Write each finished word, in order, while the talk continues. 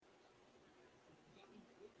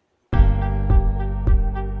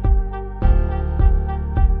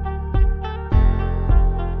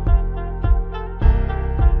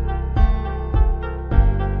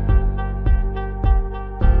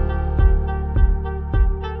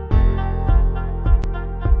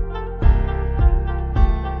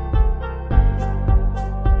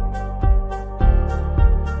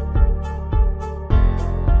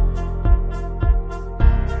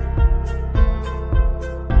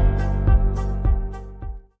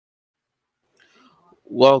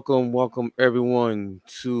welcome everyone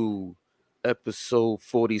to episode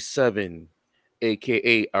 47,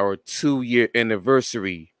 aka our 2-year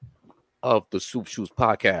anniversary of the Swoop Shoes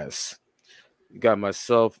podcast. We got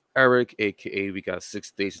myself, Eric, aka we got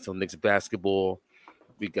 6 days until Knicks basketball.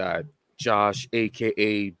 We got Josh,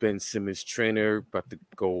 aka Ben Simmons trainer, about to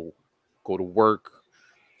go to work.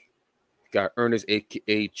 We got Ernest,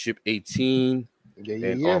 aka Chip 18, and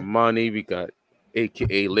Armani, we got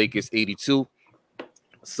aka Lakers 82.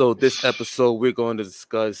 So this episode, we're going to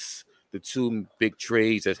discuss the two big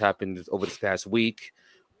trades that happened over this past week.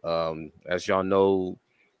 As y'all know,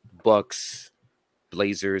 Bucks,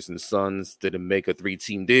 Blazers, and Suns didn't make a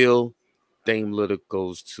 3-team deal. Dame Lillard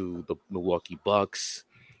goes to the Milwaukee Bucks.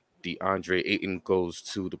 DeAndre Ayton goes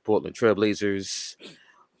to the Portland Trailblazers.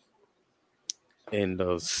 And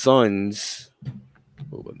the Suns,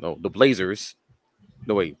 the Blazers.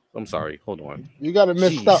 No, wait, I'm sorry. Hold on. You got it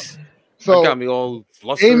mixed up. So that got me all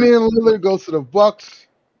flustered. Damian Lillard goes to the Bucks.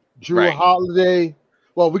 Drew Holiday.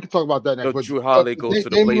 Well, we can talk about that next. No, Drew Holiday goes to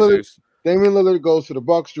the Blazers. Damian Lillard goes to the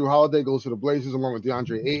Bucks. Drew Holiday goes to the Blazers along with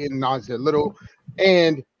DeAndre Ayton, Nasir Little,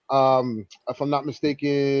 and if I'm not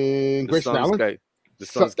mistaken, Grayson Allen. The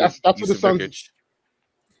Suns. That's what the Suns.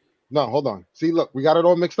 No, hold on. See, look, we got it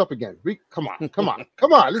all mixed up again. Come on.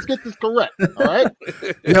 Let's get this correct. All right.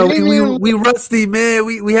 Yo, we rusty, man.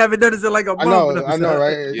 We haven't done this in like a month. I know,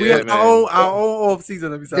 right? We have our own off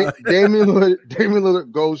season. Damian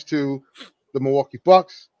Lillard goes to the Milwaukee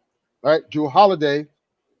Bucks. Right. Drew Holiday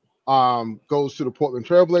goes to the Portland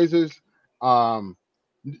Trailblazers.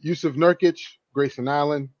 Yusuf Nurkic, Grayson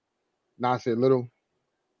Allen, Nasir Little,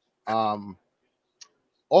 all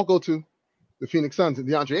go to the Phoenix Suns, and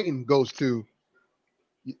DeAndre Ayton goes to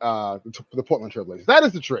the Portland Trailblazers. That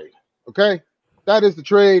is the trade, okay? That is the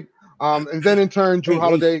trade. And then in turn, Drew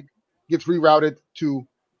Holiday gets rerouted to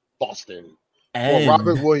Boston for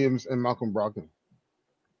Robert Williams and Malcolm Brogdon.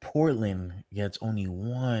 Portland gets only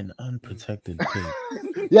one unprotected pick.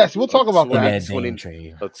 Yes, we'll talk about that. A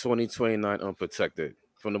 2029 unprotected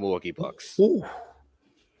from the Milwaukee Bucks. And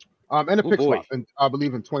a pick swap, I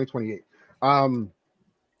believe, in 2028.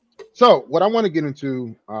 So what I want to get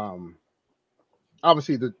into,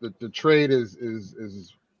 obviously the trade is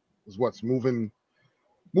what's moving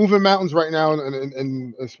mountains right now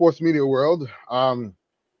in the sports media world. I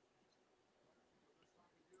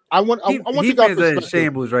want you guys in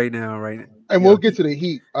shambles right now, right? And we'll get to the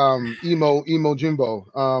Heat. Emo Jimbo.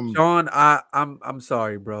 Sean, I'm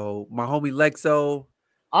sorry, bro. My homie Lexo.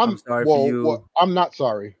 I'm sorry for you. Well, I'm not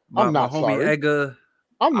sorry. I'm not sorry. Homie Edgar.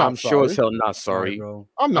 I'm sure as hell not sorry, bro.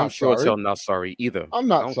 I'm sure as hell not sorry either. I'm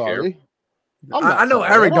not sorry. I know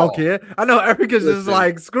Eric don't care. I know Eric is just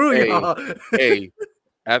like, screw y'all. Hey,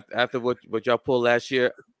 after what y'all pulled last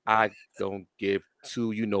year, I don't give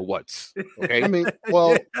two you know what's. Okay. I mean,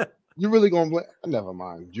 well, you're really gonna blame. Never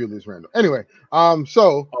mind, Julius Randle. Anyway,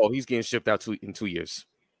 he's getting shipped out in 2 years.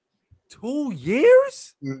 2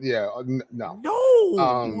 years? Yeah, no.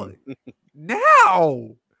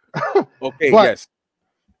 Now. Okay. Yes.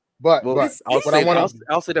 But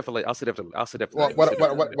I'll say that for later.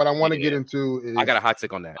 What I want to get into is I got a hot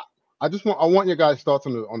take on that. I want your guys' thoughts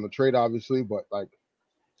on the trade, obviously, but like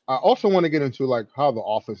I also want to get into like how the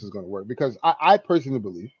offense is going to work, because I personally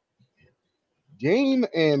believe Dame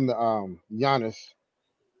and Giannis,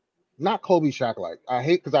 not Kobe Shaq like. I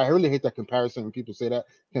really hate that comparison when people say that.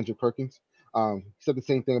 Kendrick Perkins said the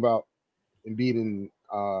same thing about Embiid and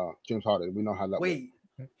James Harden. We know how that works.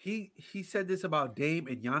 He said this about Dame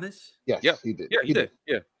and Giannis? Yes, he did. Yeah, he did.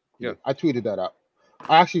 Yeah. I tweeted that out.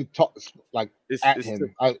 I actually talked at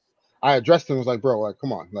him. I addressed him. Was like, bro, like,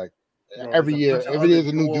 come on, like, bro, every year is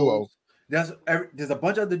a new duo. There's a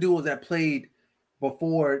bunch of other duos that played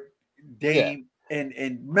before Dame, and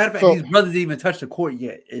matter of fact, these brothers didn't even touch the court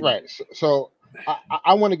yet. Right. So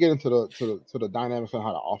I want to get into the dynamics on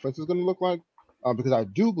how the offense is going to look like, because I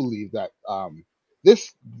do believe that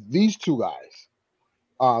these two guys.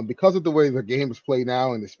 Because of the way the game is played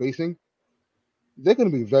now and the spacing, they're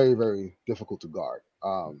going to be very, very difficult to guard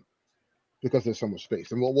because there's so much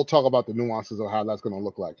space. And we'll talk about the nuances of how that's going to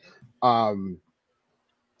look like. But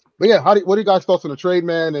yeah, what are you guys' thoughts on the trade,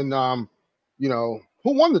 man? And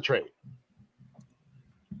who won the trade?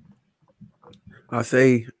 I'll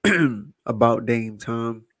say about Dame,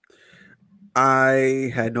 Tom.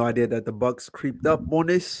 I had no idea that the Bucks creeped up on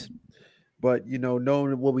this. But,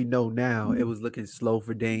 knowing what we know now, it was looking slow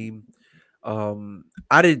for Dame.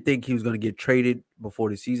 I didn't think he was going to get traded before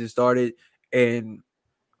the season started. And,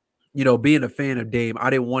 being a fan of Dame, I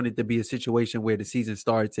didn't want it to be a situation where the season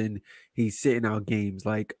starts and he's sitting out games.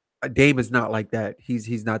 Like, Dame is not like that.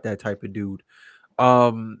 He's not that type of dude.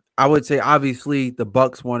 I would say obviously the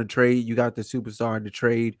Bucks want to trade. You got the superstar in the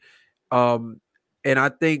trade. And I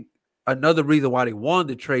think another reason why they wanted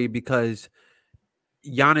to trade because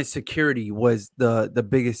Giannis security was the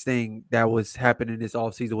biggest thing that was happening this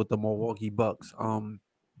offseason with the Milwaukee Bucks.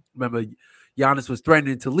 Remember Giannis was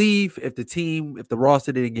threatening to leave if the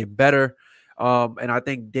roster didn't get better. And I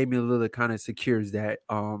think Damian Lillard kind of secures that.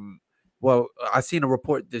 Well, I seen a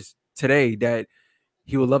report this today that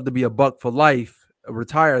he would love to be a Buck for life,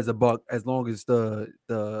 retire as a Buck as long as the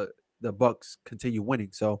Bucks continue winning.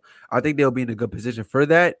 So I think they'll be in a good position for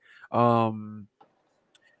that. And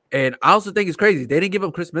I also think it's crazy. They didn't give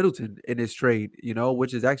up Chris Middleton in this trade,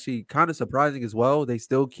 which is actually kind of surprising as well. They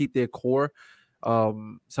still keep their core.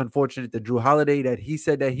 It's unfortunate that Drew Holiday that he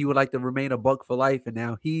said that he would like to remain a Buck for life, and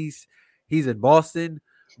now he's in Boston.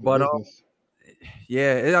 It's the But business.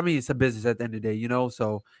 yeah, I mean it's a business at the end of the day.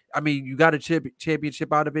 So I mean you got a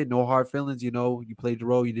championship out of it, no hard feelings. You played the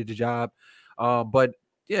role, you did the job. But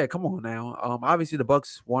yeah, come on now. Obviously the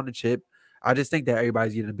Bucks won the chip. I just think that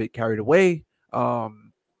everybody's getting a bit carried away. With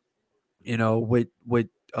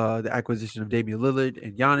the acquisition of Damian Lillard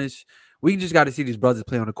and Giannis. We just got to see these brothers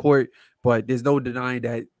play on the court, but there's no denying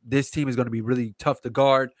that this team is going to be really tough to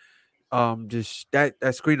guard. Just that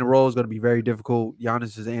screen and roll is going to be very difficult.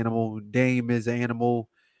 Giannis is an animal. Dame is an animal.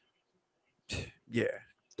 Yeah.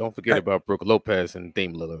 Don't forget about Brooke Lopez and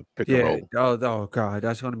Dame Lillard pick and Yeah. roll. Oh God,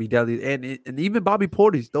 that's going to be deadly. And even Bobby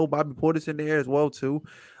Portis, though Bobby Portis in there as well too.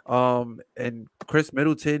 And Chris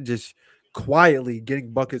Middleton just quietly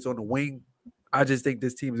getting buckets on the wing. I just think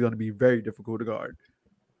this team is going to be very difficult to guard.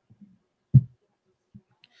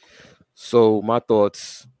 So my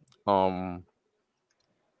thoughts,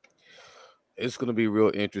 it's going to be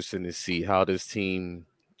real interesting to see how this team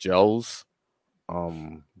gels.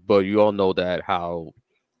 But you all know that how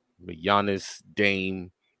Giannis,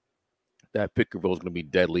 Dame, that pick and roll is going to be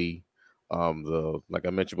deadly. Like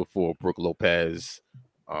I mentioned before, Brooke Lopez,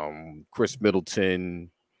 Chris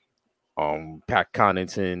Middleton, Pat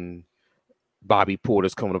Connaughton, Bobby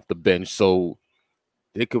Porter's coming off the bench, so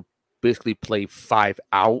they could basically play 5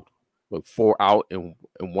 out, like 4 out and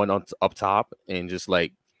one up top, and just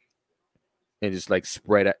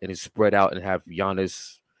spread out and have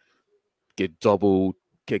Giannis get doubled,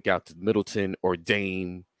 kick out to Middleton or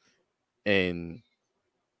Dame, and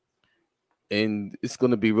it's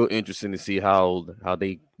going to be real interesting to see how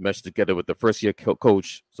they mesh together with the first year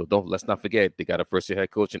coach. So let's not forget they got a first year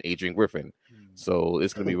head coach in Adrian Griffin. So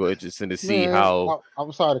it's going to be real interesting to see how.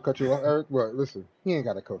 I'm sorry to cut you off, Eric, but listen, he ain't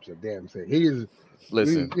got to coach a damn thing. He's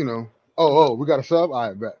Listen. We got a sub.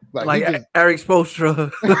 I bet. Like Eric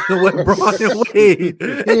Spoelstra with Brian Wade.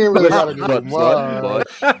 He ain't really got to do much.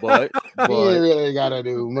 But he ain't really got to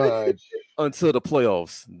do much until the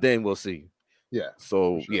playoffs. Then we'll see. Yeah.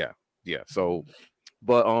 So sure. Yeah. So,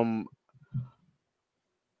 but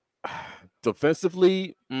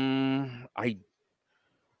defensively,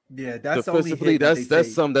 that's defensively that's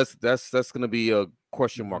going to be a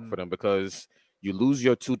question mark for them because you lose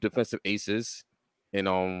your 2 defensive aces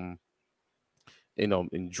in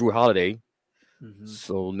Drew Holiday.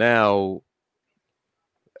 So now,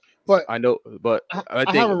 but I know, but I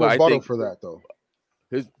think have a rebuttal for that though.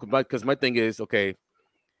 Because my thing is okay.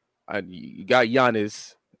 You got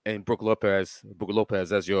Giannis and Brooke Lopez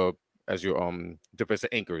as your defensive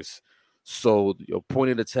anchors. So your point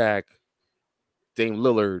of attack, Dame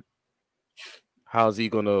Lillard, how's he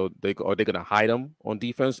gonna? Are they gonna hide him on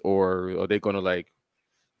defense, or are they gonna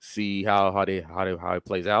see how it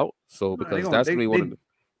plays out? So because that's gonna be one of the.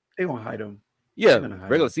 They gonna hide him. Yeah,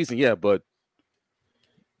 regular season, yeah, but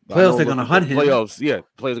playoffs they're gonna hunt him. Playoffs, yeah,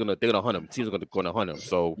 they're gonna hunt him. Teams are gonna hunt him.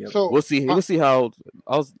 So we'll see. We'll see how.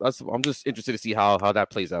 I'm just interested to see how that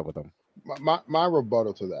plays out with them. My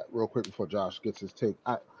rebuttal to that, real quick before Josh gets his take.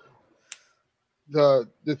 The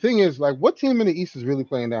thing is, what team in the East is really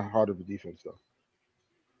playing that hard of a defense though?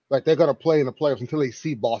 They're gonna play in the playoffs until they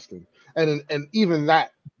see Boston, and even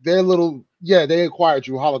that, they acquired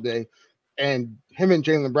Drew Holiday, and him and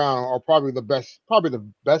Jaylen Brown are probably the best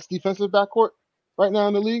defensive backcourt right now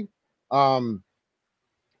in the league.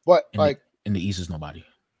 But in the East is nobody.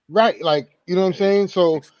 Right, you know what I'm saying?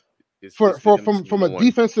 So from a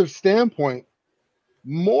defensive standpoint,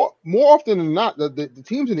 more often than not, the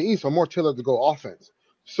teams in the East are more tailored to go offense.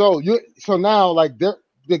 So now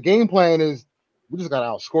the game plan is we just gotta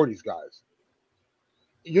outscore these guys.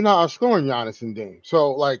 You're not outscoring Giannis and Dame.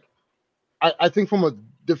 So I think from a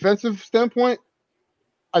defensive standpoint,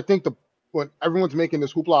 I think when everyone's making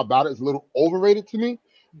this hoopla about it is a little overrated to me.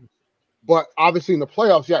 But obviously in the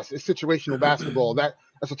playoffs, yes, it's situational basketball. That's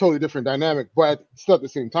a totally different dynamic. But still at the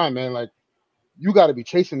same time, man, you got to be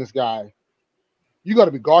chasing this guy you got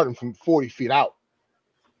to be guarding from 40 feet out,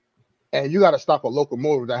 and you got to stop a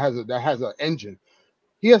locomotive that has an engine.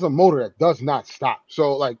 He has a motor that does not stop.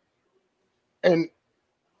 So like, and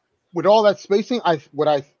with all that spacing,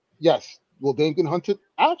 yes, will Dame get hunted?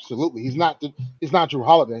 Absolutely. He's not Drew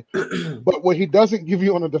Holiday, but what he doesn't give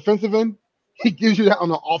you on the defensive end, he gives you that on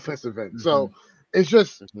the offensive end. So it's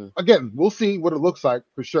just again, we'll see what it looks like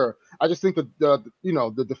for sure. I just think that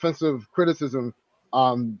the defensive criticism,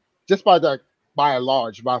 just by and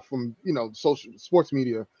large, from social sports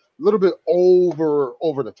media, a little bit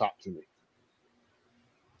over the top to me.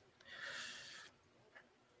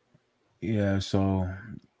 Yeah, so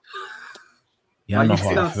y'all know how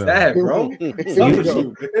I feel. Sad, bro.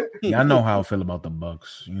 Y'all know how I feel about the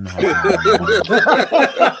Bucks. You know how I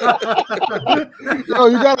feel. Yo,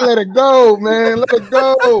 you gotta let it go, man. Let it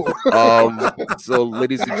go. So,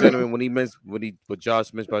 ladies and gentlemen, what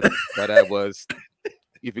Josh meant by that was,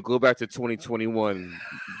 if you go back to 2021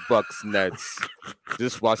 Bucks Nets,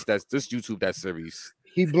 just watch that. Just YouTube that series.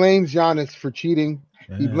 He blames Giannis for cheating.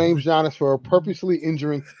 Yeah. He blames Giannis for purposely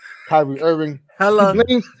injuring Kyrie Irving.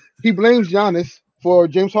 He blames Giannis for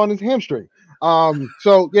James Harden's hamstring.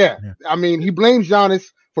 So yeah, I mean, he blames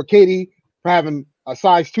Giannis for KD for having a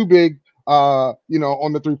size too big, on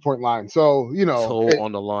the 3-point line. So toe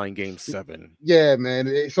on the line, game 7. Yeah,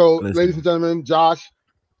 man. So, ladies and gentlemen, Josh,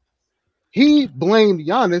 he blamed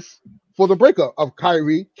Giannis for the breakup of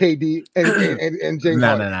Kyrie, KD, and James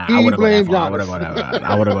Harden. Nah. I would have gone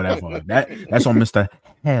that far. That's on Mr.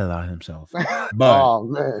 Hella himself. But oh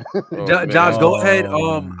man, Josh, go ahead.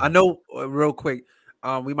 I know real quick.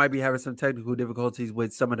 We might be having some technical difficulties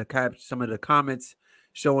with some of the comments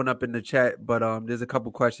showing up in the chat, but there's a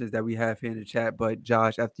couple questions that we have here in the chat. But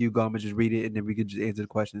Josh, after you go, I'm gonna just read it and then we can just answer the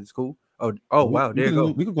questions. Cool. Oh wow, there you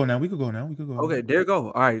go. We could go now. Okay, there you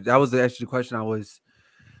go. All right, that was actually the question I was.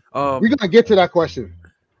 We're gonna get to that question.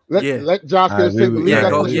 Let Josh get a statement.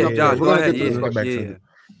 Josh, go ahead.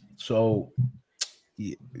 So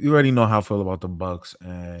you already know how I feel about the Bucks,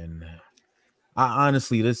 and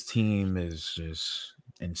honestly, this team is just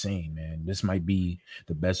insane, man. This might be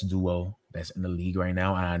the best duo that's in the league right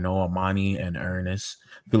now, and I know Amani and Ernest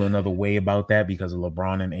feel another way about that because of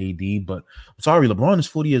LeBron and AD. But I'm sorry, LeBron is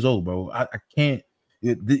 40 years old, bro. I can't.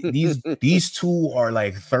 These two are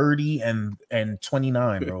like 30 and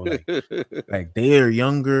 29, bro. Like they are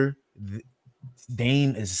younger.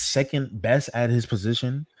 Dame is second best at his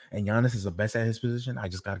position, and Giannis is the best at his position. I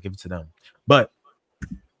just gotta give it to them. But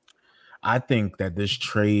I think that this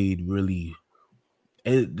trade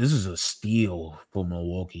this is a steal for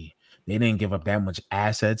Milwaukee. They didn't give up that much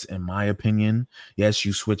assets, in my opinion. Yes,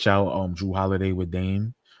 you switch out Drew Holiday with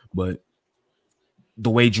Dame, but the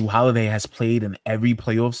way Drew Holiday has played in every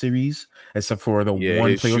playoff series, except for the one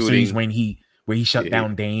playoff series where he shut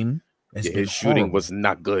down Dame, his shooting was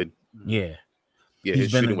not good. Yeah, his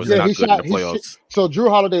shooting was not good in the playoffs. So Drew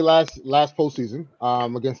Holiday last postseason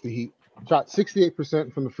against the Heat shot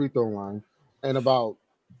 68% from the free throw line and about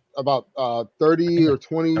 30 or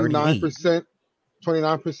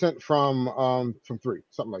 29% from three,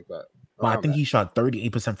 something like that. But I think he shot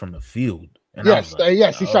 38% from the field. And yes,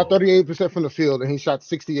 he shot 38% from the field, and he shot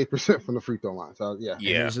 68% from the free throw line. So yeah.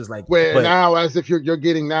 It's just like now, as if you're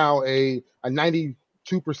getting now a 92%,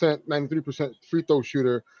 93% free throw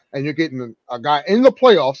shooter, and you're getting a guy in the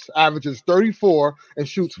playoffs averages 34 and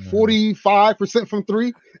shoots 45% from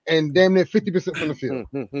three and damn near 50% from the field.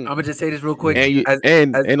 I'm gonna just say this real quick.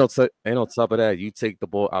 And on top of that, you take the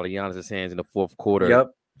ball out of Giannis' hands in the fourth quarter.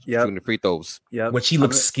 Yep. Shooting the free throws. Yep. Which he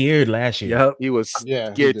looked scared last year. Yep. He was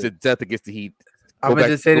scared to death against the Heat. I'm gonna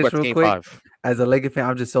just say this real quick. 5. As a Lakers fan,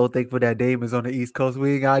 I'm just so thankful that Dame is on the East Coast.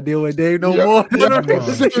 We ain't gotta deal with Dame no more. What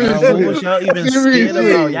was y'all even scared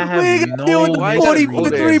about? Y'all have we ain't gotta deal with the 40 for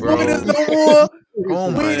the 3-pointers no more.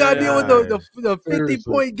 We ain't gotta deal with the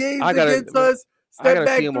 50-point games against us. Step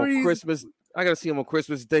back threes. I gotta see him on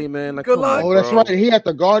Christmas Day, man. Like, good luck. Oh, that's right. He had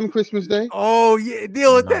the Garden Christmas Day. Oh yeah,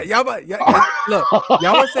 deal with that. Y'all was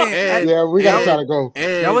saying, we gotta try to go.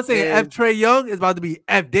 Y'all was saying F Trae Young is about to be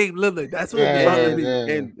F Dame Lillard. That's what it's about to be.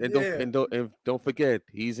 And don't forget,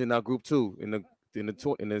 he's in our group too in the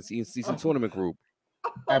season tournament group.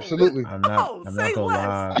 Absolutely. I'm not gonna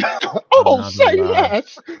lie. Say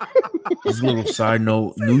less. Just a little side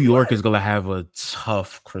note: New York is gonna have a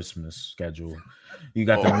tough Christmas schedule. You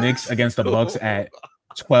got the Knicks against the Bucks at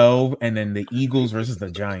 12, and then the Eagles versus the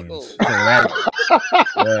Giants. So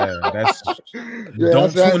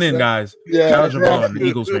tune in, guys. Challenge LeBron, the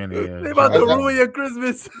Eagles fan. They about to ruin your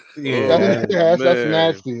Christmas. That's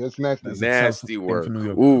nasty. That's nasty. That's nasty work.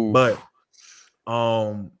 Ooh. But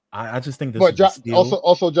I just think this. But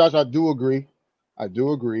also, Josh, I do agree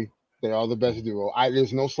They are the best duo.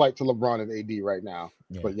 There's no slight to LeBron and AD right now,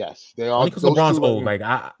 Yeah. but yes, they are Only because those LeBron's two. old. Like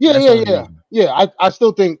Yeah, that's the yeah, only yeah, reason. yeah. I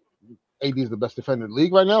still think AD is the best defender in the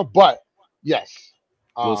league right now, but yes,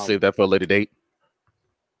 We'll save that for a later date.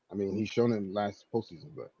 I mean he's shown in last postseason,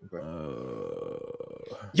 but okay.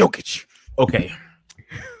 Jokic. Okay.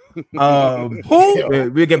 Who?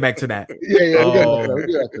 We'll get back to that. Yeah, we got to that.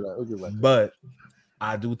 We got to that. We'll get back to that. But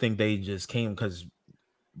I do think they just came because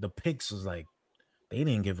the picks was like they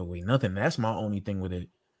didn't give away nothing. That's my only thing with it.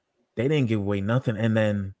 They didn't give away nothing. And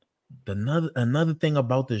then another thing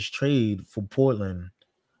about this trade for Portland,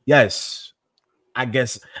 yes, I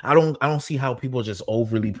guess I don't see how people are just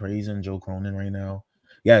overly praising Joe Cronin right now.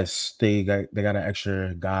 Yes, they got an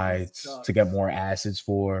extra guy to get more assets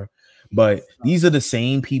for. But these are the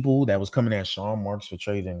same people that was coming at Sean Marks for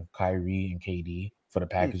trading Kyrie and KD for the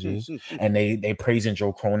packages, and they praising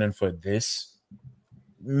Joe Cronin for this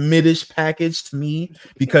midish package to me.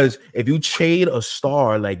 Because if you trade a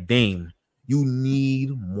star like Dame, you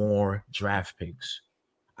need more draft picks.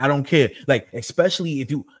 I don't care. Like, especially if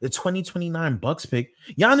the 2029 Bucks pick,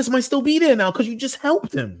 Giannis might still be there now because you just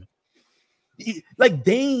helped him. Like,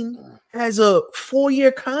 Dame has a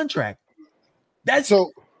 4-year contract. That's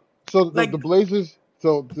so like the Blazers.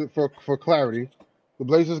 So for clarity, the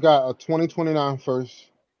Blazers got a 2029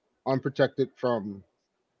 first unprotected from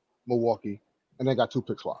Milwaukee, and they got 2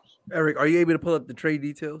 pick swaps. Eric, are you able to pull up the trade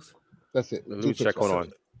details? That's it. Let 2 me pick check. Hold swaps.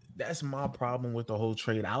 on. that's my problem with the whole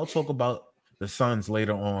trade. I'll talk about the Suns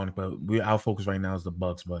later on, but our focus right now is the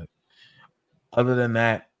Bucks. But other than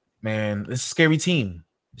that, man, it's a scary team.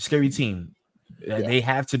 Scary team. Yeah. They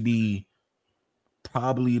have to be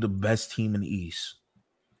probably the best team in the East.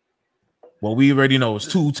 Well, we already know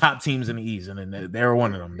it's 2 top teams in the East, and then they're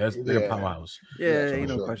one of them. They're Yeah. powerhouse. Yeah, for ain't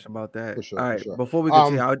no sure. question about that. For sure, All for right, sure. before we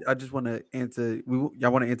continue, I just want to answer.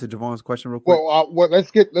 Y'all want to answer Javon's question real quick? Well, let's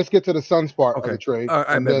get to the Suns part of Okay. the trade, All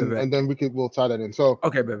right, and bet. then we'll tie that in. So,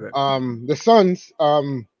 Okay, bet. the Suns,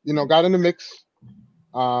 got in the mix,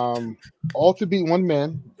 all to beat one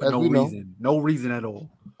man, For as no we know, reason, no reason at all.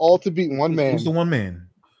 all to beat one man, Who's the one man?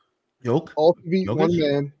 Yoke? all to beat Jokic? one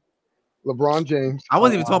man, LeBron James. I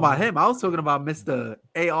wasn't even talking about him. I was talking about Mr.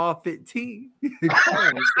 AR-15.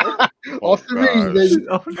 Austin Reeves, baby.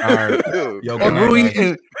 All right. Yo, good And night, Rui, guys.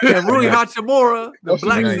 and Rui Good night. Hachimura, the Austin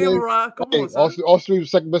Black Reeves, baby. Samurai. Come Hey, on, son. Austin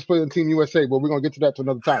Reeves, second best player in Team USA, but we're gonna get to that to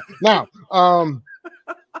another time. Now,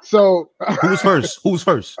 so Who was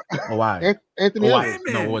first? Oh, why? Anthony Oh, why?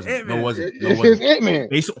 Edwards. No, it wasn't. No, it wasn't. No, it It's his wasn't. Ant-Man.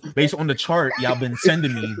 Based on the chart y'all been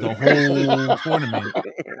sending me the whole tournament,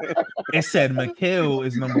 it said Mikhail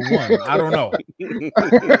is number 1. I don't know.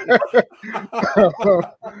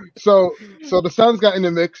 so the Suns got in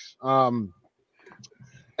the mix, and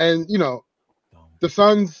the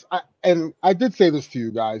Suns. I did say this to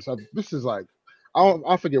you guys. This is like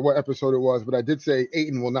I forget what episode it was, but I did say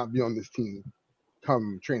Ayton will not be on this team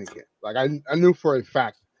come training camp. Like I knew for a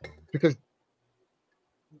fact because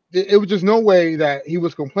it was just no way that he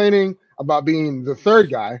was complaining about being the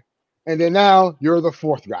 3rd guy, and then now you're the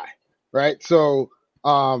 4th guy, right? So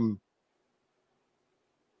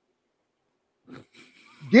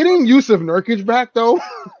getting Yusuf Nurkic back though.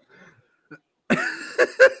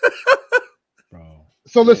 Bro.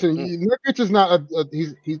 So listen, Nurkic is not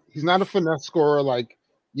he's not a finesse scorer like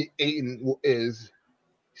Ayton is.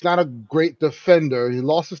 He's not a great defender. He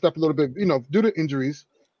lost his step a little bit, due to injuries.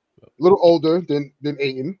 A little older than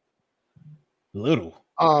Ayton. Little.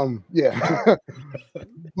 Yeah.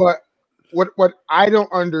 But what I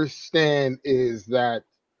don't understand is that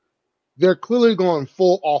they're clearly going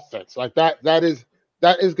full offense. Like that is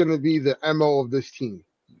going to be the MO of this team.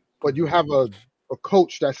 But you have a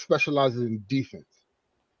coach that specializes in defense.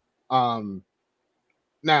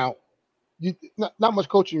 Now, not much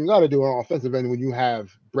coaching you got to do on offensive end when you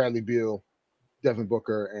have Bradley Beal, Devin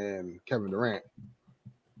Booker, and Kevin Durant.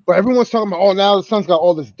 But everyone's talking about, oh, now the Suns got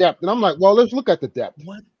all this depth, and I'm like, well, let's look at the depth.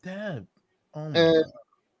 What depth? Oh my And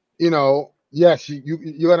God. yes,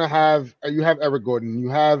 you're gonna have Eric Gordon, you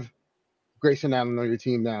have Grayson Allen on your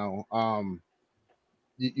team now.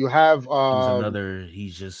 You have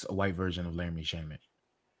He's just a white version of Larry Shaman.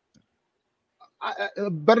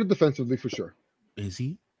 Better defensively for sure. Is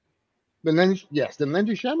he? Then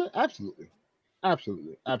Landry Shamet, absolutely. I A feel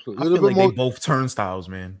little bit like more. they both turnstiles,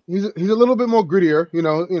 man. He's a little bit more grittier,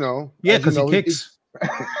 Yeah, because he kicks.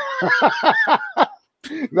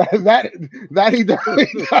 that he definitely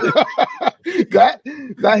does.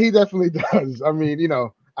 that he definitely does. I mean,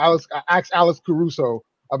 I asked Alex Caruso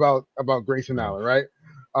about Grayson Allen, right?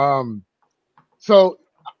 So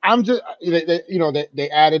I'm just they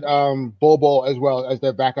added Bobo as well as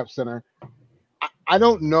their backup center. I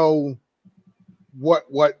don't know what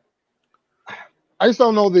I just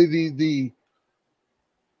don't know the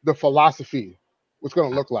philosophy. What's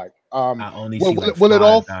going to look like? I only Well, see like will it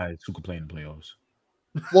all? 5 guys who could play in the playoffs.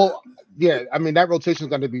 Well, yeah. I mean, that rotation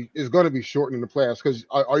is going to be shortened in the playoffs because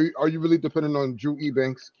are you really depending on Drew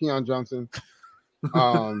Ebanks, Keon Johnson,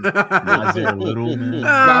 Nazir Little, man.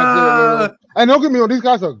 Nazir Little? And don't get me wrong, these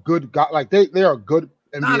guys are good guys. Like they are good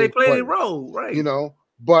Nah, they NBA play their players. role, right? You know,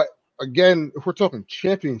 but again, if we're talking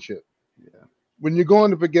championship, Yeah. when you're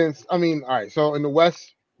going up against, I mean, all right. So in the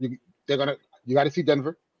West, you got to see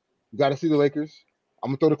Denver, you got to see the Lakers. I'm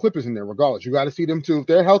gonna throw the Clippers in there, regardless. You got to see them too. If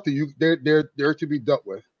they're healthy, they're to be dealt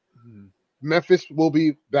with. Mhm. Memphis will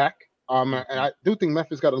be back, and I do think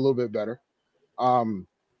Memphis got a little bit better.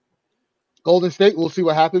 Golden State, we'll see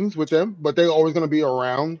what happens with them, but they're always going to be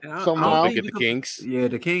around And I Don't somehow. don't think forget you the could. Kings. Yeah,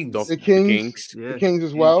 the Kings. Don't The forget the Kings, Kings. Yeah, the Kings as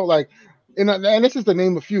Kings. well. Like, and this is the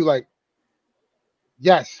name a few. Like,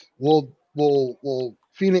 yes, will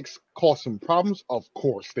Phoenix cause some problems? Of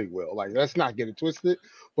course they will. Like, let's not get it twisted.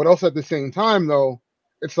 But also at the same time, though,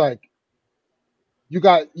 it's like you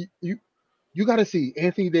got you got to see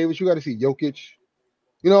Anthony Davis. You got to see Jokic.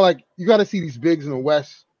 You know, like you got to see these bigs in the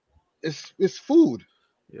West. It's food.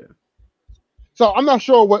 Yeah. So I'm not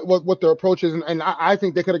sure what their approach is, and I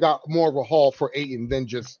think they could have got more of a haul for Ayton than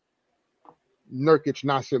just Nurkic,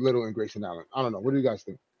 Nasir Little, and Grayson Allen. I don't know. What do you guys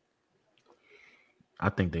think? I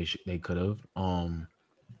think they could have.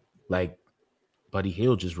 Like Buddy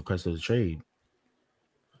Hield just requested a trade.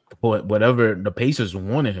 But whatever the Pacers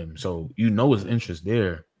wanted him, so his interest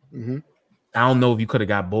there. Mm-hmm. I don't know if you could have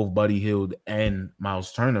got both Buddy Hield and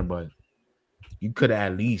Miles Turner, but you could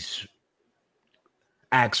have at least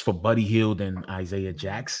asked for Buddy Hield and Isaiah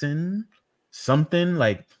Jackson, something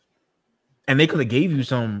like, and they could have gave you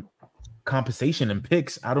some compensation and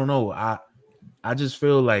picks. I don't know. I just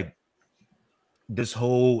feel like this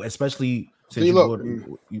whole, especially since See, look,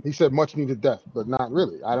 you he said much needed depth, but not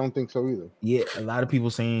really. I don't think so either. yeah, a lot of people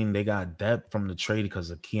saying they got depth from the trade because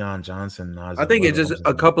of Keon Johnson. I think it's just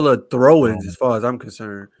a couple of throw-ins, as far as I'm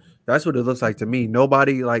concerned. That's what it looks like to me.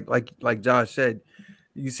 Nobody like Josh said.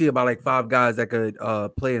 You see about like 5 guys that could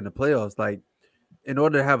play in the playoffs. Like, in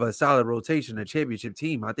order to have a solid rotation, a championship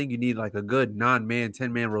team, I think you need like a good 9-man,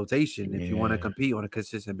 10-man rotation if you want to compete on a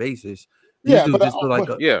consistent basis. These Yeah, dudes but just feel like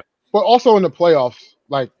Yeah, but also in the playoffs,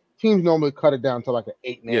 like teams normally cut it down to like an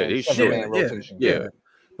Yeah, 8-man, they 7-man should. rotation. yeah.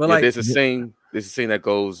 But Yeah, like, there's a saying that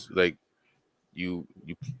goes like you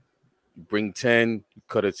bring 10, you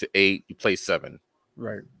cut it to 8, you play 7.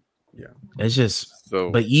 right. Yeah. It's just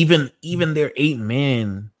So but even their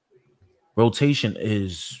 8-man rotation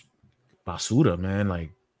is basura, man.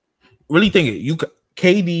 Like, really think it. You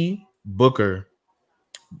KD, Booker,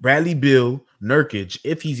 Bradley Beal, Nurkic,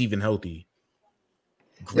 if he's even healthy.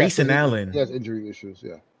 Grayson Allen. He has injury issues.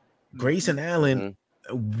 Yeah. Grayson Allen.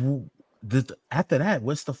 After that,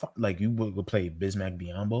 what's the like? You would play Bismack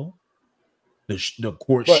Biyombo. The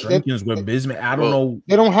court But strengthens with Bismack. I don't know.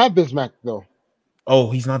 They don't have Bismack though.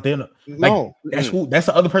 Oh, he's not there. Like, No. that's who. That's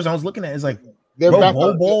the other person I was looking at. Is like, Their bro,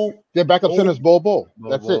 backup, Bobo. their backup center's Bobo.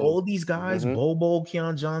 That's it. All these guys, Bobo,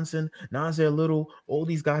 Keon Johnson, Nazir Little, all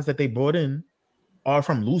these guys that they brought in are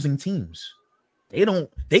from losing teams.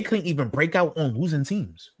 They couldn't even break out on losing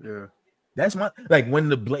teams. Yeah. That's my like when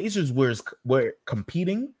the Blazers were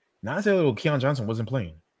competing, Nazir Little, Keon Johnson wasn't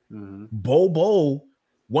playing. Mm-hmm. Bobo,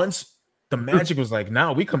 once the Magic was like,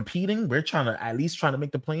 now we competing, we're trying to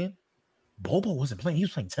make the play-in. Bobo wasn't playing, he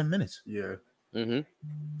was playing 10 minutes. Yeah. Mm-hmm.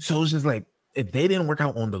 So it's just like, if they didn't work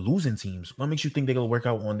out on the losing teams, what makes you think they're gonna work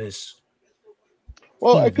out on this?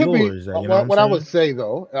 Well, it could be. What I would say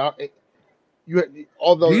though,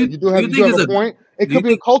 although you do have a point, it could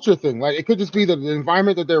be a culture thing. Like it could just be the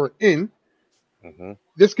environment that they were in. Mm-hmm.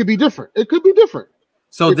 This could be different. It could be different.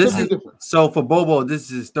 So so for Bobo, this is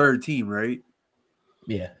his 3rd team, right?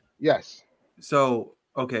 Yeah. Yes. So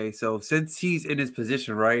okay, so since he's in his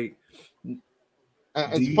position, right?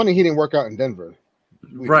 It's funny he didn't work out in Denver.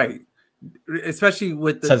 Right. Especially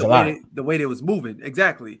with the way they was moving.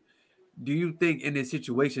 Exactly. Do you think in this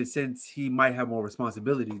situation, since he might have more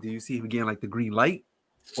responsibility, do you see him getting like the green light?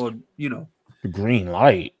 Or, the green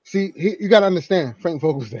light? See, you got to understand, Frank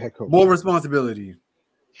Vogel's the head coach. More responsibility.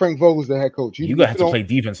 Frank Vogel's the head coach. You have to play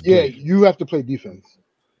defense. Yeah, you have to play defense.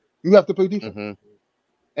 You have to play defense. Mm-hmm.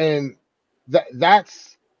 And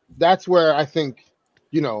that's where I think,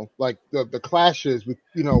 like the clashes with,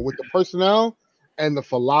 with the personnel and the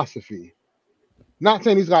philosophy. Not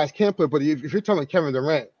saying these guys can't play, but if you're telling Kevin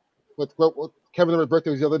Durant, what Kevin Durant's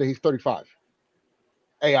birthday was the other day, he's 35.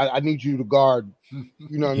 Hey, I need you to guard. You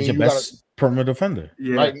know what I mean? He's your best perimeter defender.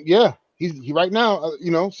 Yeah. Right? Yeah. He right now,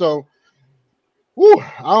 so Whew,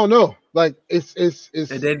 I don't know. Like it's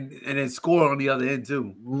and then score on the other end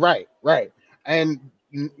too. right, and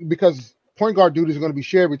because point guard duty is going to be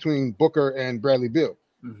shared between Booker and Bradley Beal,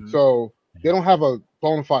 Mm-hmm. so they don't have a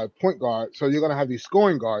bona fide point guard. So you're going to have these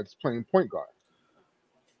scoring guards playing point guard.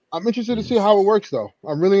 I'm interested to see how it works, though.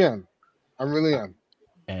 I really am. I really am.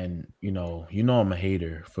 And I'm a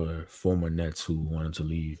hater for former Nets who wanted to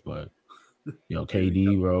leave, but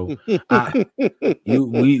KD, bro,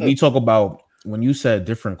 we talk about when you said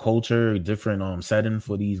different culture, different setting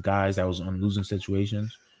for these guys that was on losing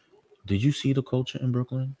situations. Did you see the culture in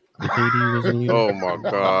Brooklyn when KD was a leader? Oh my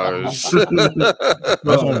gosh.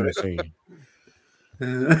 That's all I'm gonna say.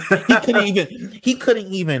 He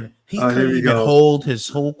couldn't even Here we go. hold his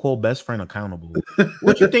so-called best friend accountable.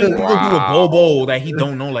 What you think you gonna do with Bobo that he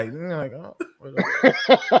don't know? Like I'm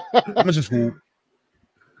gonna just hoop.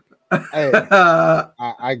 Hey,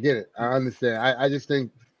 I get it. I understand. I just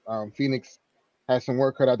think Phoenix has some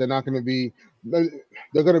work cut out. They're not going to be. They're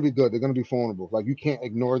going to be good. They're going to be formidable. Like you can't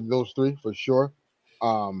ignore those three for sure.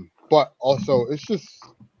 But also, it's just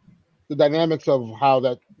the dynamics of how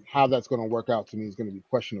that's going to work out to me is going to be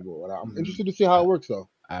questionable. And I'm interested to see how it works, though.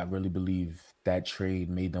 I really believe that trade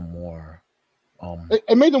made them more.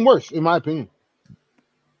 It made them worse, in my opinion.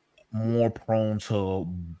 More prone to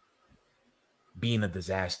being a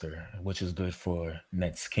disaster, which is good for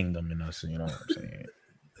Nets Kingdom and us. You know what I'm saying?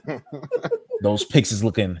 Those picks is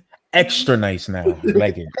looking extra nice now. I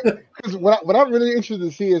like it. Because what I'm really interested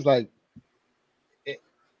to see is like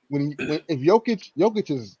when if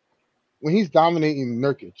Jokic is when he's dominating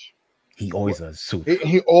Nurkic, he always does too.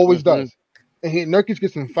 He always does, and Nurkic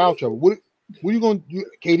gets in foul trouble. What are you going to do?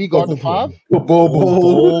 KD guard the five?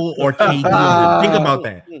 Bowl or KD? Think about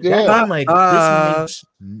that. Yeah, I'm like this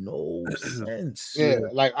makes no sense. Yeah,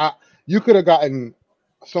 like you could have gotten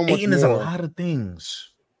so much Ayton more. is a lot of things,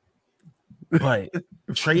 but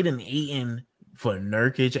trading Ayton for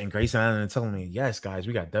Nurkic and Grayson Allen and telling me, yes, guys,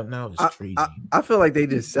 we got depth now is crazy. I feel like they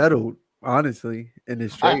just settled, honestly, in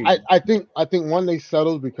this trade. I think one they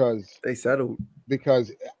settled because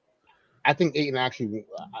I think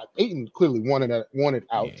Ayton clearly wanted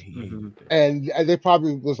out, and they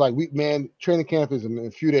probably was like, training camp is in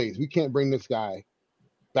a few days. We can't bring this guy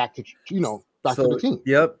back to to the team.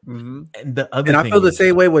 Yep. Mm-hmm. And I feel the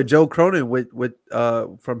same way with Joe Cronin with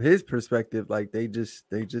from his perspective, like they just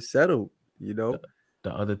settled. The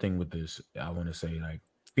other thing with this, I want to say, like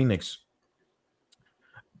Phoenix.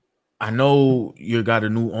 I know you got a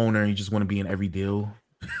new owner and you just want to be in every deal,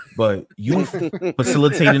 but you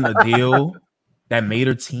facilitating a deal that made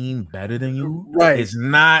a team better than you, right? Is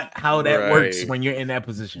not how that works when you're in that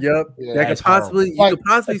position. Yep, that could possibly you could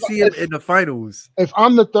possibly see it in the finals. If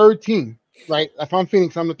I'm the third team, right? If I'm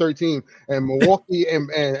Phoenix, I'm the third team, and Milwaukee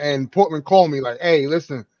and Portland call me like, "Hey,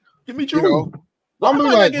 listen, give me Drew." I'm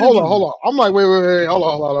like, hold on. I'm like, wait, hold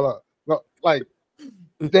on. Like,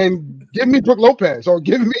 then give me Brook Lopez or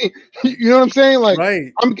give me, you know what I'm saying? Like,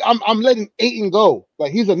 right. I'm letting Ayton go.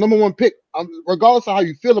 Like, he's a number one pick. Regardless of how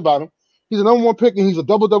you feel about him, he's a number one pick and he's a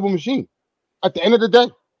double machine at the end of the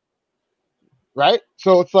day. Right?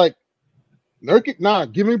 So it's like,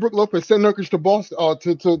 Nurkic, give me Brook Lopez, send Nurkic to Boston or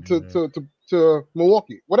to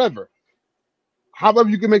Milwaukee, whatever. However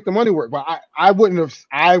you can make the money work. But I wouldn't have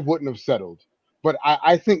settled. But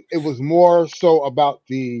I think it was more so about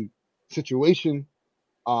the situation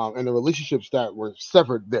and the relationships that were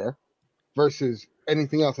severed there versus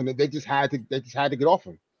anything else, and they just had to get off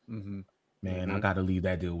him. Mm-hmm. Man, I got to leave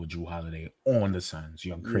that deal with Drew Holiday on the Suns.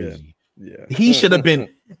 You're crazy. Yeah. He should have been.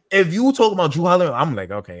 If you talk about Drew Holiday, I'm like,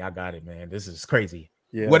 okay, I got it, man. This is crazy.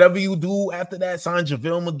 Yeah. Whatever you do after that, sign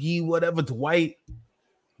JaVale McGee, whatever, Dwight,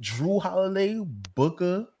 Drew Holiday,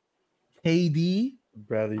 Booker, KD.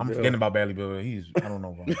 Bradley I'm Bill. forgetting about Bradley Bill. I don't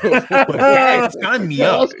know. But sign me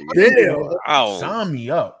up. Damn. Sign me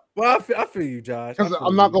up. Well, I feel you, Josh.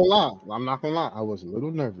 I'm not gonna lie. I was a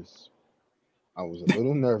little nervous. Drew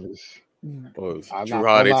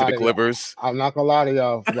Holiday to the Clippers. I'm not gonna lie to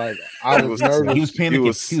y'all. Like I was nervous. He was panicking. He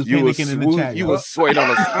was panicking in the chat. You was sweating on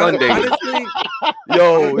a Sunday.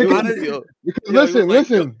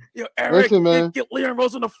 Listen. Yo, Eric, listen, man. Get Leon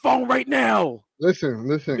Rose on the phone right now. Listen.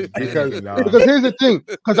 Because here's the thing.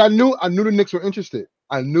 Because I knew the Knicks were interested.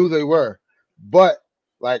 I knew they were, but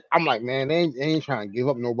like I'm like, man, they ain't trying to give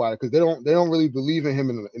up nobody because they don't really believe in him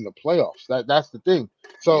in the playoffs. That's the thing.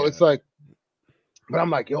 So it's like, but I'm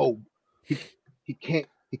like, yo, he can't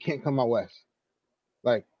come out west.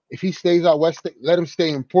 Like if he stays out west, let him stay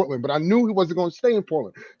in Portland. But I knew he wasn't going to stay in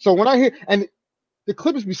Portland. So when I hear and the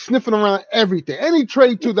Clippers be sniffing around everything, any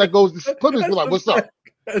trade that goes, the Clippers be like, what's up?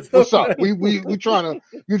 What's up? We trying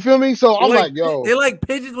to, you feel me? So I'm like, yo, they're like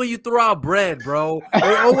pigeons when you throw out bread, bro.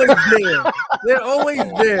 They're always there. They're always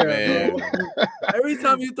there, Man. bro. Every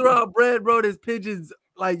time you throw out bread, bro, there's pigeons.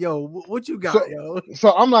 Like, yo, what you got, yo?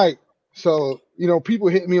 so I'm like, so people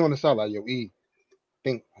hit me on the side like, yo,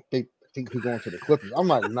 think he's going to the Clippers. I'm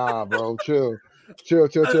like, nah, bro, chill. So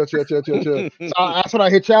that's when I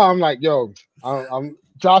hit y'all. I'm like, yo, I'm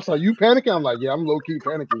Josh, are you panicking? I'm like, yeah, I'm low key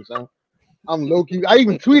panicking, son. I'm low key. I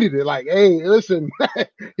even tweeted it like, hey, listen,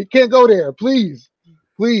 he can't go there, please.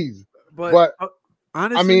 But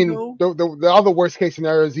honestly, I mean, though, the other worst case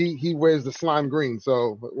scenario is he wears the slime green.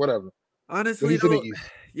 So whatever. Honestly, he's in the East.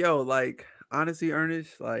 Yo, like honestly,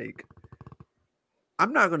 Ernest, like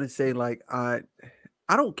I'm not gonna say like I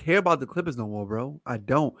don't care about the Clippers no more, bro. I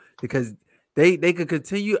don't, because they could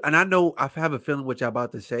continue, and I know I have a feeling what y'all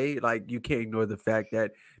about to say. Like you can't ignore the fact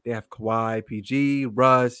that they have Kawhi, PG,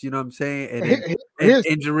 Russ. You know what I'm saying? And then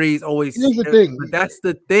injuries always. Here's the thing. But that's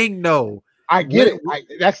the thing, though. I get it.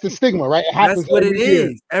 That's the stigma, right? It happens. That's what every it year.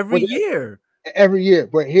 is every year. Every year.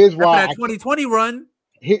 But here's why. That 2020 run.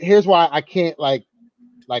 Here's why I can't like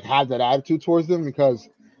have that attitude towards them, because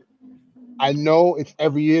I know it's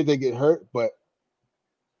every year they get hurt, but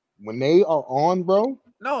when they are on, bro.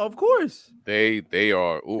 No, of course. They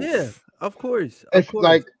are. Oof. Yeah, of course.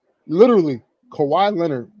 Like literally, Kawhi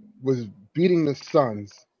Leonard was beating the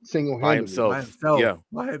Suns single-handedly.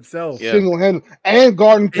 By himself. Single-handedly. And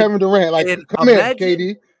guarding Kevin Durant. Like, come here,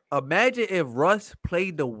 KD. Imagine if Russ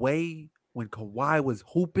played the way when Kawhi was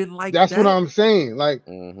hooping like That's that. what I'm saying. Like,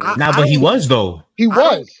 but he was though. He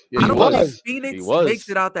was. I don't think Phoenix makes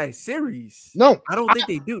it out that series. No, I don't think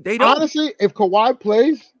they do. They don't. Honestly, if Kawhi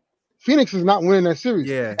plays, Phoenix is not winning that series.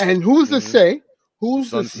 Yeah. And who's to say?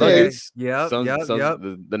 Yeah.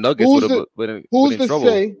 The Nuggets who's to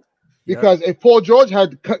say? Because if Paul George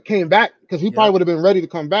came back, because he probably would have been ready to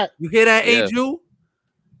come back. You hear that, Aju?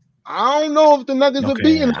 I don't know if the Nuggets are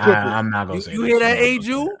beating the Clippers. I'm not gonna say. You hear that,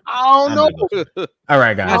 Aju? I don't know. All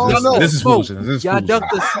right, guys. This is foolishness. Y'all duck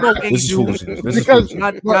the smoke, Aju. Because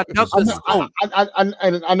y'all duck the smoke.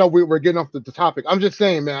 I know we're getting off the topic. I'm just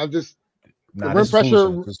saying, man. I'm just. The rim pressure,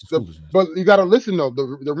 but you got to listen though.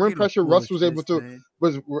 The rim pressure Russ was able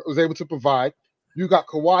to provide. You got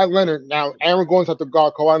Kawhi Leonard now. Aaron Gordon's at the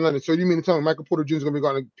guard Kawhi Leonard. So you mean to tell me Michael Porter Jr. is going to be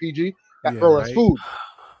going to PG? That's food.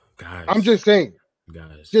 Guys, I'm just saying.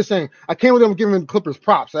 Just saying. I can't with them giving Clippers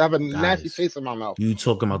props. I have a nasty taste in my mouth. You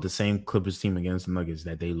talking about the same Clippers team against the Nuggets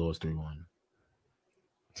that they lost 3-1?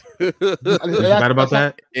 You forgot about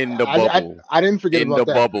that? In the bubble. I didn't forget about that. In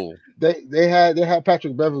the bubble. They had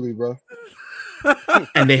Patrick Beverly, bro.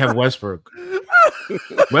 And they have Westbrook.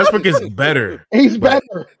 Westbrook is better. He's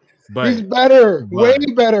better. Way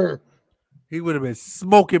better. He would have been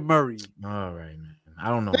smoking Murray. All right, man. I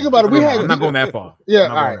don't know. Think about it. I'm not going that far. Yeah.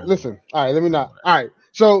 All right. Listen. All right. Let me not. All right.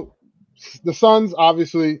 So the Suns,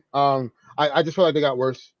 obviously, I just feel like they got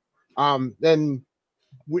worse. Then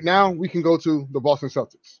now we can go to the Boston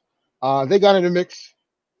Celtics. They got in the mix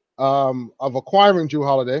of acquiring Jrue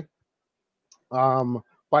Holiday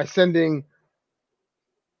by sending.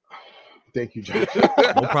 Thank you, Josh.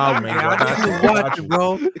 No problem, man. I knew you was watching,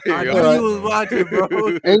 bro. I knew you was watching, bro.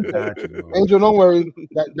 Angel, don't worry.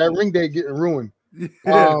 That ring day getting ruined.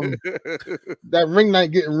 That ring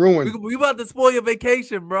night getting ruined. We about to spoil your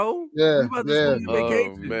vacation, bro. Yeah, we about to spoil your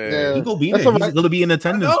vacation. Man. Yeah. He gonna be there. He's gonna be in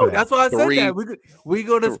attendance. No, that's why I said that. We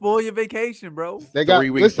gonna spoil your vacation, bro. They got 3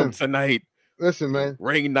 weeks from tonight. Listen, man.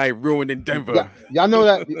 Ring night ruined in Denver. Yeah, y'all know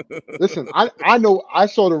that. Listen, I know. I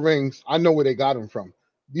saw the rings. I know where they got them from.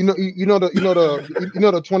 You know the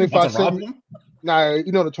 25-cent. Nah,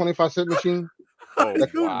 you know the 25-cent machine. Oh,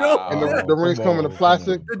 wow. And the rings come in the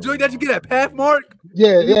plastic. The joint that you get at Pathmark?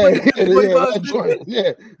 Yeah. They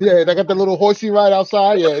got the little horsey ride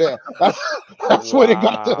outside. Yeah. That's where they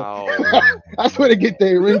got them. That's where they get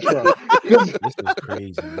their rings from. This is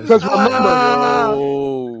crazy. Because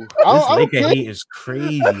remember, this Laker hate is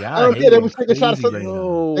crazy. I don't care. They was taking shots at us.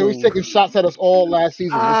 They was taking shots at us all last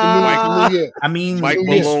season. It's a new year. I mean,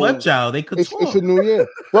 they swept y'all. They could. It's a new year,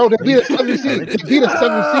 bro. They beat a 7 seed. They beat a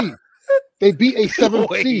 7 seed. They beat a 7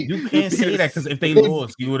 seed. You can't say that because if they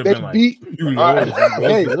lost, you would have been like, you lost.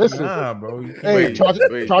 Hey, listen. Nah, bro. Hey, charge it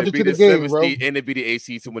to the game, bro. And they beat the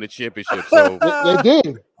AC to win a championship. So they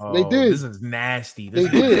did. They did. This is nasty. They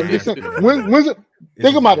did. When's it?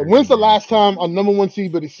 Think about it. When's the last time a number 1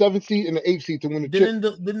 seed but a 7 seed and an 8 seed to win the chip?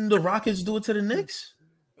 Didn't the Rockets do it to the Knicks?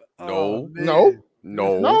 No.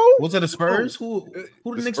 Was it the Spurs? Who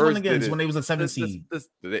the Knicks won against when they was a 7 seed?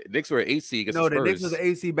 The Knicks were an 8 seed against the Spurs. The Knicks was an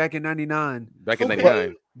 8 seed back in '99. Back in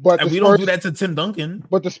 '99. But we don't do that to Tim Duncan.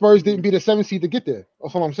 But the Spurs didn't beat a 7 seed to get there.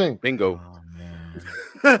 That's what I'm saying. Bingo. Oh, man.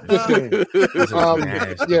 This is, saying. this is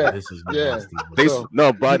nasty. Yeah, This is yeah. nasty, bro. So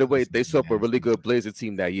No, by the way, This they is saw up a really nasty. good Blazer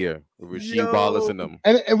team that year. With Rasheed Wallace Yo, and them.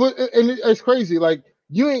 and it's crazy. Like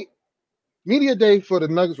you ain't media day for the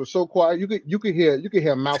Nuggets was so quiet. You could hear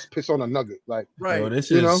a mouse piss on a nugget. Like Yo, right. this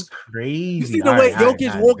you know, is You see crazy. the All right, way all right,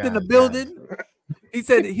 Jokic walked in the guys. building? He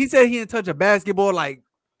said he didn't touch a basketball like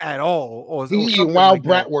at all, or he eating something wild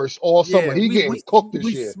like that. bratwurst all summer. Yeah, He we getting we cooked this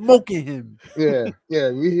we year. smoking him, Yeah. We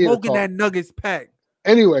here to smoking talk. that Nuggets pack.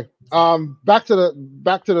 Anyway, back to the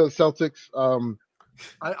Celtics.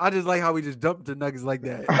 I just like how we just dumped the Nuggets like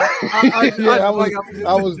that. I Yeah, just like how we just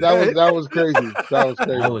that did was that was that. that was crazy. That was That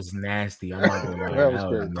crazy. was nasty. I'm not gonna lie. That was That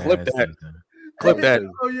was crazy. Clip that. nasty. Man. Clip That was that.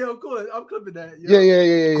 crazy. Oh yeah, of course. I'm clipping that. Yeah,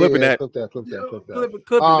 Yo, Clipping that. Clip that. yo, Clip that.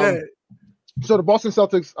 clipping that. So the Boston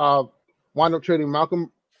Celtics wind up trading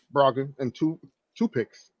Malcolm Brogdon and two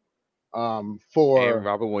picks And for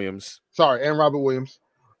Robert Williams. and Robert Williams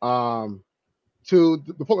to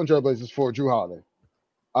the Portland Trailblazers for Drew Holiday.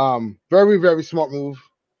 Very very smart move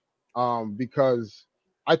because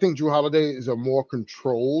I think Drew Holiday is a more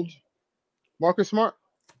controlled Marcus Smart,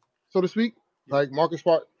 so to speak. Like Marcus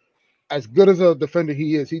Smart, as good as a defender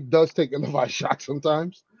he is, he does take ill-advised shots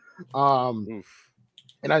sometimes. Um, Oof.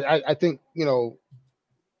 and I think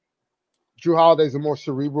Drew Holiday is a more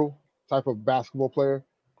cerebral type of basketball player.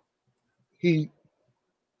 He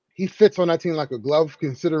he fits on that team like a glove,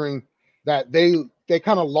 considering that they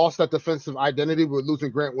kind of lost that defensive identity with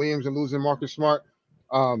losing Grant Williams and losing Marcus Smart,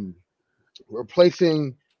 um,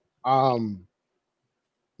 replacing the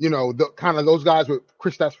kind of those guys with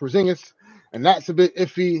Kristaps Porzingis, and that's a bit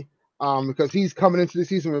iffy because he's coming into the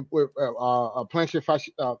season with plantar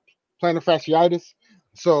fasciitis.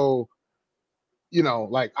 So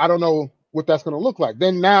like I don't know what that's going to look like.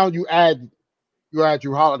 Then now you add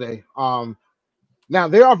Drew Holiday. Now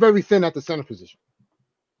they are very thin at the center position.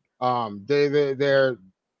 Their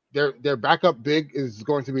backup big is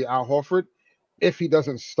going to be Al Horford if he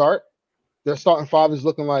doesn't start. Their starting five is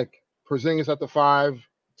looking like Porzingis at the 5,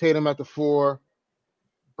 Tatum at the 4,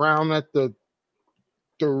 Brown at the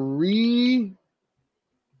 3,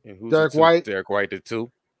 And who's the Derek two? White. Derek White, the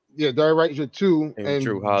two. Yeah, Derek White is your 2, And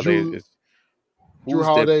Drew and Holiday is. Drew Who's their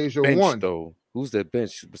Holiday is your bench 1. though? Who's their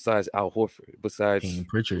bench besides Al Horford? Besides Payne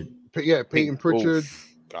Pritchard. Yeah, Peyton Pritchard.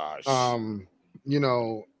 Oof, gosh.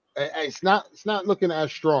 It's not looking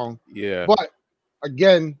as strong. Yeah. But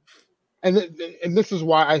again, and this is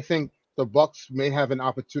why I think the Bucks may have an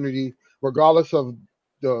opportunity, regardless of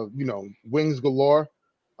the wings galore,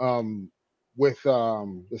 with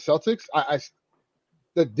the Celtics.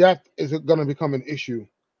 The depth is going to become an issue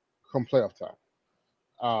come playoff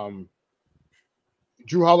time.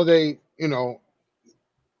 Drew Holiday,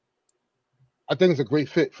 I think is a great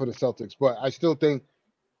fit for the Celtics, but I still think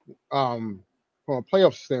from a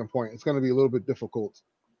playoff standpoint, it's going to be a little bit difficult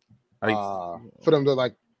for them to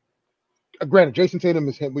like. Granted, Jason Tatum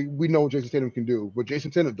is we know what Jason Tatum can do, but Jason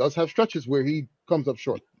Tatum does have stretches where he comes up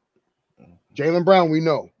short. Jaylen Brown, we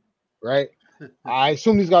know, right? I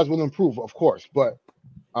assume these guys will improve, of course, but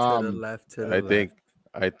To the left.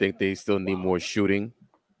 I think they still need more shooting.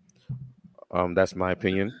 That's my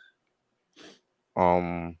opinion.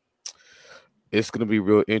 It's gonna be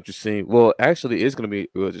real interesting. Well, actually, it's gonna be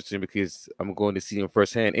real interesting because I'm going to see them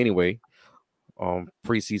firsthand anyway.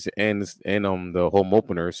 Preseason ends and the home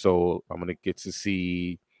opener, so I'm gonna get to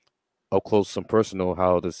see up close and personal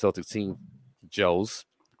how the Celtics team gels.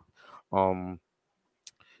 Um,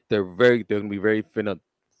 they're gonna be very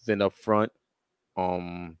thin up front.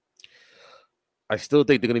 Um, I still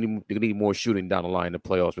think they're gonna need more shooting down the line in the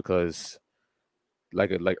playoffs because,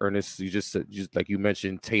 like Ernest, you just said, like you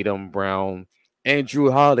mentioned, Tatum, Brown, and Drew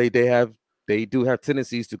Holiday, they do have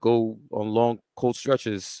tendencies to go on long cold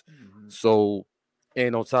stretches. Mm-hmm. So,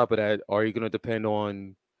 and on top of that, are you gonna depend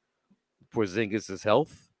on Porzingis'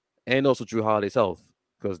 health and also Drew Holiday's health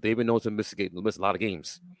because they've been known to miss a lot of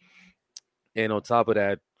games. And on top of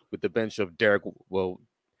that, with the bench of Derek, well,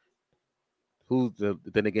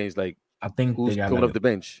 then again is like I think they who's got coming like off the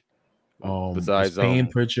bench it's besides Payne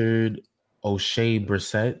Pritchard, O'Shea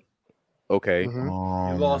Brissett. okay,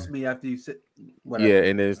 mhm. You lost me after you said whatever. yeah,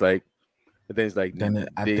 and then it's like I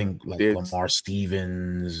think like Lamar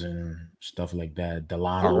Stevens and stuff like that. I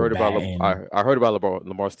Delano heard about Batten. I heard about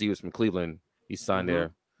Lamar Stevens from Cleveland. He signed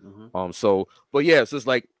there. Mm-hmm. So, but yeah, so it's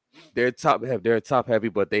like they're top heavy,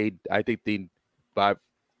 but I think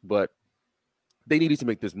but they needed to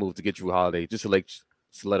make this move to get Drew Holiday just to like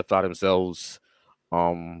solidify themselves.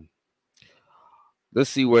 Let's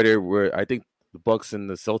see where they were. I think the Bucks and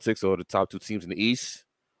the Celtics are the top 2 teams in the East.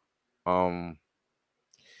 After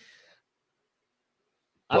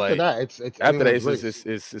But that, it's after that, anyone's race.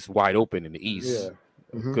 it's wide open in the East. Yeah,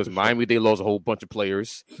 because for sure. Miami, they lost a whole bunch of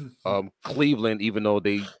players. Cleveland, even though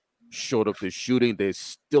they showed up the shooting, they're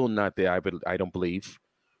still not there. I don't believe.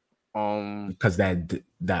 Because that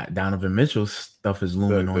Donovan Mitchell stuff is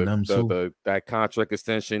looming on them too. That contract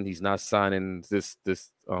extension, he's not signing this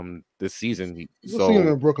season. We'll see him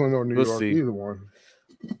So in Brooklyn or New we'll York, see. either one.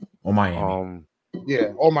 Or Miami.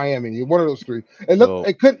 Yeah, or Miami. One of those three. And look, Well,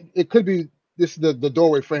 it could be this the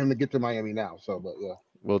doorway for him to get to Miami now. So, but yeah.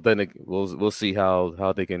 well, then we'll see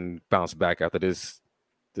how they can bounce back after this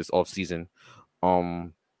off season.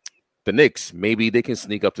 The Knicks, maybe they can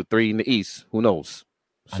sneak up to 3 in the East. Who knows?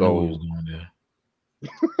 I know he was going there.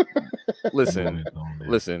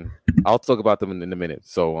 Listen. I'll talk about them in a minute.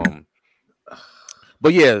 So,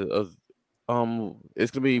 but yeah,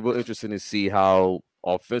 it's gonna be real interesting to see how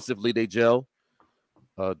offensively they gel.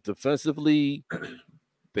 Defensively,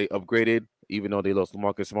 they upgraded, even though they lost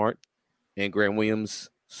Marcus Smart and Grant Williams.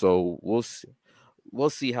 So we'll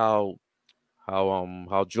see how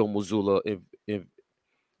Joe Mazzulla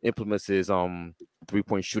implements his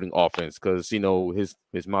 3-point shooting offense, because his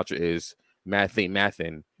mantra is math ain't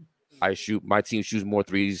mathin'. My team shoots more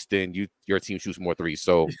threes than your team shoots more threes.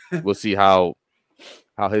 So we'll see how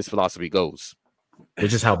his philosophy goes.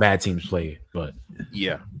 Which is how bad teams play, but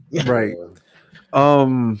yeah. Right.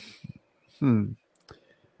 I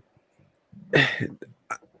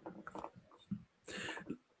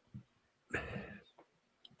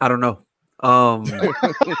don't know. I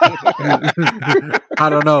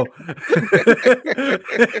don't know.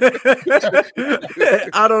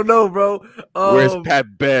 I don't know, bro. Where's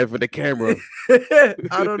Pat Bev for the camera?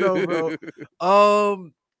 I don't know, bro.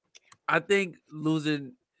 I think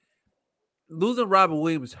losing Robin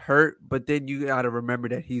Williams hurt, but then you got to remember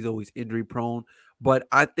that he's always injury prone. But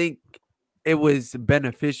I think it was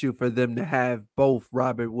beneficial for them to have both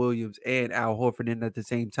Robert Williams and Al Horford in at the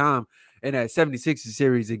same time. In that 76ers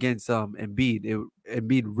series against Embiid,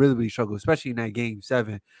 Embiid really struggled, especially in that game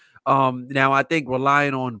 7. Now I think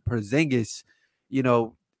relying on Porzingis,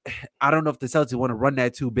 I don't know if the Celtics want to run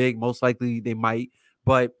that too big. Most likely they might,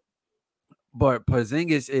 but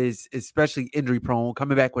Porzingis is especially injury prone,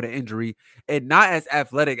 coming back with an injury, and not as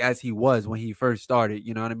athletic as he was when he first started.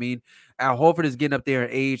 You know what I mean? Al Horford is getting up there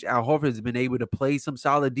in age. Al Horford has been able to play some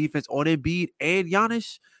solid defense on Embiid and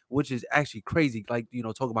Giannis, which is actually crazy. Like,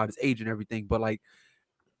 talking about his age and everything, but like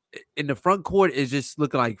in the front court is just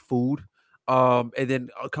looking like food. And then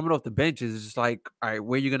coming off the bench is just like, all right,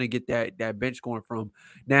 where you gonna get that bench scoring from?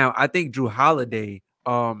 Now, I think Drew Holiday,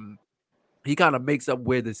 he kind of makes up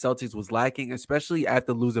where the Celtics was lacking, especially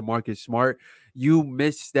after losing Marcus Smart. You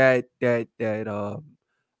miss that I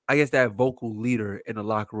guess that vocal leader in the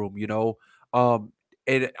locker room,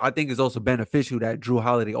 and I think it's also beneficial that Drew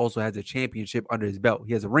Holiday also has a championship under his belt.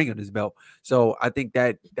 He has a ring under his belt. So I think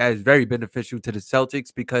that is very beneficial to the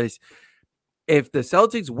Celtics, because if the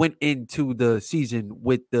Celtics went into the season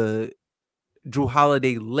with the Drew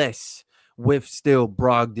Holiday less, with still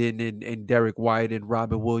Brogdon and Derek White and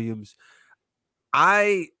Robert Williams,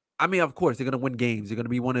 I mean, of course, they're going to win games. They're going to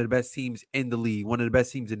be one of the best teams in the league, one of the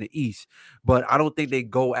best teams in the East. But I don't think they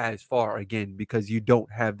go as far, again, because you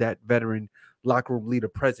don't have that veteran locker room leader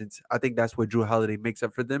presence. I think that's what Drew Holiday makes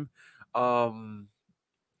up for them. Yeah,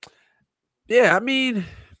 I mean,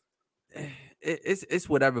 it's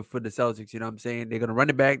whatever for the Celtics. You know what I'm saying? They're going to run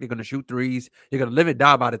it back. They're going to shoot threes. They're going to live and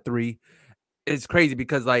die by the 3. It's crazy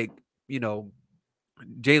because,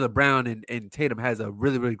 Jaylen Brown and Tatum has a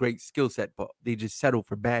really, really great skill set, but they just settle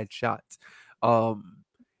for bad shots. And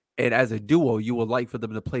as a duo, you would like for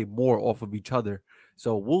them to play more off of each other.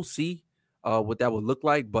 So we'll see what that would look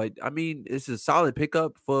like. But I mean, it's a solid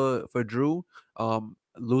pickup for Drew.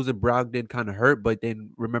 Losing Brogdon kind of hurt, but then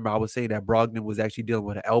remember I was saying that Brogdon was actually dealing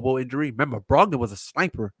with an elbow injury. Remember, Brogdon was a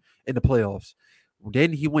sniper in the playoffs.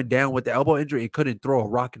 Then he went down with the elbow injury and couldn't throw a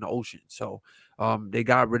rock in the ocean. So they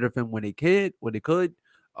got rid of him when they could.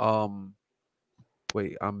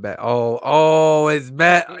 Wait, I'm back. Oh, it's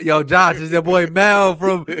Matt. Yo, Josh, it's your boy Mel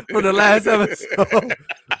from the last episode.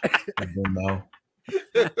 Mel.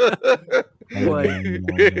 Come on,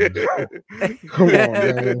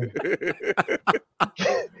 man.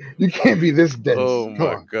 You can't be this dense. Oh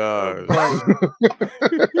my God.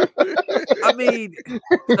 I mean,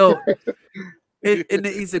 so in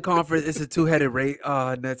the Eastern Conference, it's a 2-headed rate.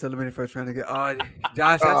 Nets eliminated first round again.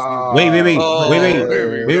 Josh, that's wait.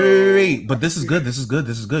 But this is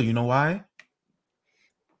good. You know why?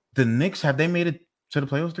 The Knicks, have they made it to the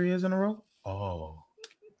playoffs 3 years in a row?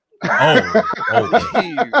 Okay.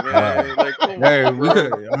 We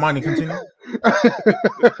could. Amani, continue.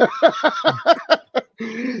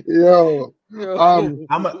 Yo,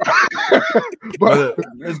 but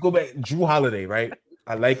let's go back. Drew Holiday, right?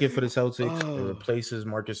 I like it for the Celtics. It Oh. replaces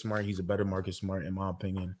Marcus Smart. He's a better Marcus Smart, in my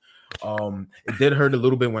opinion. It did hurt a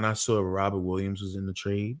little bit when I saw Robert Williams was in the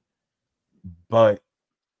trade. But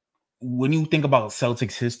when you think about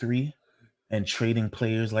Celtics history and trading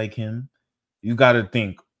players like him, you got to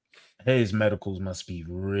think his medicals must be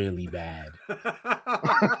really bad.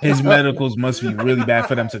 His medicals must be really bad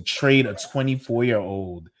for them to trade a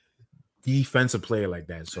 24-year-old defensive player like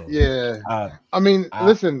that. So Yeah. I mean,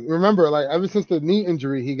 listen, remember, like ever since the knee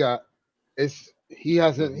injury he got, he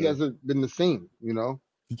hasn't been the same, you know.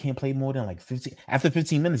 He can't play more than like 15. After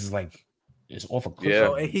 15 minutes, it's like it's off a cliff. Yeah.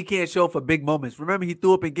 So, and he can't show up for big moments. Remember, he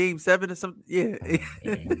threw up in Game 7 or something. Yeah,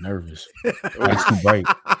 I'm nervous. Lights too bright.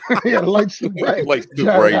 Yeah, lights too bright. Lights too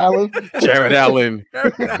Jared bright. Allen. Jared Allen.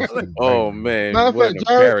 Lights too Oh bright. man. Matter of What fact, an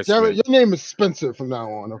Jared, embarrassment. your name is Spencer from now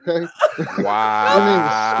on, okay?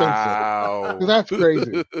 Wow. That's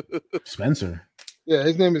crazy. Spencer. Yeah,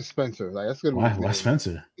 his name is Spencer. Like that's gonna be his Why name.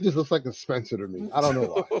 Spencer? He just looks like a Spencer to me. I don't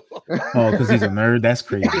know why. Oh, because he's a nerd. That's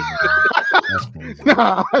crazy. Man. That's crazy.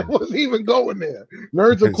 Nah, I wasn't even going there.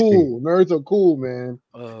 Nerds are cool. Nerds are cool, man.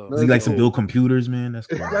 He likes to build computers, man. That's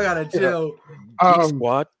crazy. Y'all gotta chill. Geek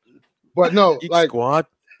Squad. But no, Geek like Squad.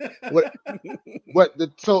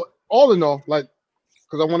 so all in all, like,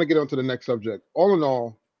 because I want to get on to the next subject. All in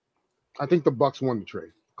all, I think the Bucks won the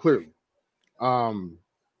trade clearly.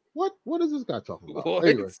 What is this guy talking about? What?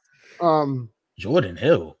 Anyway, Jordan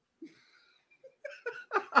Hill.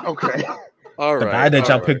 okay, All The right. guy that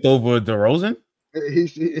y'all all picked over DeRozan?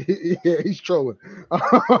 he's trolling.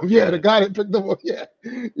 Yeah, the guy that picked up.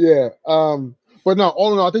 Yeah. But no,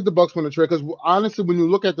 all in all, I think the Bucks won the trade because honestly, when you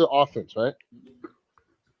look at the offense, right,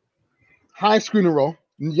 high screen and roll.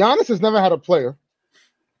 Giannis has never had a player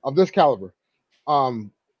of this caliber,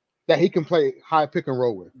 that he can play high pick and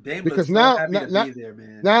roll with. Dame Because looks so now, happy to now, be there,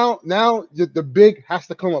 man. now the big has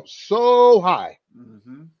to come up so high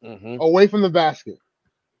Mhm. away from the basket.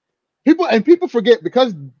 People forget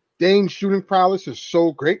because Dame's shooting prowess is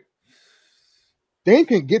so great. Dame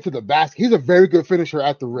can get to the basket. He's a very good finisher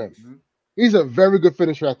at the rim. He's a very good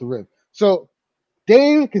finisher at the rim. So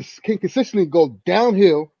Dame can consistently go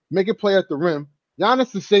downhill, make a play at the rim.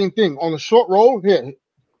 Giannis the same thing on the short roll. Here,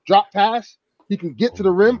 drop pass. He can get to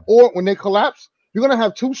the rim, or when they collapse, you're gonna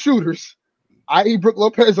have two shooters, i.e., Brook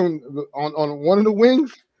Lopez on one of the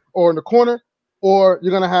wings or in the corner, or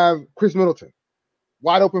you're gonna have Chris Middleton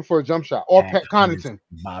wide open for a jump shot, or Pat Connaughton,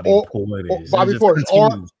 Bobby or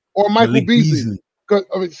Portis, or Michael Malik Beasley.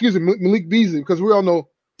 Excuse me, Malik Beasley, because we all know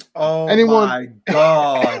Oh anyone, my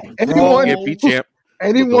God! anyone, Get beat champ.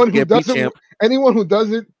 anyone who Get beat doesn't, champ. anyone who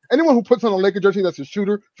puts on a Laker jersey that's a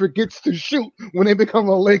shooter forgets to shoot when they become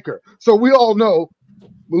a Laker. So we all know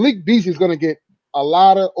Malik Beasley is going to get a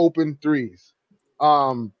lot of open threes.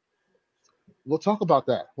 We'll talk about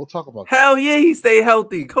that. Hell yeah, he stay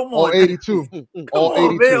healthy. Come All on, 82. Come All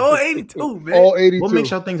on, 82. man. All 82, man. All 82. What makes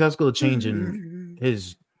y'all think that's going to change in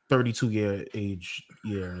his 32-year age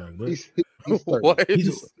year? Like, what? He's 30. What?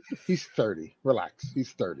 He's 30. Relax.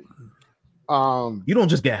 He's 30. You don't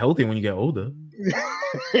just get healthy when you get older.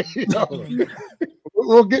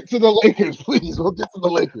 We'll get to the Lakers, please. We'll get to the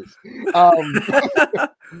Lakers.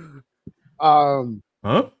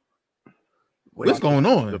 Huh? What's going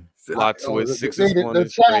on? Plot twist. Sixers won The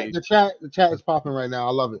this trade. chat is popping right now.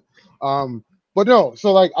 I love it. But no,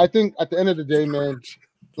 so like I think at the end of the day, man,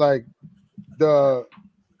 like the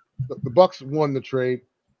Bucks won the trade.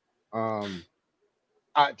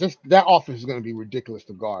 Just that offense is going to be ridiculous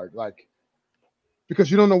to guard, like because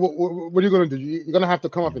you don't know what you're going to do. You're going to have to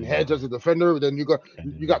come up and hedge as a defender. Then you got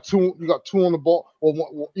two on the ball, or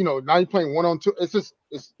now you're playing 1-on-2. It's just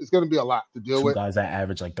it's going to be a lot to deal with. Two guys that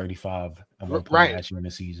average like 35 at one point Right. last year in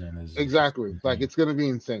the season is Exactly. Like it's going to be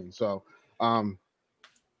insane. So,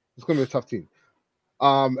 it's going to be a tough team.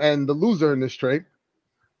 And the loser in this trade,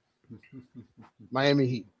 Miami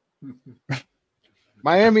Heat.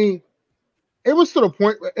 Miami. It was to the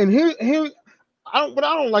point, and here, what I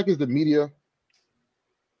don't like is the media.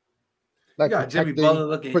 You Like got Jimmy Butler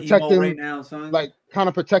looking emo right now, son. like kind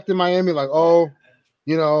of protecting Miami, like oh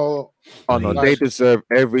no, They deserve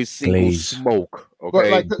every single Glaze. smoke. But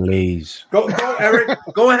Okay. like Blaze. Go, Eric.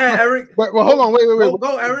 Go ahead, Eric. but hold on, wait.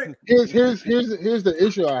 Go, Eric. Here's the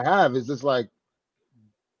issue I have is just like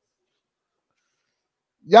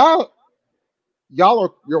y'all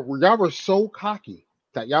were so cocky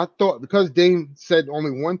that y'all thought because Dame said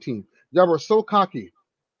only one team, y'all were so cocky.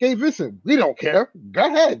 Hey, listen, we don't care. Go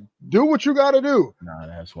ahead, do what you got to do. Nah,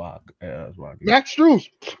 that's why. That's why. Max Strus,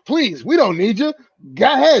 please, we don't need you. Go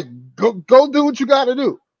ahead, go do what you got to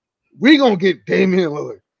do. We gonna get Damian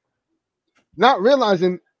Lillard. Not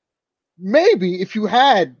realizing maybe if you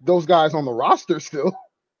had those guys on the roster still,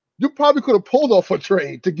 you probably could have pulled off a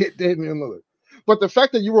trade to get Damian Lillard. But the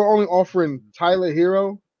fact that you were only offering Tyler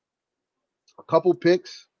Hero a couple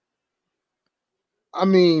picks, I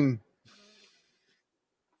mean,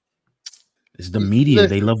 It's the media.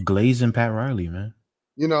 They listen, love Glaze and Pat Riley, man.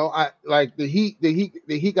 you know, I like the Heat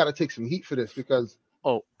got to take some heat for this because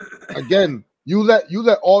Oh, again, you let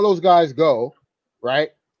all those guys go, right?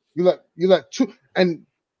 You let two, and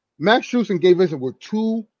Max Strus and Gabe Vincent were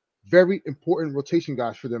two very important rotation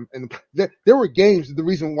guys for them, and there were games. The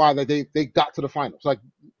reason why that they got to the finals, like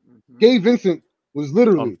Gabe Vincent was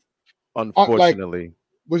literally like unfortunately.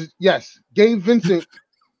 Gabe Vincent,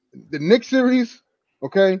 the Knicks series,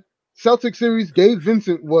 okay, Celtic series. Gabe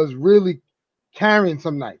Vincent was really carrying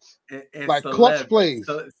some nights, and like clutch plays,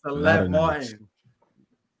 A lot Celeb of nights. Martin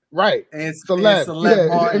right? and Celeb, Celeb yeah,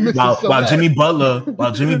 Martin. and Mr. While Celeb.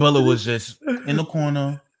 Jimmy Butler was just in the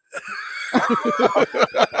corner.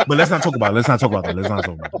 But let's not talk about it. Let's not talk about that.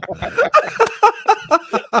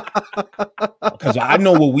 Because I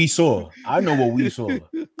know what we saw.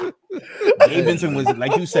 Gabe Vincent was,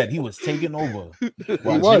 like you said, he was taking over.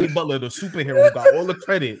 While Jimmy Butler, the superhero, got all the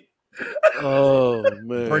credit. Oh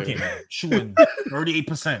man, Perkin shooting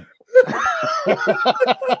 38%.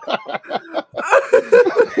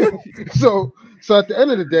 so at the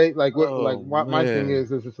end of the day, like what Oh, my thing man.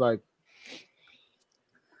 is it's like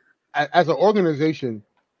as an organization,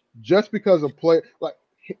 just because a player like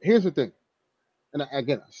here's the thing, and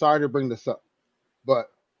again, sorry to bring this up, but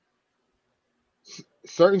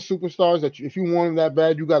certain superstars that if you want them that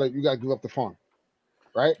bad, you gotta give up the farm,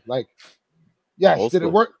 right? Like, yes, did it Also,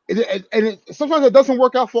 work? Sometimes it doesn't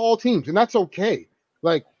work out for all teams, and that's okay.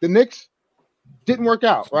 Like the Knicks didn't work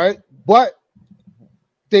out, right? But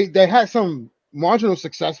they had some marginal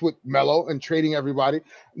success with Melo and trading everybody.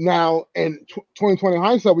 Now, in 2020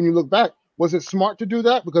 hindsight, when you look back, was it smart to do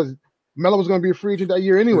that? Because Melo was going to be a free agent that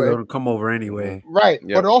year They're anyway, gonna come over anyway. right?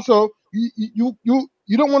 Yep. But also, you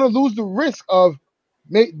don't want to lose the risk of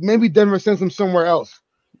maybe Denver sends him somewhere else,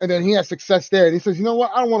 and then he has success there, and he says, you know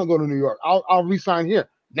what, I don't want to go to New York. I'll resign here.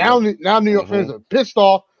 Now New York fans are pissed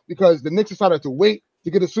off because the Knicks decided to wait to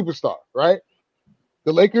get a superstar, right?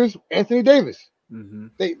 The Lakers, Anthony Davis. Mm-hmm.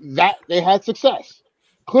 They had success.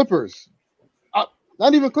 Clippers,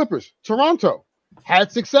 not even Clippers. Toronto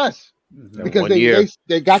had success Mm-hmm. because 1 year.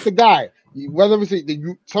 they got the guy. Whether it's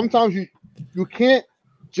sometimes you can't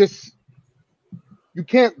just you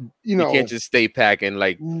can't You can't just stay packing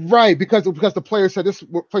like right because the player said this is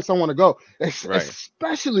the place I want to go. Right.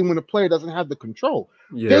 Especially when the player doesn't have the control.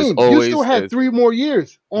 Yeah. There's Dame, you still always had 3 more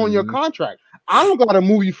years on your Mhm. contract. I don't gotta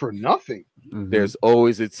move you for nothing. Mhm. there's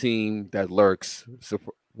always a team that lurks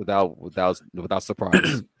without surprise.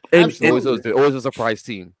 And Absolutely. There's always a surprise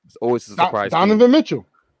team. It's always a surprise team. Donovan Mitchell.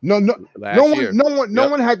 No Last year. No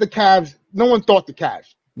one had the Cavs. No one thought the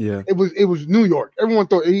Cavs. yeah. It was New York. Everyone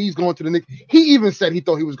thought he's going to the Knicks. He even said he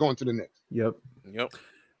thought he was going to the Knicks. Yep. Yep.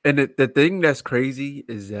 And the thing that's crazy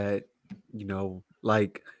is that,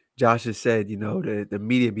 like Josh has said, the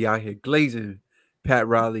media be out here glazing Pat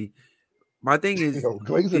Riley. My thing is,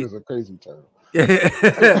 Glazing is a crazy term.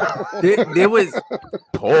 there was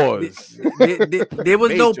Pause. there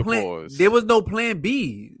was no Major plan. pause. There was no plan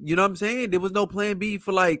B. You know what I'm saying? There was no plan B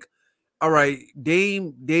for like, all right,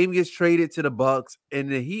 Dame gets traded to the Bucks,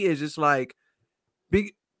 and then he is just like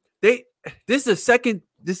big. This is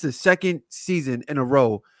the second season in a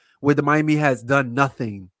row where the Miami has done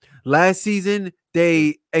nothing. Last season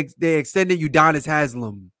they extended Udonis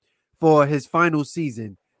Haslem for his final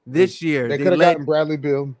season. This year They could have gotten Bradley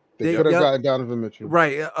Beal. They could have yep. gotten Donovan Mitchell.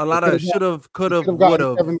 Right, a lot of should have, could have, would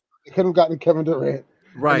have. They could have gotten Kevin Durant.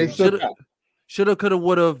 Right, should have, could have,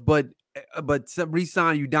 would have, but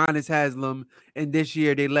re-signed Udonis Haslem, and this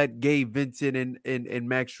year they let Gabe Vincent and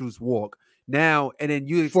Max Strus walk. Now and then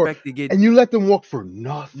you expect to get and you let them walk for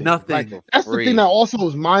nothing. Like, that's the thing that also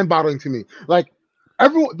was mind-boggling to me. Like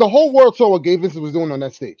the whole world saw what Gabe Vincent was doing on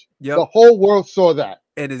that stage. Yep. The whole world saw that,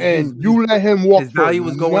 and you let him walk. His value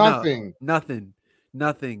was going nothing. up.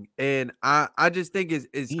 Nothing. And I just think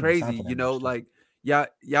it's crazy. Like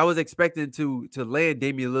y'all was expecting to land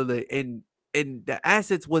Damian Lillard, and the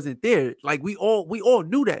assets wasn't there. Like we all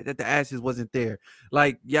knew that the assets wasn't there.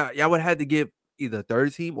 Like y'all would have to give either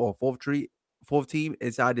third team or fourth team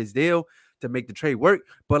inside this deal to make the trade work.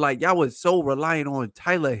 But like y'all was so reliant on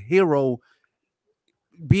Tyler Hero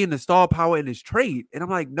being the star power in this trade, and I'm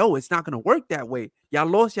like, no, it's not gonna work that way. Y'all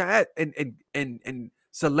lost your ass and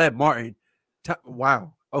Celeb Martin.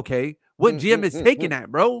 Wow. Okay. What GM is taking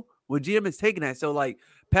that, bro? What GM is taking that? So like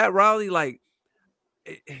Pat Riley, like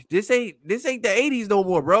this ain't the 80s no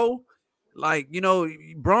more, bro. Like,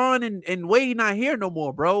 Braun and Wade not here no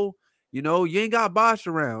more, bro. You ain't got Bosh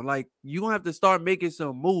around. Like, you gonna have to start making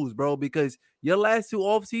some moves, bro, because your last 2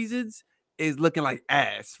 off seasons is looking like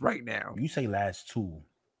ass right now. You say last 2,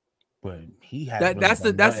 but he hasn't That really that's the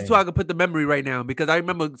done that's the 2 nothing. I can put the memory right now because I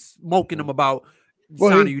remember smoking them about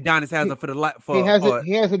Well, signing Udonis Haslam for the he for hasn't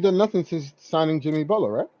he hasn't done nothing since signing Jimmy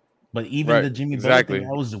Butler, right? But even Right. the Jimmy Butler thing, Exactly.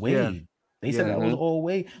 that was yeah Wade. They said yeah that was Mm-hmm. all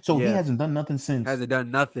Wade. So he yeah hasn't done nothing since hasn't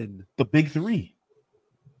done nothing. the big 3.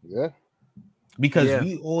 Yeah. Because Yeah.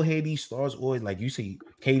 we all hear these stars always, like you see,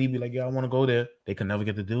 Katie be like, "Yeah, I want to go there." They could never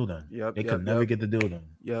get the deal done. Yep. They Yep. could never Yep. get the deal done.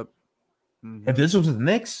 Yep. If this was the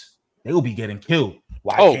Knicks, they would be getting killed.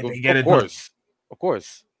 Why Oh, can't they get of it done? course, of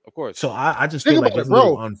course, of course. So I just Think feel about like it, it's a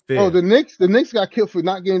little bro. Oh, unfair. the Knicks got killed for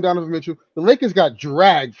not getting Donovan Mitchell. The Lakers got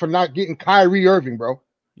dragged for not getting Kyrie Irving, bro.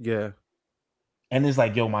 Yeah. And it's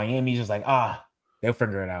like, yo, Miami's just like, they'll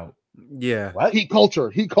figure it out. Yeah. What? Heat culture.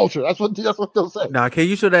 That's what they'll say. Now, can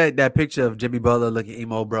you show that picture of Jimmy Butler looking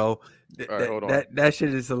emo, bro? All right, hold on. That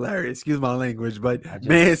shit is hilarious. Excuse my language, but I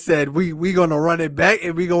man just- said we gonna run it back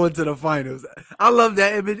and we go into the finals. I love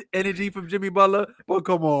that energy from Jimmy Butler, but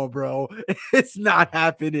come on, bro, it's not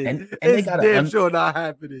happening. And they it's got damn sure not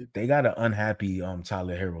happening. They got an unhappy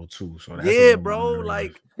Tyler Hero too. So that's a Yeah, little bro. underrated.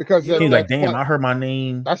 Like Because you know, he's like, that's damn, what, I heard my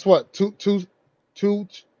name. that's what two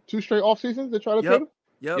straight off seasons they try to trade him,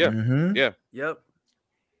 Yep. Yeah. Mhm. Yeah. Yep.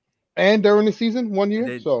 and during the season 1 year.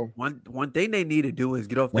 Then So one thing they need to do is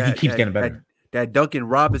get off When he that keeps that, getting that better. that Duncan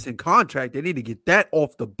Robinson contract. They need to get that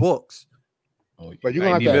off the books. Oh, but you're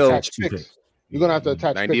gonna have 90 to mil. attach picks. You're gonna have to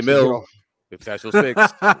attach 90 picks to get mil. off. If that's your 6.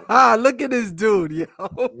 Look at this dude, yo.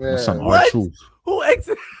 Yeah. Some What? R-Truth. Who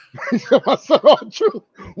exited? My son, all true.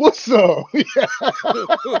 What's up?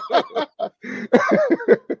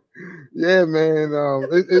 Yeah, man.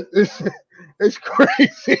 It's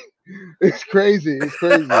crazy. It's crazy. It's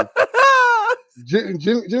crazy.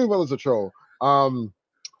 Jimmy Butler's a troll.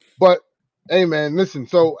 But hey, man, listen.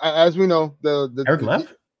 So as we know, Eric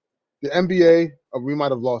left? the NBA, we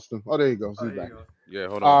might have lost him. Oh, there you go. Oh, He's there you back. go. Yeah,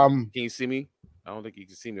 hold on. Um, Can you see me? I don't think you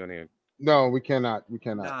can see me on here. No, we cannot. We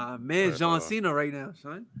cannot. Nah, man, Right, John hold on. Cena right now,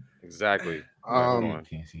 son. Exactly. All right, hold Um, on.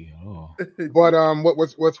 Can't see at all. But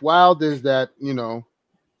what's wild is that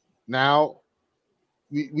now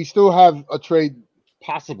we still have a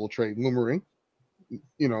possible trade looming,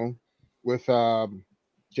 with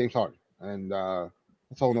James Harden, and that's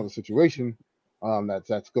a whole another situation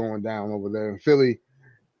that's going down over there in Philly.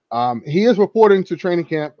 He is reporting to training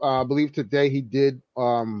camp. I believe today he did,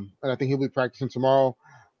 and I think he'll be practicing tomorrow.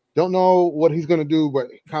 Don't know what he's gonna do, but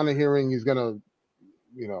kind of hearing he's gonna,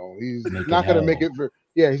 he's Make not it gonna make hell.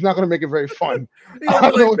 it. He's not gonna make it very fun. He I gonna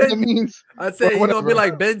don't be know like what that Ben. means. I say he's gonna be whatever.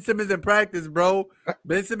 like Ben Simmons in practice, bro.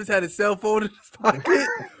 Ben Simmons had his cell phone in his pocket.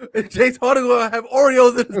 And James Harden gonna have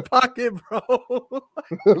Oreos in his pocket, bro.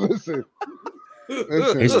 Listen,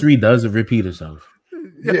 History does repeat itself.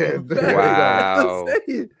 Yeah, facts. wow. I'm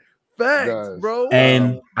saying. Facts, Does. bro.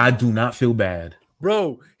 And I do not feel bad.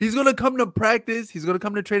 Bro, he's gonna come to practice. He's gonna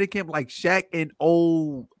come to training camp like Shaq in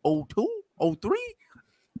 02, 03.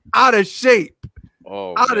 Out of shape.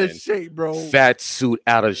 Oh, Out man. of shape, bro. Fat suit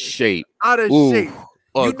out of shape. Out of Ooh, shape.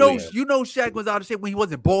 ugly. You know Shaq was out of shape when he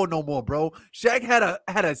wasn't bald no more, bro. Shaq had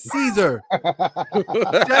a Caesar.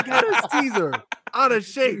 Shaq had a Caesar. Out of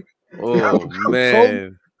shape. Oh,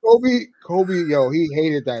 man. Kobe, yo, he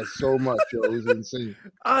hated that so much, yo. It was insane.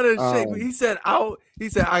 Out of shape. He said,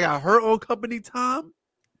 I got hurt on company time.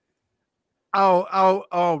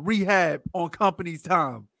 I'll rehab on company's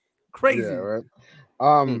time. Crazy. Yeah,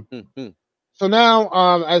 right. So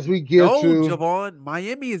now, as we get No, to Javon,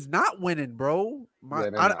 Miami is not winning, bro. Yeah,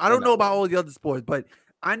 they're I don't know about all the other sports, but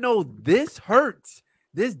I know this hurts.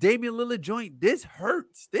 This Damian Lillard joint, this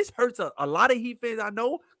hurts. This hurts a lot of Heat fans. I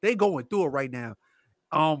know they going through it right now.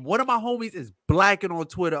 One of my homies is blacking on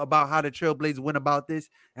Twitter about how the Trailblazers went about this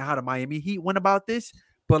and how the Miami Heat went about this.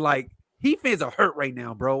 But like, Heat fans are hurt right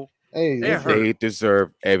now, bro. hey, They're listen, hurt. They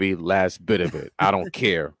deserve every last bit of it. I don't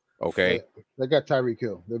care. Okay? they got Tyreek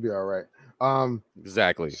Hill. They'll be all right.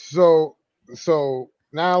 Exactly. So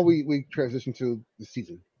now we transition to the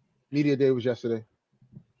season. Media day was yesterday.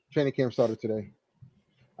 Training camp started today.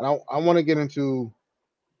 And I want to get into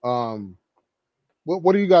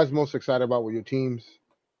what are you guys most excited about with your teams?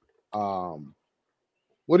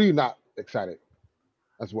 What are you not excited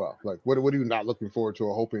as well? Like what are you not looking forward to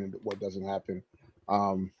or hoping that what doesn't happen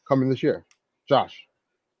coming this year? Josh.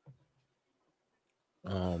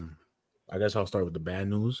 I guess I'll start with the bad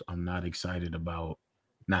news. I'm not excited about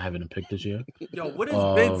not having a pick this year. Yo, what is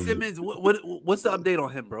Ben Simmons? What's the update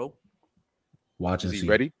on him, bro? Watch and Is see. he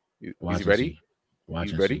ready? Watch Is he and ready? see. Watch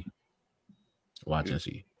He's and ready? see. Watch and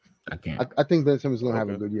see. I can't. I think Ben Simmons is gonna have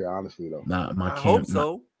a Okay. good year. Honestly, though. Nah, my I hope camp. so.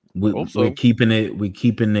 Hope We're so. keeping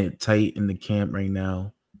it tight in the camp right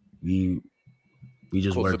now. We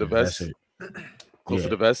just Close to the working. That's vest. it. Close to Yeah,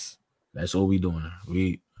 the vest. that's all we doing.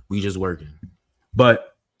 We just working.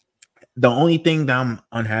 But the only thing that I'm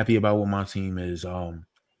unhappy about with my team is not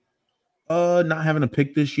having a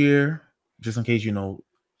pick this year, just in case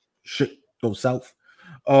shit goes south.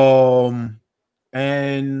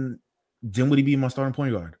 And Dinwiddie be my starting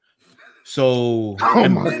point guard. So Oh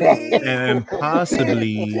and my god. and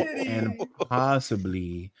possibly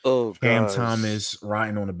Diddy. Oh Cam gosh. Thomas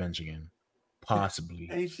riding on the bench again. Possibly.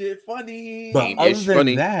 Ain't shit funny. But Ain't other ish than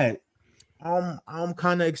funny. that, I'm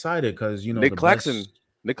kind of excited because Nick the Claxton. best.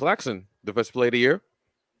 Nick Claxton, the best player of the year.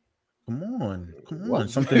 Come What? on,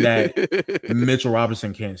 something that Mitchell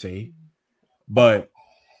Robinson can't say. But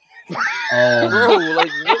Bro, like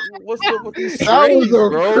what's up with these That was strays, a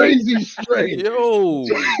bro? crazy string. Yo,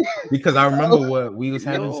 because I remember what we was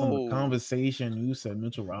having some yo. conversation. You said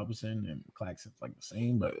Mitchell Robinson and Claxton's like the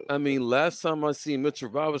same, but I mean, last time I seen Mitchell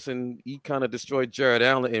Robinson, he kind of destroyed Jared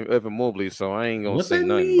Allen and Evan Mobley, so I ain't gonna what say that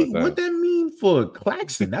nothing about mean? What that. that mean for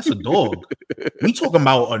Claxton? That's a dog. We talking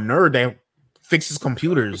about a nerd that fixes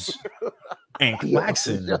computers, and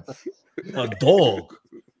Claxton, a dog.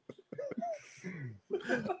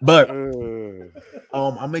 But Uh,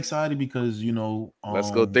 I'm excited because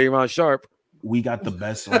let's go, Daron Sharp. we got the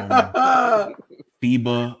best FIBA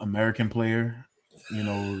American player.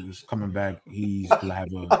 Is coming back. He's gonna have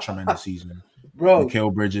a tremendous season. Bro,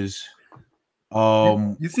 Mikal Bridges.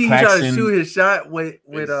 you see he tried to Claxton. shoot his shot with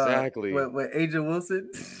Exactly. with Angel Wilson.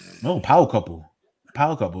 No, power couple.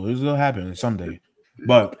 Power couple. It's gonna happen someday.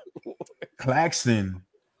 But Claxton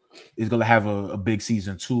is gonna have a big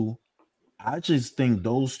season too. I just think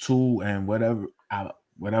those two and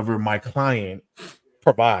whatever my client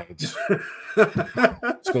provides,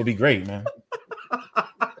 it's gonna be great, man.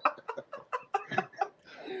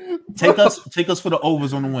 Take us for the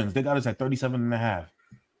overs on the wins. They got us at 37.5.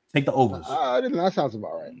 Take the overs. That sounds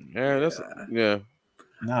about right. Yeah, that's yeah.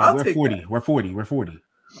 I'll We're take 40. that. We're 40. We're 40.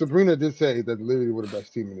 Sabrina did say that Liberty were the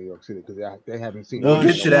best team in New York City because they haven't seen. We'll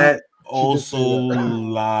it. get to that. Also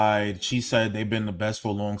lied. She said they've been the best for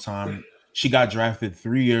a long time. She got drafted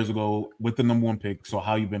 3 years ago with the number one pick. So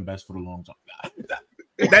how you been best for the long time?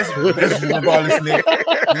 That's regardless, Nick.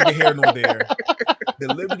 Neither here nor there.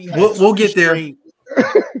 The Liberty has We'll get there. straight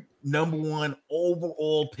number one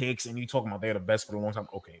overall picks, and you talking about they're the best for a long time.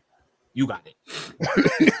 Okay, you got it.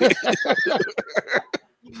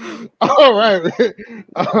 All right.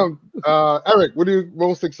 Eric, what are you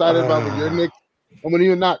most excited about with your Knicks? And what are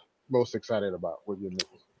you not most excited about with your Knicks?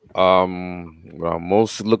 What I'm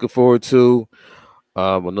most looking forward to,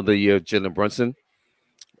 another year of Jalen Brunson.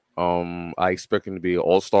 I expect him to be an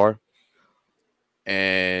all-star,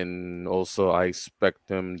 and also I expect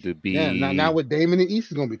him to be. Yeah, now with Dame in the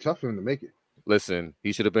East, it's gonna be tough for him to make it. Listen,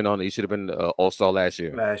 he should have been He should have been all-star last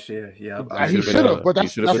year. Last year, yeah. He should have, but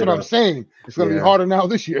that's what I'm saying. It's gonna be harder now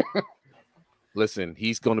this year. Listen,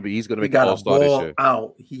 he's gonna make He an got all-star this year.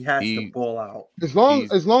 out. He has to ball out. As long as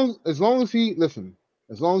he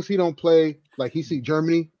as long as he don't play like he see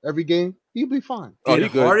Germany every game, he'll be fine. Oh, Did he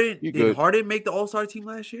good. Did Harden make the All-Star team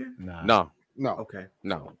last year? No. Okay.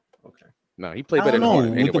 No. Okay. No, he played I better don't than know. Harden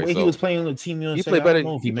With anyway. the way he was playing on the team, he played better.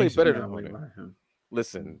 He played better Yeah, than wait, Harden. him.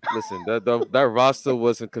 Listen. That roster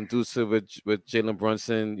wasn't conducive with Jalen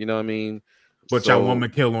Brunson. You know what I mean? But y'all want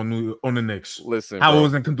McHale on the Knicks. Listen, How bro.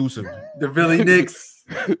 wasn't conducive? The Philly Knicks.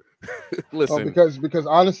 Listen, because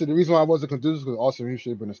honestly, the reason why I wasn't conducive because also he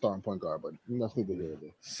should have been a starting point guard, but that's neither here nor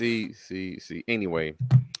there. see. Anyway,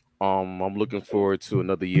 I'm looking forward to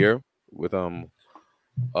another year with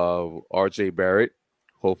RJ Barrett.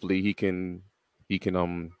 Hopefully he can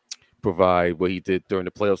provide what he did during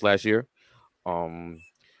the playoffs last year.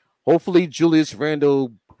 Hopefully Julius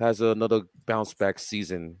Randle has another bounce back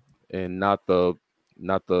season and not the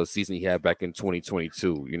season he had back in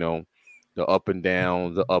 2022. You know, the up and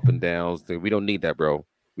downs. We don't need that, bro.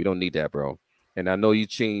 We don't need that, bro. And I know you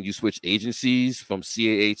switch agencies from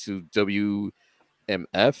CAA to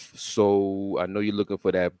WMF, so I know you're looking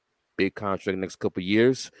for that big contract next couple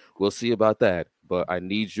years. We'll see about that, but I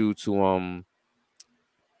need you to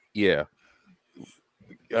yeah.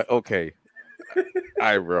 Okay. All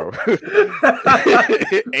right, bro.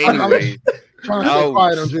 Anyway, Trying to stay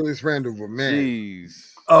quiet on Julius Randle, but man.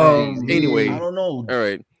 Jeez. Anyway, I don't know. All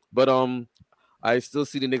right, but I still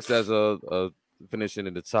see the Knicks as a finishing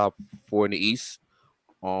in the top 4 in the East.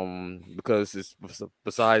 Because it's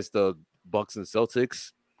besides the Bucks and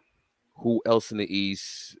Celtics, who else in the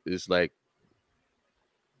East is like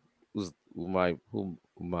who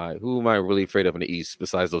Who am I really afraid of in the East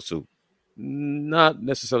besides those two? Not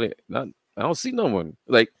necessarily. Not. I don't see no one.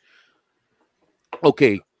 Like,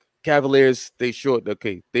 okay, Cavaliers. They short.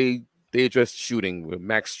 Okay, they addressed shooting with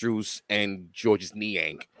Max Strus and Georges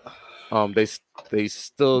Niang. Um, they s- they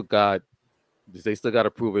still got they still got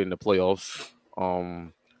to prove it in the playoffs.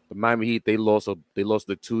 The Miami Heat, they lost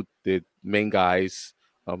the main guys,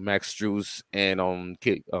 Max Strus and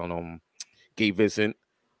Gabe Vincent,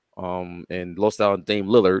 and lost out on Dame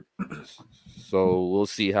Lillard. So we'll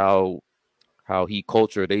see how Heat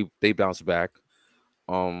culture they bounce back.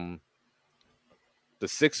 Um, the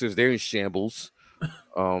Sixers, they're in shambles.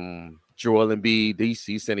 Joel Embiid,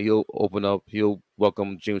 he said he'll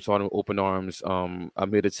welcome James Harden with open arms. I'm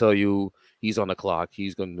here to tell you he's on the clock.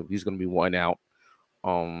 He's gonna be one out.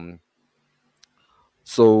 Um,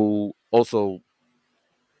 so also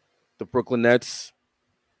the Brooklyn Nets,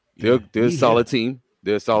 Yeah, they're a he here. solid team.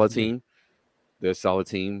 They're a He solid here. team. They're a solid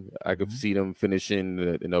team. I could Mhm. see them finishing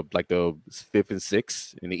like the fifth and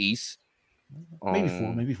sixth in the East. Maybe four,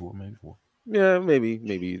 Um, maybe four, maybe four. yeah, maybe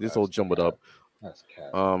this all That's jumbled cap. up. That's cap.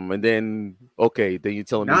 And then okay, then you're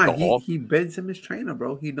telling me Nah, the he Hawks. he Ben Simmons trainer,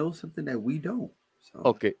 bro. He knows something that we don't. So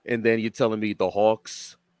Okay, and then you're telling me the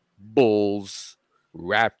Hawks, Bulls,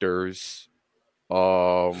 Raptors,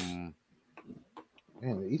 um,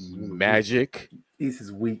 Man, the East is really weak. Magic, East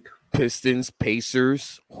is weak. Pistons,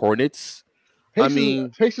 Pacers, Hornets. I Pacers, mean,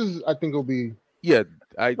 Pacers, I think will be. yeah,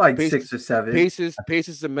 I Like Pacers, 6 or 7.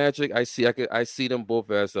 Pacers and Magic. I see them both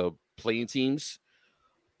as playing teams.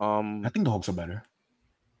 I Um, think the Hawks are better.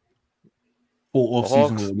 Full the off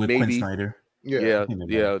season Hawks with Quinn maybe. Snyder. Yeah, I Yeah, think they're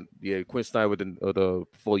better. yeah. Quinn Snyder with the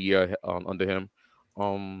full year under him.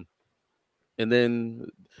 Um, and then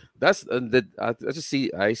I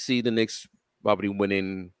see the Knicks probably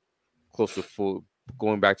winning close to full,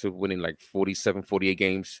 going back to winning like 47, 48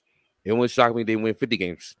 games. It wouldn't shock me they win 50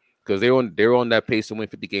 games because they're on that pace to win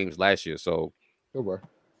 50 games last year. good work.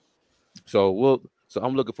 So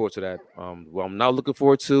I'm looking forward to that. What I'm not looking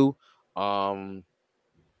forward to, um,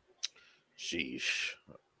 sheesh,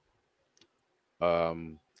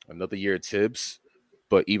 um, another year at Tibbs.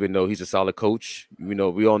 But even though he's a solid coach, we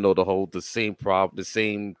all know the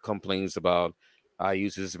same complaints about I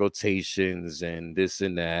use his rotations and this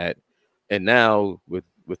and that. And now with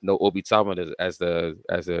no Obi Toppin as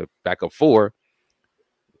a backup four,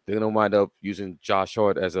 they're gonna wind up using Josh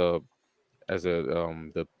Hart as the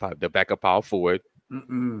backup power forward.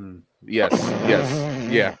 Mm-mm. Yes,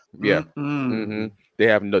 yeah. hmm Mm-mm. They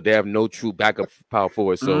have no true backup power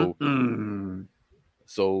forward. Mm-mm.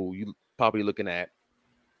 So you probably looking at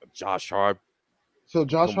Josh Hart. So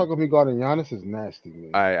Josh Come, Hart gonna be guarding Giannis is nasty,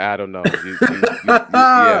 man. I don't know.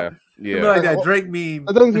 Yeah, It'll be yeah, like Like, that Drake that meme.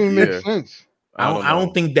 doesn't even make yeah. sense. I don't I don't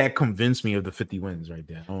know. think that convinced me of the 50 wins right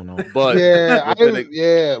there. I don't know. But Yeah, but then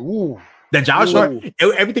yeah. Ooh, That Josh but Hart,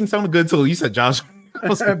 ooh. everything sounded good until you said Josh. I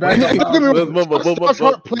was like, Back up, wait. Don't get me power wrong. forward. Josh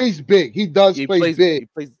Hart plays big. He does he play plays big. he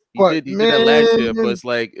plays But he did that last year. But man, it's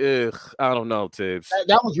like I don't know, Tibbs.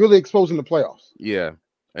 that was really exposed in the playoffs. Yeah,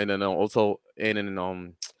 and then also and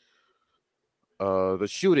then the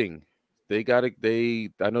shooting. They got it.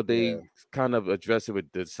 I know Yeah. they kind of addressed it with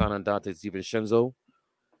the San Andante Shenzo.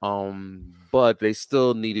 But they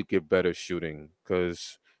still need to get better shooting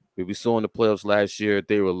because we saw in the playoffs last year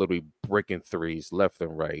they were literally breaking threes left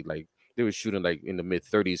and right. Like they were shooting like in the mid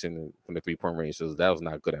 30s from the 3-point range, so that was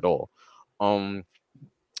not good at all. Um,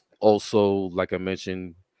 Also, like I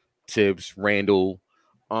mentioned, Tibbs, Randall.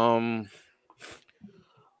 Um,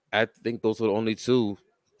 I think those are the only two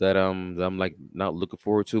that I'm like not looking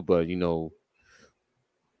forward to, but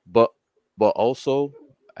but also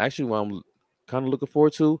actually what I'm kind of looking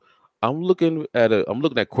forward to, I'm looking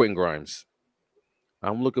at Quentin Grimes.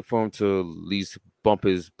 I'm looking for him to at least bump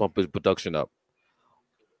his production up,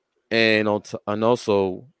 and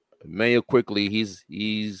also Mayo quickly. He's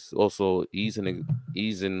in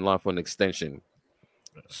line for an extension.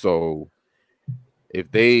 So if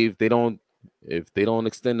they don't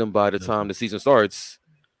extend him by the time the season starts,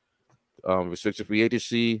 restricted free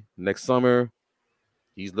agency next summer,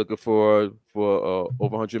 he's looking for over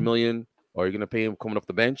 100 million. Are you gonna pay him coming off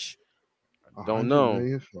the bench? I don't know. $100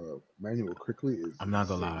 million for Manuel quickly is I'm not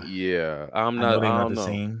gonna lie. insane. Yeah, I'm I know not. they're I not don't the know.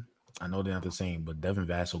 same. I know they're not the same, but Devin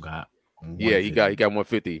Vassell got Yeah, he got 150.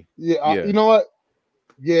 150. Yeah, Yeah, you know what?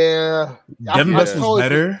 Yeah, Devin I yeah. Vassell's totally.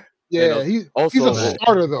 better, And Yeah, he's a also, but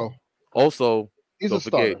starter though. also, He's a don't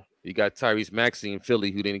forget starter. you got Tyrese Maxey in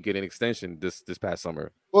Philly who didn't get an extension this past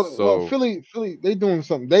summer. Well, So Philly, they doing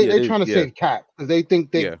something. yeah, They trying to yeah, save cap because they think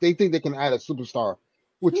yeah. they can add a superstar,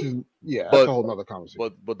 which is that's a But whole nother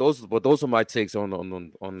conversation. but those are my takes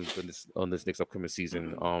on this next upcoming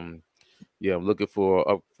season. Yeah, I'm looking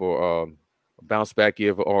for a bounce back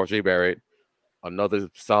year for RJ Barrett. Another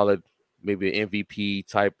solid, maybe an MVP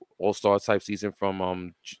type, All Star type season from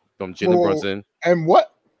Jalen Whoa, Brunson. and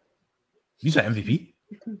what? You said MVP?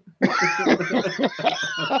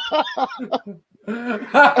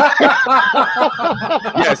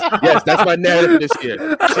 Yes, yes, that's my narrative for this year.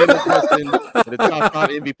 Jalen Brunson, the top 5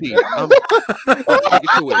 MVP. I'm sticking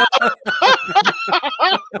to it.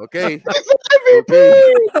 Okay,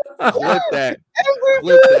 okay. Clip that.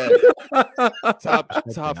 Clip that. Top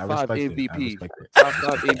top I five respect it. I MVP. respect it. Top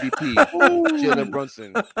 5 MVP. Jalen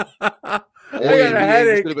Brunson. All I got a NBA. He should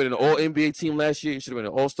headache. have been an All NBA team last year. He should have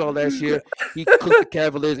been an All Star last year. He cooked the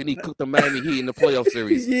Cavaliers and he cooked the Miami Heat in the playoff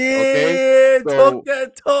series. Okay, Yeah, talk so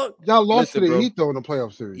that talk. Y'all lost to listen, the bro. Heat though in the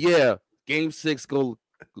playoff series. Yeah, Game 6.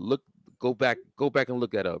 Look, go back and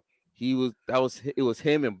look that up. It was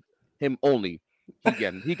him and him only.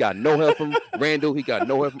 He got no help from Randall. He got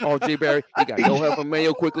no help from RJ Barry. He got no help from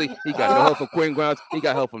Mayo quickly. He got no help from Quinn Grimes. He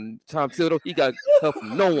got help from Tom Thibodeau. He got help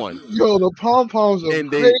from no one. Yo, the pom poms are And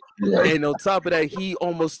crazy. and on top of that, he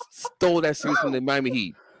almost stole that series from the Miami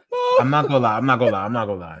Heat. I'm not gonna lie. I'm not gonna lie. I'm not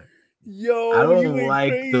gonna lie. Yo, I don't you ain't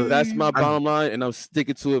like crazy. the- That's my I- bottom line, and I'm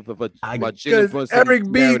sticking to it for I- my Because Jalen Brunson Eric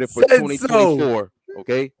B narrative for said 2024.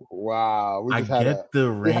 Okay, Wow, we I just had get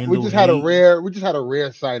the we Randall just had a hate.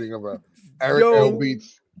 rare sighting of a Eric L Yo,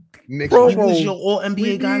 beats Knicks. promo. He was your All We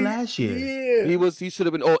NBA guy need- last year. Yeah. he should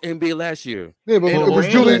have been All NBA last year. Yeah, but And it was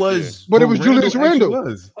OG Julius. last year. But it was Julius Randall actually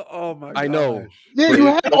Randle. was. Oh my god. I know. Yeah, But you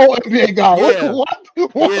it- had all NBA guy. Yeah. What? Yeah,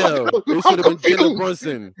 it should have been Jalen confused.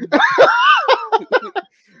 Brunson.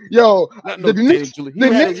 Yo, Not the no Knicks. Julie. The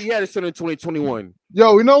Knicks. He had it in 2021.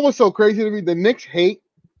 Yo, you know what's so crazy to me? The Knicks hate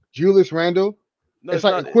Julius Randle. No, It's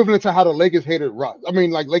like equivalent to how the Lakers hated Russ. I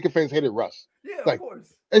mean, like Laker fans hated Russ. Yeah, Like, of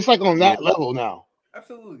course. It's like on that Yeah. level now.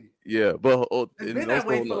 Absolutely. Yeah, but It's and been that also,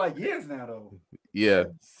 way for like years now, though. yeah,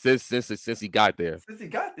 since he got there. Since he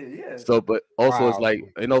got there, yeah. So, but also it's Wow. like,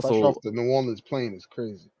 and Fresh also, off the New Orleans plane is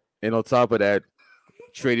crazy. and on top of that,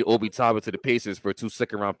 traded Obi Toppin to the Pacers for 2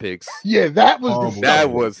 second-round picks. Yeah, that was Horrible. the That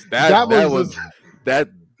stuff. was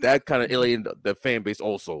that kind of alienated the fan base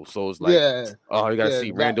also. So it's like, Yeah, oh, you gotta yeah,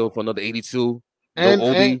 see that- Randall for another 82. and no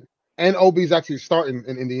Obi. and Obi's actually starting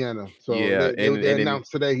in Indiana. So Yeah, they and then-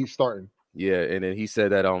 announced today he's starting. Yeah, and then he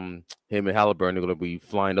said that him and Halliburton are gonna be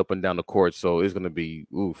flying up and down the court, so it's gonna be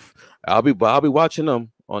oof. I'll be watching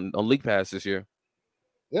them on League Pass this year.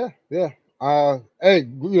 Yeah. Hey,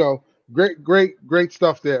 great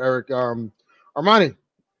stuff there, Eric. Armani,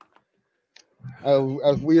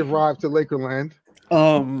 as we arrive to Lakerland,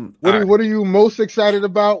 what are you most excited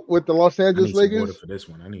about with the Los I Angeles need some water Lakers? for this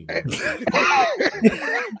one. I need.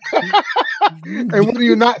 And what are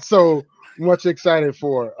you not so much excited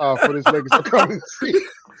for this Lakers upcoming season?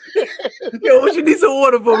 Yo, what you need some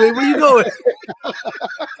water for, man? Where you going?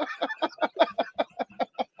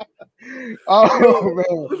 Oh man,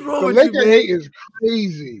 What's wrong the with you, Laker man? hate is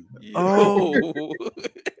crazy. Oh.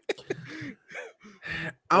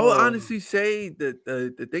 I will Oh. honestly say that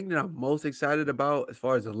the thing that I'm most excited about as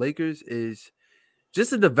far as the Lakers is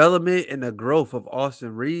just the development and the growth of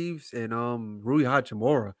Austin Reeves and Rui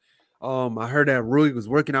Hachimura. I heard that Rui was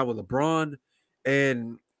working out with LeBron,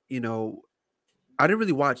 and I didn't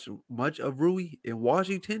really watch much of Rui in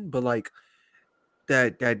Washington, but like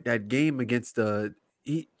that game against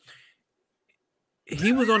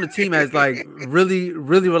he was on the team as like really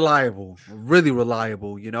reliable,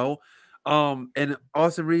 and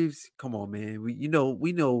Austin Reeves, come on, man, we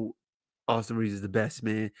know Austin Reeves is the best,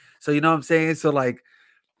 man. So you know what I'm saying? So like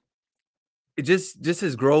it just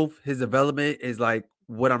his growth, his development is like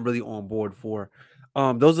what I'm really on board for.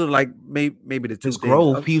 Those are like maybe the two His things.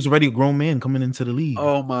 growth. He was already a grown man coming into the league.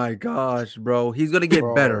 Oh my gosh, bro. He's gonna get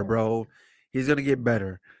better, Bro. bro. He's gonna get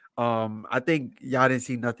better. I think y'all didn't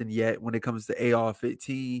see nothing yet when it comes to AR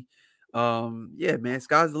 15. Yeah, man,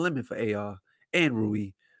 sky's the limit for AR and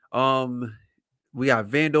Rui. We got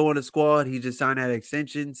Vando on the squad. He just signed that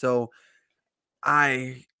extension. So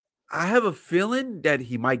I have a feeling that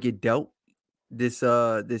he might get dealt this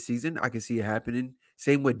season. I can see it happening.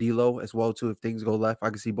 Same with D'Lo as well too. If things go left, I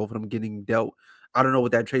can see both of them getting dealt. I don't know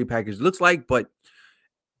what that trade package looks like, but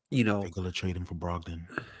They're gonna trade him for Brogdon.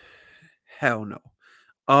 hell no.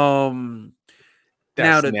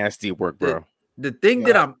 That's Now nasty work, bro. the thing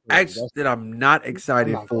Yeah, that I'm not I'm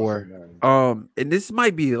excited not gonna for, say nothing. and this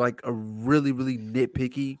might be like a really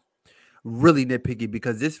nitpicky,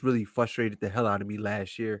 because this really frustrated the hell out of me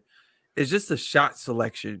last year. It's just the shot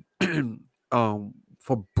selection,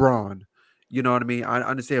 for Braun. You know what I mean? I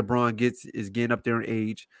understand Braun is getting up there in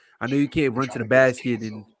age. I know you can't run to the Trying to get his basket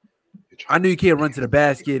cancel. and I know you can't run to the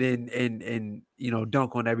basket and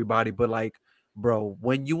dunk on everybody, but like, bro,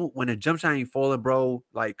 when a jump shot ain't falling, bro,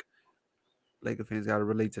 like Laker fans gotta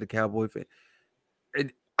relate to the Cowboy fan.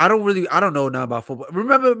 And I don't know nothing about football.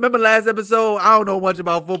 Remember last episode? I don't know much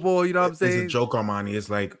about football. You know what I'm It's a saying? joke, Armani. It's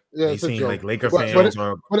like Yeah, they it's a seem joke. like Laker But fans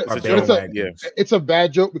are it's a joke. bandwagons. it's a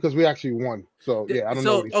bad joke because we actually won. So yeah, I don't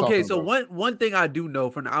know what he's talking So about. one thing I do know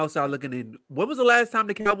from the outside looking in, when was the last time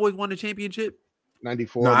the Cowboys won the championship?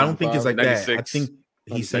 94, No, I don't think it's 95. like that. I 96, think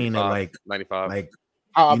he's saying that 95. like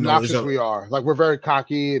How you know, there's obnoxious a we are. Like we're very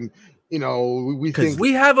cocky and we think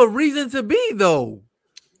We have a reason to be though.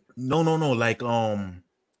 no. Like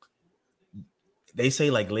they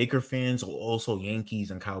say like Laker fans are also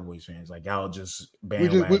Yankees and Cowboys fans. Like y'all just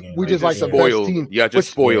bandwagon. we just like the best spoiled. team. Yeah,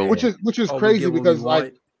 just spoiled. Which is Oh, we crazy get what we because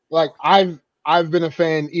want. like I've been a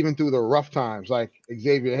fan even through the rough times, like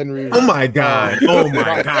Xavier Henry. Oh my god! Oh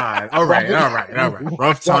my god! All right.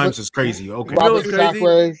 Rough times Robert- is crazy. Okay. You know Robert what's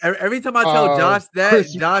crazy? Sacre, Every time I tell Josh that,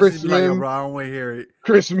 Chris Josh is be like, Mim, "Yo, bro, I don't want to hear it."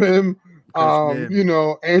 Chris Mim, Mim,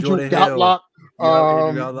 Andrew Jordan Hill. Gaplock,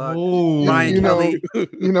 Andrew Gallagher, Oh, Ryan Kelly,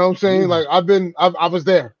 you know what I'm saying? Like I was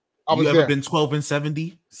there. You ever been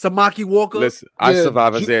 12-70? Samaki Walker. Listen, I Yeah,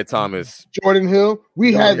 survived Isaiah Thomas. Jordan Hill.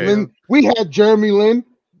 We had Jeremy Lin.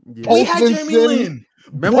 Yeah. We had Jeremy Lin.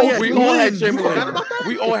 Remember We all had Jeremy Lin.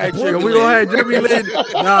 We all had Jeremy We all Lin. had Jeremy Lin.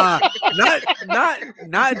 Nah,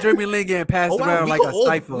 not Jeremy Lin getting passed around like a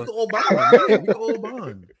cipher. We can all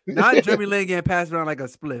bond. Not Jeremy Lin getting passed around like a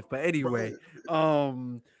spliff. But anyway,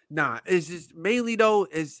 nah, it's just mainly though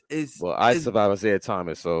is Well, I survived Isaiah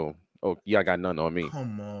Thomas, so y'all got nothing on me.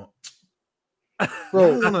 Come on.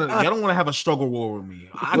 Bro, Y'all don't want to have a struggle war with me.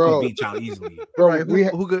 I Bro. could beat y'all easily. bro, right,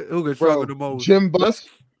 who could struggle the most?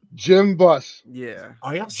 Jim Buss. Yeah.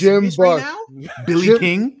 Are y'all Jim serious right Buss. now? Billy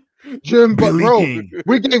King? Jim Buss, Billy bro. King.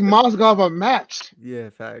 We gave Mozgov a match. Yeah,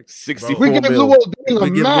 facts. 64 We gave mil. Lou Deng a We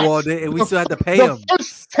give match. Lou all day, and we still had to pay the him.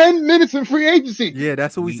 first 10 minutes in free agency. Yeah,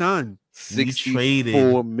 that's what we signed. We 64 traded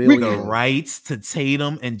the million. rights to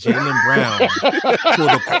Tatum and Jaylen Brown for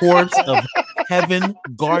the corpse of Kevin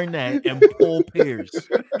Garnett and Paul Pierce.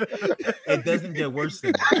 It doesn't get worse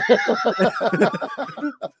than that.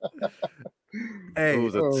 Hey, It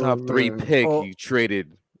was a top 3 man. pick. You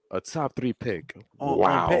traded a top 3 pick.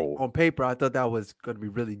 Wow. on paper, I thought that was going to be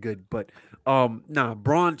really good, but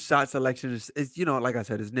Braun's shot selection is like I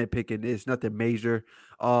said, it's nitpicking. It's nothing major.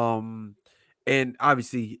 And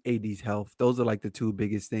obviously AD's health. Those are like the two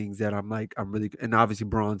biggest things that I'm really, and obviously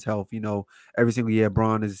Braun's health. Every single year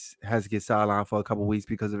Braun has to get sidelined for a couple weeks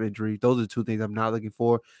because of injury. Those are the two things I'm not looking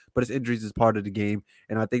for. But his injuries is part of the game,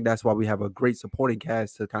 and I think that's why we have a great supporting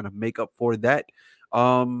cast to kind of make up for that.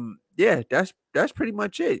 Yeah, that's pretty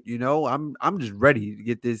much it. I'm just ready to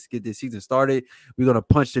get this season started. We're gonna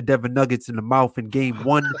punch the Denver Nuggets in the mouth in game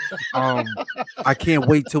 1. I can't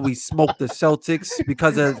wait till we smoke the Celtics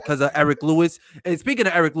because of Eric Lewis. And speaking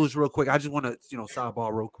of Eric Lewis, real quick, I just want to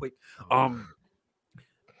sidebar real quick.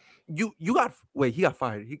 He got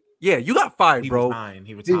fired. You got fired, bro.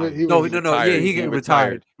 He retired. No. Yeah, he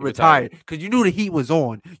retired. Retired because you knew the heat was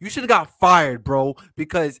on. You should have got fired, bro.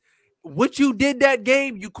 Because what you did that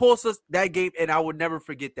game, you cost us that game, and I will never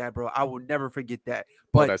forget that, bro. I will never forget that.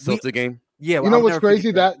 But that Celtic game. Yeah, you know what's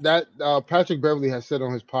crazy? That Patrick Beverly has said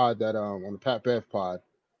on his pod that on the Pat Bev pod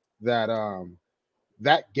that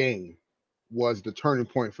that game was the turning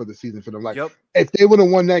point for the season for them. Like, if they would have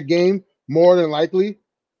won that game, more than likely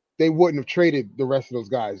they wouldn't have traded the rest of those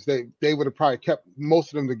guys. They would have probably kept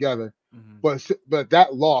most of them together. Mm-hmm. But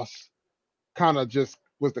that loss kind of just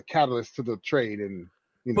was the catalyst to the trade. And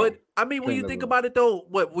but I mean, when you think about it, though,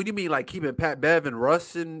 what do you mean, like keeping Pat Bev and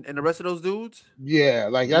Russ and the rest of those dudes? Yeah,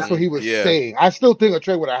 like that's what he was saying. I still think a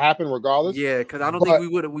trade would have happened regardless. Yeah, because I don't think we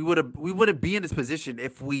wouldn't be in this position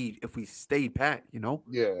if we stayed Pat.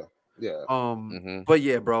 Yeah. But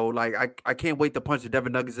yeah, bro, like I can't wait to punch the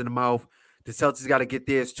Denver Nuggets in the mouth. The Celtics got to get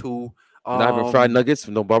theirs too. Not even fried nuggets,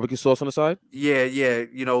 no barbecue sauce on the side. Yeah.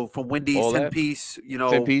 From Wendy's, 10-piece.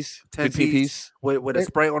 10-piece, 15-piece with a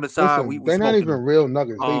Sprite on the side. Listen, they're not even real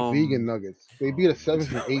nuggets. They vegan nuggets. They beat a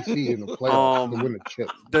 7th AC in the playoffs to win the chip.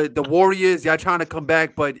 The Warriors, y'all trying to come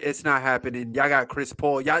back, but it's not happening. Y'all got Chris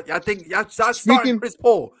Paul. Y'all think y'all starting Chris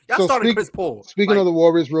Paul. Chris Paul. Speaking of the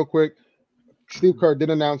Warriors, real quick, Steve Kerr did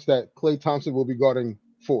announce that Klay Thompson will be guarding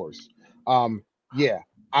 4s.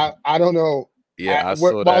 I don't know. Yeah, I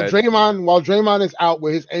saw that. While Draymond is out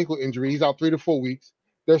with his ankle injury, he's out 3 to 4 weeks.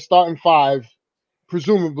 Their starting 5,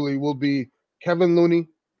 presumably, will be Kevin Looney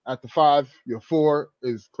at the 5. Your 4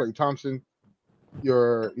 is Klay Thompson.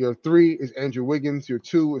 Your 3 is Andrew Wiggins. Your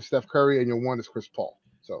 2 is Steph Curry, and your 1 is Chris Paul.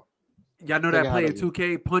 So, Y'all know Think that it had play to in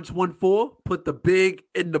be. 2K, punch 1-4, put the big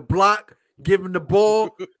in the block, give him the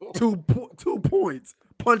ball, 2 points.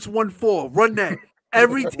 Punch 1-4, run that.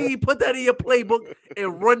 Every team put that in your playbook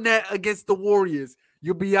and run that against the Warriors.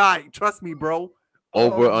 You'll be all right. Trust me, bro.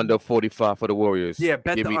 Over under 45 for the Warriors. Yeah,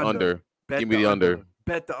 bet Give the me under. under. Bet Give me the the under. under.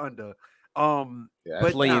 Bet the under. Yeah,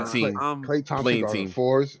 But Playing nah, team. Clay Thompson Playing guarding team.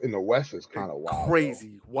 fours in the West is kind of wild, though.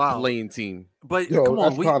 crazy. Wow. Playing team. But Yo, come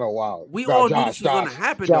on, that's kind of wild. we Nah, all knew this was gonna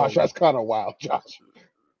happen though. That's kind of wild, Josh.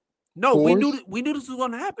 No, Fours? we knew this was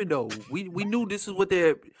gonna happen though. We knew this is what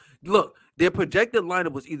their projected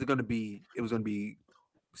lineup was either gonna be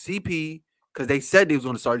CP, because they said they was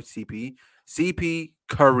gonna start CP,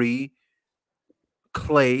 Curry,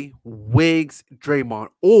 Clay, Wiggs, Draymond,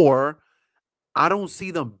 or I don't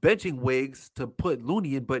see them benching Wiggs to put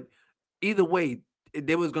Looney in, but either way,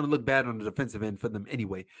 they was going to look bad on the defensive end for them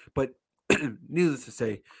anyway. But needless to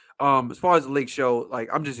say, as far as the Lakers show, like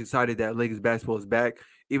I'm just excited that Lakers basketball is back,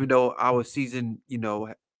 even though our season,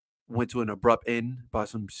 went to an abrupt end by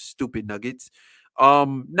some stupid Nuggets.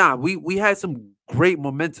 We had some great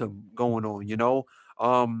momentum going on.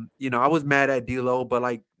 I was mad at D'Lo, but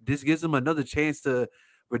like this gives him another chance to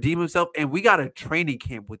redeem himself, and we got a training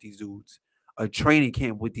camp with these dudes.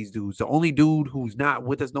 The only dude who's not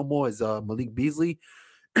with us no more is Malik Beasley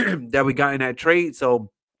that we got in that trade.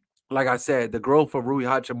 So, like I said, the growth of Rui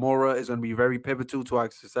Hachimura is going to be very pivotal to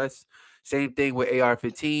our success. Same thing with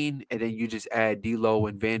AR-15, and then you just add D'Lo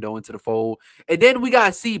and Vando into the fold, and then we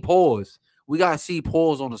got C pause. We got C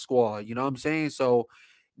pause on the squad. You know what I'm saying? So,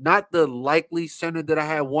 not the likely center that I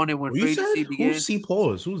had wanted when You free said agency began. who's C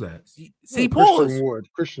pause? Who's that? C pause.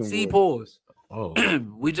 Christian C Wood. pause. Oh,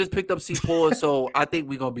 We just picked up C pause, so I think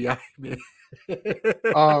we're gonna be all right,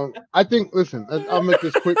 man. I think. Listen, I'll make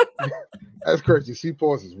this quick. That's crazy. C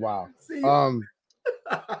pause is wild.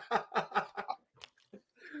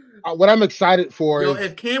 What I'm excited for Yo, is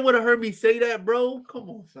if Cam would have heard me say that, bro, come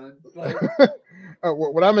on, son. Like,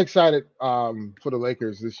 what I'm excited for the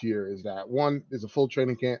Lakers this year is that one is a full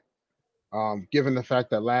training camp. Given the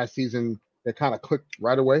fact that last season they kind of clicked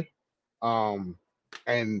right away,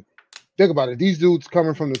 and think about it, these dudes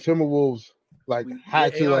coming from the Timberwolves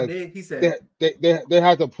had to he said they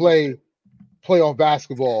had to play playoff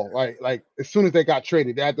basketball like as soon as they got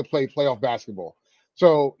traded they had to play playoff basketball.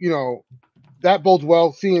 So that bodes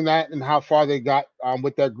well, seeing that and how far they got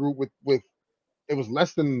with that group with it was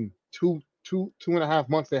less than two and a half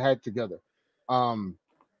months they had together.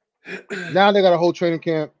 Now they got a whole training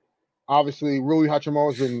camp. Obviously, Rui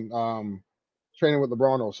Hachimura's been training with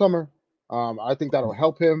LeBron all summer. I think that'll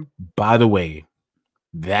help him. by the way,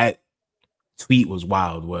 that tweet was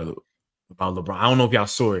wild. About LeBron, I don't know if y'all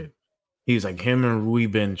saw it. He was like, him and Rui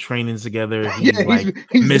been training together. He's like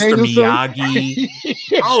he's Mr. Danielson.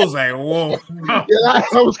 Miyagi. I was like, whoa. Yeah,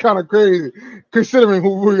 that was kind of crazy, considering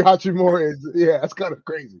who Rui Hachimura is. Yeah, that's kind of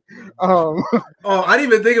crazy. Oh, I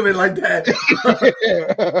didn't even think of it like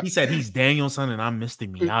that. He said he's Danielson and I'm Mr.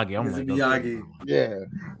 Miyagi. I'm Mr. like, Miyagi. okay.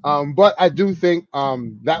 Yeah. But I do think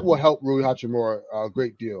that will help Rui Hachimura a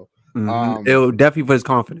great deal. It will definitely for his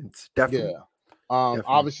confidence. Definitely. Yeah.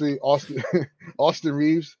 Obviously, Austin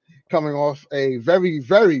Reeves coming off a very,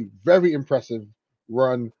 very, very impressive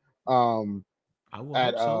run. I will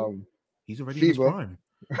hope so. He's already in his prime.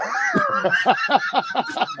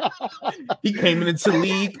 He came into the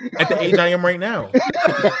league at the age I am right now.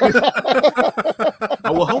 I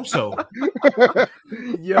will hope so.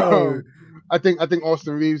 Yo, I think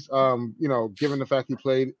Austin Reeves, given the fact he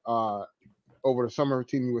played over the summer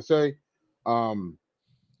Team USA,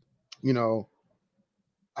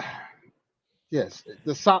 yes,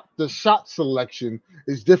 the shot selection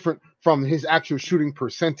is different from his actual shooting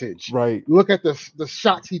percentage. right. Look at the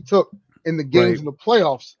shots he took in the games in the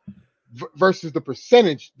playoffs versus the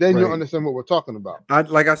percentage. Then you'll understand what we're talking about.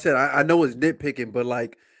 Like I said, I know it's nitpicking, but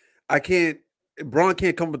like I can't. Braun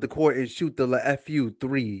can't come with the court and shoot the FU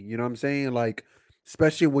 3. You know what I'm saying? Like,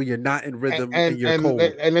 especially when you're not in rhythm and you're cold.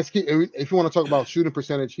 And let's keep. If you want to talk about shooting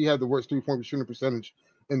percentage, he had the worst 3-point shooting percentage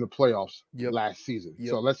in the playoffs last season.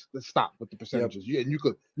 So let's stop with the percentages. You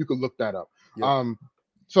could look that up.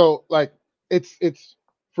 So like it's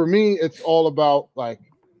for me, it's all about like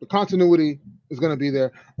the continuity is going to be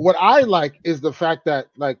there. What I like is the fact that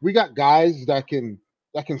like we got guys that can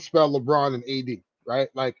spell LeBron and AD, right?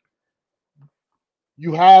 Like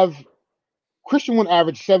you have Christian Wood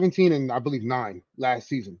averaged 17 and I believe 9 last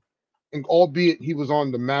season, and albeit he was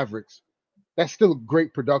on the Mavericks, that's still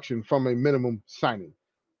great production from a minimum signing.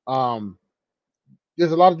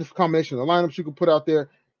 There's a lot of different combinations of lineups you can put out there.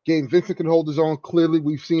 Gabe Vincent can hold his own. Clearly,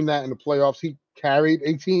 we've seen that in the playoffs. He carried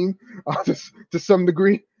a team to some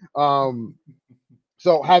degree.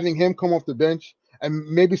 So having him come off the bench and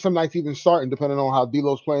maybe some nights even starting, depending on how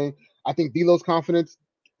D'Lo's playing, I think D'Lo's confidence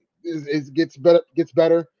is gets better. Gets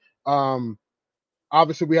better. Um,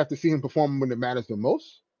 Obviously, we have to see him perform when it matters the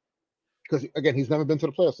most because again, he's never been to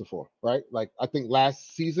the playoffs before, right? Like I think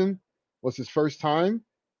last season was his first time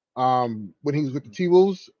when he was with the T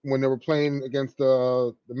Wolves when they were playing against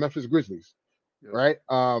the Memphis Grizzlies, Yep. right?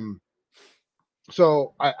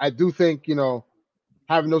 So I do think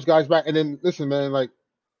having those guys back, and then listen, man, like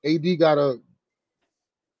AD gotta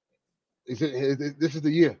this is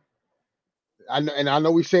the year. I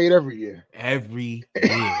know we say it every year. Every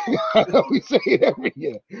year. I know we say it every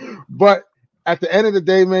year, but at the end of the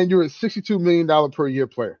day, man, you're a $62 million per year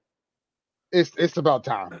player. It's about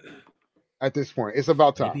time. At this point, it's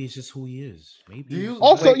about time. Maybe it's just who he is. Maybe Do you-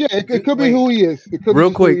 Also, Wait, yeah, it could be who he is. It could Real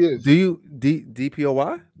be just quick, who he is. do you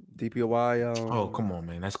DPOY? DPOY. Oh, come on,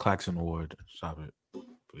 man. That's Claxton Award. Stop it,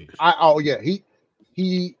 please. Yeah,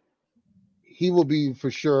 he will be for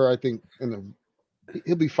sure. I think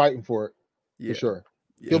he'll be fighting for it Yeah, for sure.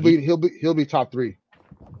 yeah. He'll be top 3,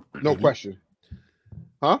 no AD? question.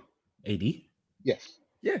 Huh? AD? Yes.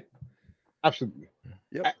 Yeah. Absolutely.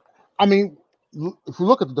 Yep. I mean, if you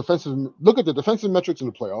look at the defensive metrics in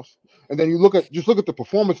the playoffs, and then you look at the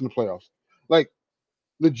performance in the playoffs, like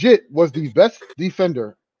legit was the best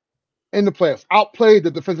defender in the playoffs. Outplayed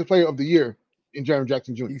the defensive player of the year in Jaren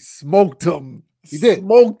Jackson Jr. He smoked him. He did.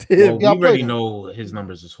 Smoked Well, him. we Yeah, I played already him. know his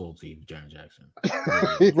numbers is faulty, Jaren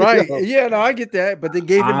Jackson. Right. Yo, Yeah, no, I get that. But they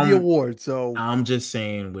gave him the Um, award. So I'm just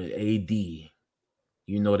saying with AD,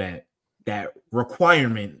 you know that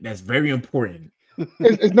requirement that's very important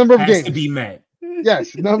it's number of has games. to be met.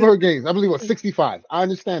 Yes, number of games. I believe 65. I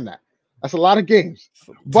understand that. That's a lot of games.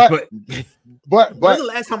 But When was the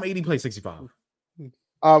last time AD played 65?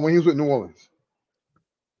 when he was with New Orleans.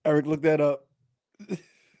 Eric, look that up.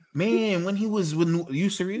 Man, when he was with you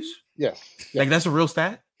serious? Yes. Like that's a real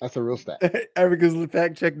stat? That's a real stat. Eric is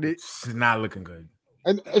fact checking it. It's not looking good.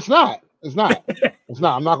 And it's not. It's not. It's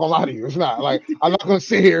not. I'm not gonna lie to you. It's not. Like I'm not gonna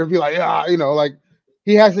sit here and be like, yeah, like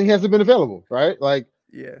he hasn't been available, right? Like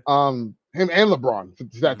Yeah. him and LeBron to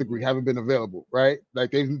that degree haven't been available, right?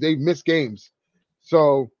 Like they've missed games.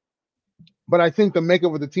 So, but I think the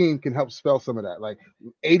makeup of the team can help spell some of that. Like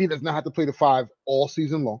AD does not have to play the 5 all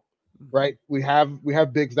season long, right? We have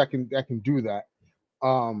bigs that can do that.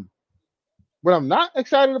 What I'm not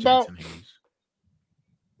excited about, Jackson Hayes.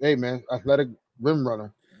 hey man, athletic rim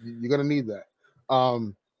runner, you're gonna need that.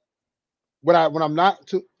 What I'm not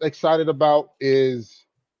too excited about is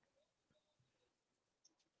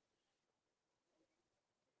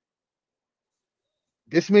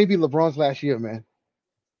this may be LeBron's last year, man.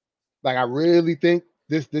 Like I really think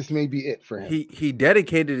this may be it for him. He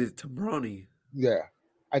dedicated it to Bronny. Yeah,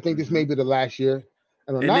 I think this may be the last year,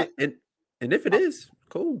 and I'm not. And if it is,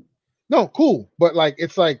 cool. No, cool, but like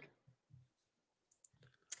it's like,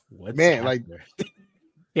 What's man, like,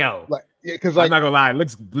 yo, like because I'm like not gonna lie, it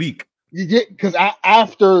looks bleak. you get because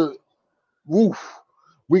after, woof,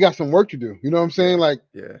 we got some work to do. You know what I'm saying? Like,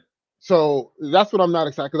 Yeah. so that's what I'm not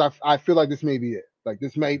excited because I feel like this may be it. Like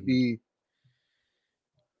this may be,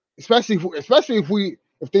 especially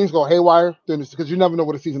if things go haywire, then it's because you never know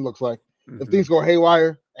what a season looks like. If things go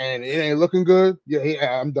haywire and it ain't looking good,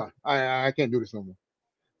 yeah, I'm done. I can't do this no more.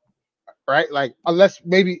 Right? Like unless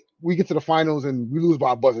maybe we get to the finals and we lose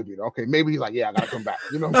by a buzzer beater. Okay, maybe he's like, yeah, I gotta come back.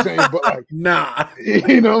 You know what I'm saying? But like, nah,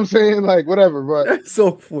 you know what I'm saying? Like whatever. But that's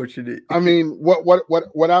so fortunate. I mean,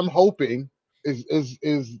 what I'm hoping is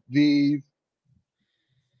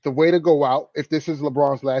the way to go out. If this is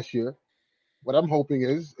LeBron's last year, what I'm hoping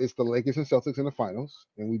is the Lakers and Celtics in the finals,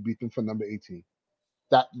 and we beat them for number 18.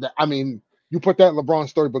 That I mean, you put that in LeBron's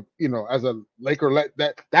storybook, as a Laker,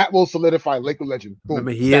 that will solidify Laker legend. Boom.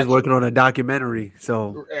 Remember, he is working on a documentary,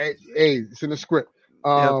 so Hey, it's in the script.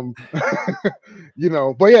 But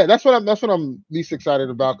yeah, that's what I'm least excited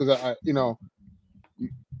about because I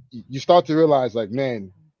you start to realize like,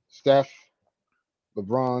 man, Steph,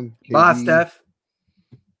 LeBron, KD, bye, Steph.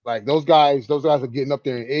 like those guys are getting up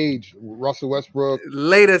there in age. Russell Westbrook.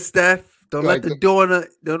 Later, Steph. Don't Like let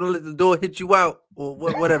the door hit you out, or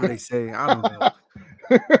whatever they say. I don't know.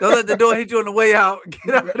 Don't let the door hit you on the way out.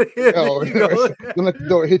 Get out of here. Don't let the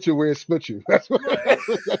door hit you where it split you. That's what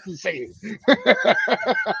the saying.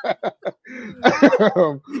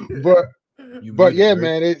 But yeah,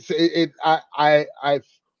 man,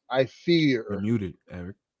 I fear. You're muted,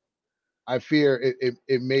 Eric. I fear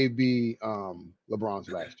it may be LeBron's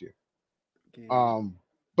last year.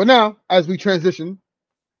 But now as we transition,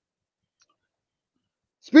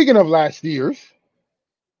 speaking of last year's,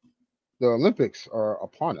 the Olympics are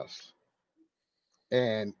upon us,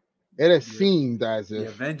 and it has Yeah. seemed as The if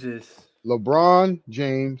Avengers. LeBron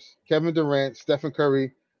James, Kevin Durant, Stephen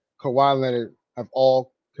Curry, Kawhi Leonard have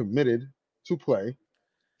all committed to play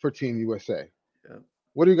for Team USA. Yeah.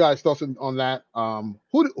 What are you guys' thoughts on that?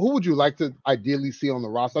 Who would you like to ideally see on the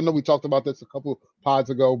roster? I know we talked about this a couple pods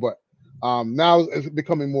ago, but now it's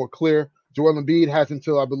becoming more clear. Joel Embiid has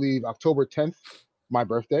until I believe October 10th, my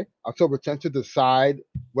birthday, October 10th, to decide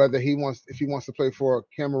whether if he wants to play for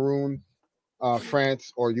Cameroon,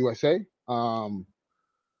 France, or USA.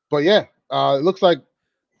 But yeah, it looks like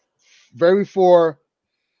very for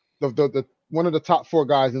the one of the top four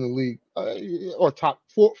guys in the league, or top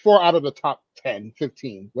four out of the top 10,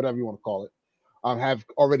 15, whatever you want to call it, have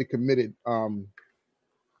already committed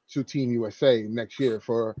to Team USA next year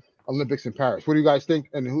for Olympics in Paris. What do you guys think?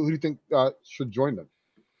 And who do you think should join them?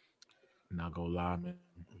 Not gonna lie, man.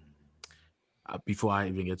 Before I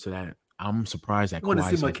even get to that, I'm surprised that I want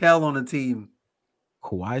to see Mikel on the team.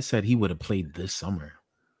 Kawhi said he would have played this summer.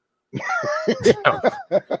 Yeah,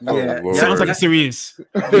 Lord. Sounds like a serious.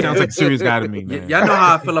 He sounds like a serious guy to me, man. y'all know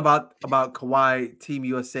how I feel about Kawhi, Team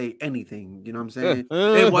USA, anything. You know what I'm saying?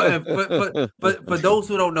 For those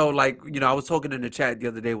who don't know, like, you know, I was talking in the chat the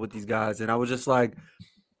other day with these guys, and I was just like,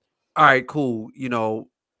 all right, cool. You know,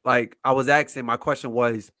 like I was asking, my question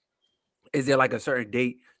was, is there like a certain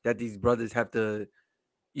date that these brothers have to,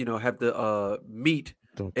 you know, meet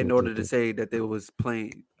in order to say that they was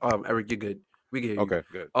playing? Eric, you're good. We get you. Okay,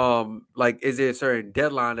 good. Like, is there a certain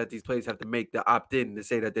deadline that these players have to make to opt in to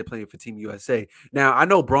say that they're playing for Team USA? Now, I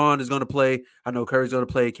know Braun is going to play. I know Curry's going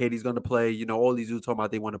to play. Katie's going to play. You know, all these dudes talking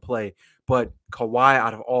about they want to play. But Kawhi,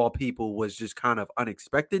 out of all people, was just kind of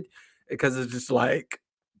unexpected because it's just like,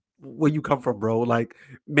 where you come from, bro? Like,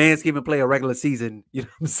 man's even play a regular season. You know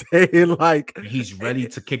what I'm saying? Like, He's ready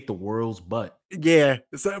to kick the world's butt. yeah,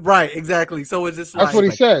 so, right, exactly. So it's just That's like, what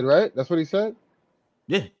he said, right? That's what he said.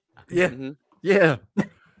 Yeah. yeah, Mhm. yeah.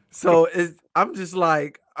 So I'm just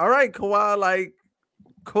like, all right, Kawhi, like,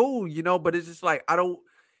 cool, you know, but it's just like, I don't,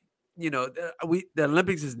 you know, the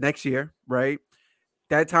Olympics is next year, right?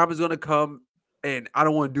 That time is gonna come, and I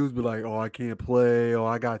don't want dudes be like, oh, I can't play, or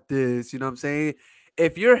I got this, you know what I'm saying?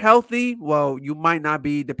 If you're healthy, well, you might not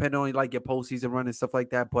be, depending on like your postseason run and stuff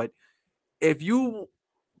like that. But if you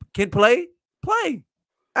can play,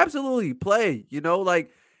 absolutely play. You know,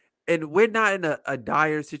 like, and we're not in a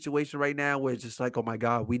dire situation right now where it's just like, oh my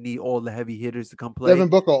God, we need all the heavy hitters to come play. Devin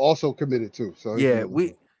Booker also committed too, so he Yeah,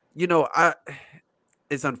 committed too. you know,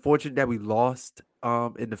 it's unfortunate that we lost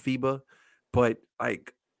in the FIBA, but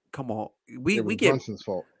like, come on, It we was get Brunson's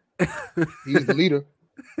fault. He's the leader.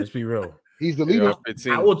 Let's be real. He's the Yeah, leader.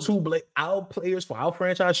 15. Our players for our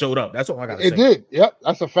franchise showed up. That's all I gotta It say. did. Yep,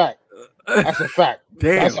 that's a fact. That's a fact.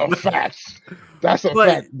 Damn. That's a fact. That's a But-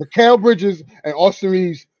 fact. Mikal Bridges and Austin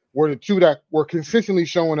Reeves were the two that were consistently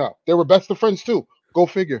showing up. They were best of friends too. Go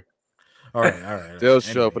figure. All right. They'll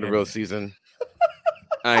show up in the real season.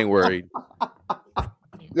 I ain't worried.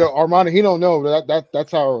 Yo, Armani, he don't know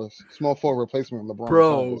that's our small forward replacement, LeBron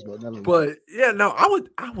Bro, James. But never mind. But yeah, no,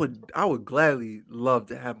 I would gladly love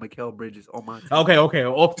to have Mikal Bridges on my team. Okay.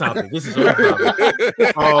 Off topic. This is off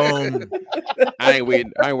topic. I ain't worried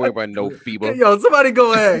about no FIBA. Yo, somebody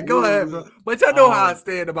go ahead, bro. But y'all know how I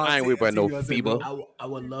stand about. I ain't worried about no Team USA, FIBA. bro. I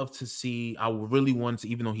would love to see. I would really want to,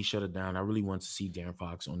 even though he shut it down. I really want to see Darren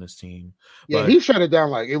Fox on this team. Yeah, But he shut it down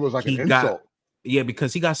like it was like an he insult.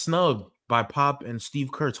 because he got snubbed by Pop and Steve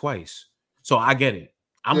Kerr twice. So I get it.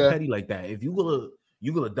 I'm petty like that. If you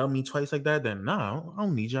gonna dumb me twice like that, then nah, I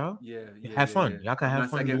don't need y'all. Yeah, have fun. Yeah. Y'all can have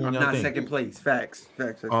fun. I'm not second place. Facts.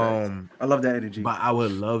 I love that energy. But I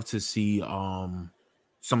would love to see some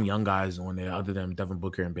young guys on there other than Devin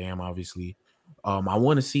Booker and Bam, obviously. I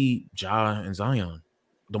want to see Ja and Zion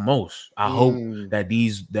the most. I hope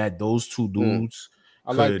that those two dudes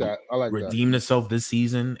I like that. redeem themselves this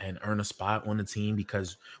season and earn a spot on the team,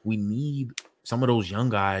 because we need some of those young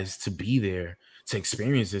guys to be there to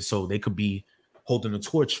experience it so they could be holding the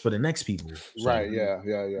torch for the next people. So, Right. Yeah.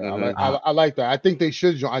 Mhm. I like that. I think they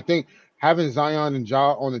should join. I think having Zion and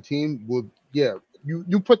Ja on the team would, you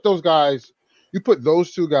put those guys, you put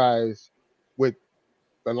those two guys with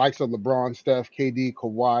the likes of LeBron, Steph, KD,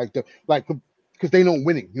 Kawhi, because they know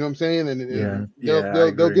winning. You know what I'm saying? And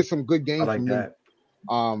they'll get some good games from them,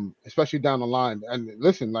 especially down the line. And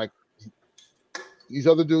listen, like, these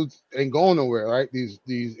other dudes ain't going nowhere, right? These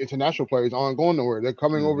international players aren't going nowhere. They're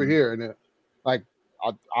coming over here, and like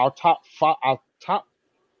our top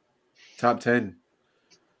 10.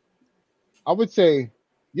 I would say,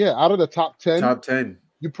 out of the top 10,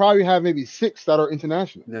 you probably have maybe 6 that are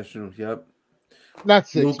international. National, yep. Not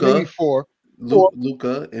 6, maybe 4.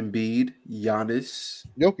 Luka, Embiid, Giannis,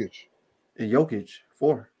 Jokic, and Jokic.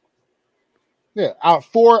 4. Yeah,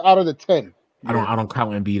 4 out of the 10. I don't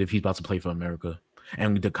count Embiid if he's about to play for America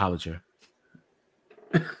and the college year.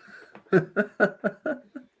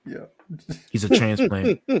 Yeah. He's a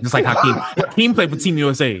transplant, just like Hakeem. Hakeem played for Team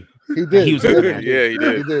USA. He did. He was Yeah, a he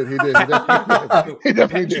did. He did. He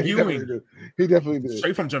definitely did. He definitely did.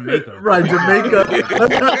 straight from Jamaica. Right, Jamaica.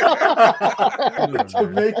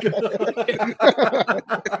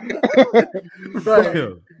 Right. Yeah.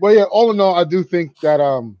 But yeah, all in all, I do think that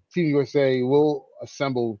Team USA will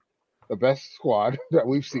assemble the best squad that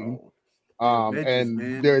we've seen.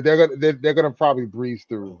 And they're gonna probably breeze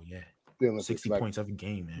through Oh yeah. the Olympics. 60 like, points every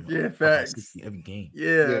game, man. Yeah, About facts. 60 every game.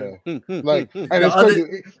 Yeah. Like, and it's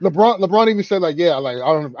crazy. LeBron even said like, yeah, like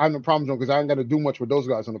I have no problems because I ain't got to do much with those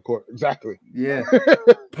guys on the court. Exactly. Yeah.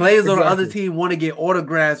 Players on the other team want to get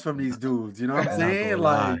autographs from these dudes. You know what I'm saying?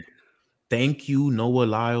 Like, thank you, Noah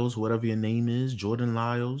Lyles, whatever your name is, Jordan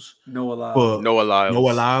Lyles. Noah Lyles.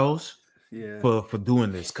 Noah Lyles. Yeah. For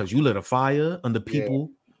doing this, because you lit a fire under people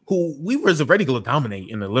who we were already going to dominate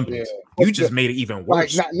in the Olympics. Yeah. You just made it even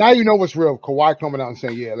worse. Like now you know what's real. Kawhi coming out and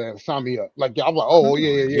saying, "Yeah, man, sign me up." Like I'm like, "Oh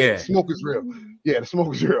yeah. The smoke is real. Yeah, the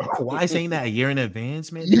smoke is real." Kawhi saying that a year in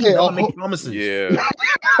advance, man. Yeah, Never make promises. Yeah,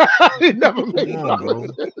 he never make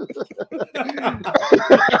promises.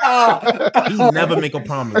 He never make a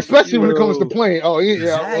promise, especially when it comes to playing. Oh yeah,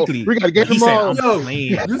 exactly. We gotta get him all.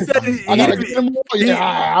 You said I gotta get him all.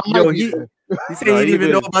 Yeah, I might be. He said he didn't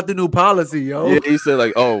even know about the new policy, yo. Yeah, he said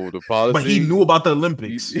like, "Oh, the policy." But he knew about the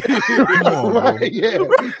Olympics. Come on, right, yeah.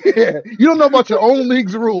 You don't know about your own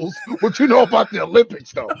league's rules, but you know about the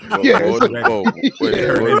Olympics, though. It's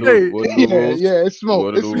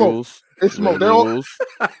smoke. It's smoke. It's smoke.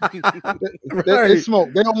 It's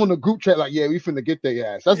smoke. They don't want a group chat like, yeah, we finna get their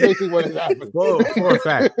ass. That's basically what is happening. For a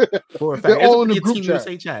fact. They're all in the group Team chat.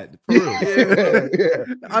 USA chat. For real. Yeah.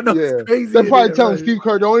 I know it's crazy. They're probably telling Steve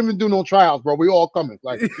Kerr, don't even do no trials, bro. We all coming.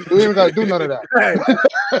 Like, we ain't gotta do none of that.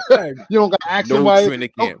 You don't gotta ask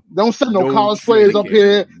somebody. Don't send no college players up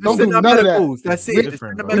here. Don't do none of that. That's it.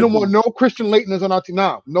 We don't want no Christian Leightoners on our team.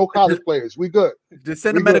 Nah, no college players. We good. Just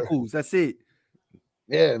send the medicals. That's it.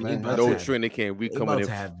 Yeah, man. No training camp. We coming in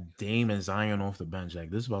to have Dame and Zion off the bench. Like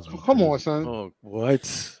this is about to be come on, son. Oh,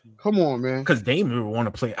 what? Come on, man. Because Dame never want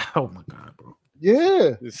to play. Oh my god, bro.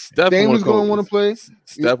 Yeah. Dame is gonna want to play.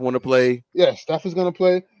 Steph want to play. Yeah, Steph is gonna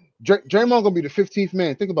play. Draymond gonna be the 15th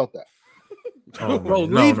man. Think about that. Oh, bro,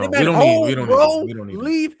 leave him at home. We don't need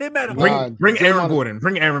leave him at home. Bring Aaron Gordon.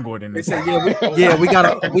 Bring Aaron Gordon. They say, we got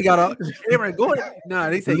Aaron Gordon. Nah,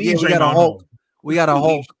 they say, we got a Hulk. We got a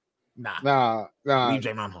Hulk. Nah. Leave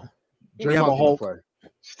Draymond home. Draymond won't play.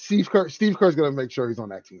 Steve Kerr's gonna make sure he's on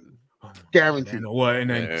that team. Guaranteed. You know what? And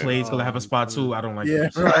then Clay's gonna have a spot too. I don't like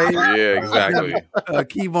that. Right. Yeah, exactly.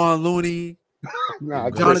 Kevon Looney,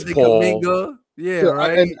 Jonathan Kuminga. Yeah,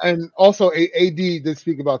 right. And also AD did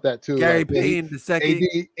speak about that too. Gary Payton the second.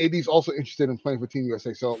 AD's also interested in playing for Team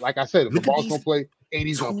USA. So, like I said, if LeBron's gonna play,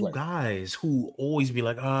 AD's gonna play. Guys who always be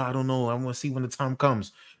like, I don't know. I'm gonna see when the time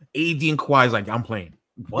comes. AD and Kawhi's like, I'm playing.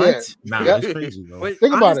 What? Nah, that's crazy, bro. Wait,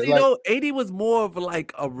 think about it. You know, AD was more of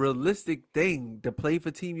like a realistic thing to play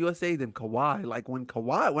for Team USA than Kawhi. Like when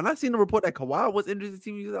I seen the report that Kawhi was interested in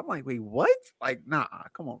Team USA, I'm like, wait, what? Like, nah,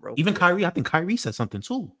 come on, bro. Even Kyrie, I think Kyrie said something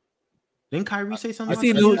too. Didn't Kyrie say something? I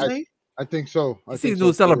think so. I see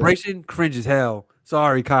new celebration. Cringe as hell.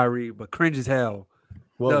 Sorry, Kyrie, but cringe as hell.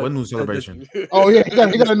 What new celebration? Oh yeah, he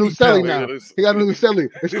got a new celly now. He got a new celly.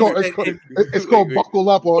 It's called buckle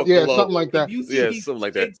up or something like that. Something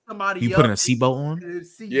like that. You putting a seatbelt on?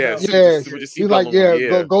 Yeah. He's like,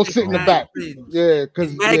 go sit in the back. Yeah,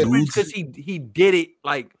 because he did it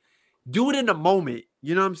like, do it in the moment.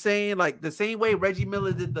 You know what I'm saying? Like the same way Reggie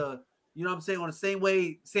Miller did the. You know what I'm saying? On the same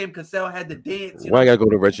way Sam Cassell had the dance. Why I gotta go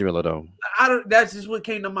to Reggie Miller though? That's just what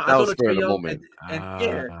came to mind. That was spur of the moment.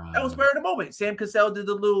 That was spur of the moment. Sam Cassell did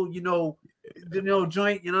the little,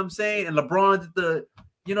 joint. You know what I'm saying? And LeBron did the,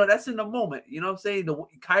 that's in the moment. You know what I'm saying?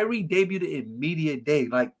 Kyrie debuted it in media day.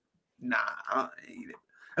 Like, nah,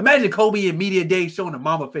 imagine Kobe in media day showing a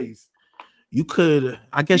mama face.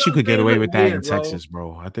 I guess you could get away with that in Texas,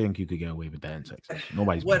 bro. I think you could get away with that in Texas.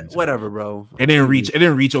 Nobody's whatever, bro. It didn't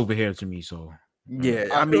reach over here to me, so yeah.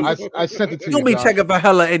 I mean, I sent it to you. You'll be checking for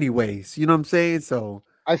hella anyways. You know what I'm saying? So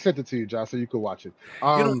I sent it to you, Josh, so you could watch it.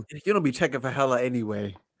 You don't be checking for hella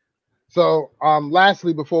anyway. So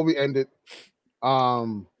lastly, before we end it,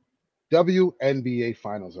 WNBA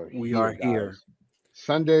finals are we are here.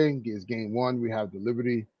 Sunday is game 1. We have the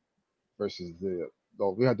Liberty versus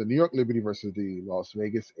we had the New York Liberty versus the Las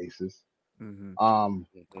Vegas Aces. Mm-hmm.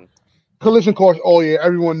 Collision course. Oh yeah,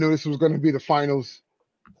 everyone knew this was going to be the finals.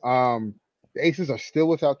 The Aces are still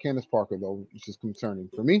without Candace Parker though, which is concerning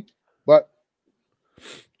for me. But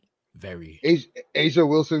Very. Asia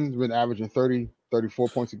Wilson's been averaging 30, 34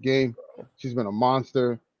 points a game. She's been a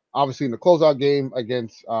monster. Obviously, in the closeout game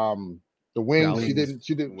against the Wings,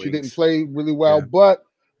 she didn't play really well, Yeah. but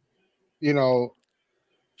you know,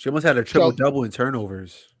 She almost had a triple double in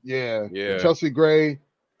turnovers. yeah. Yeah. Chelsea Gray,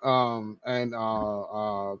 and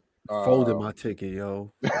Folded my ticket,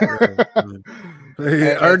 yo. and-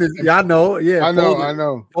 Ernest, yeah, I know. Yeah, I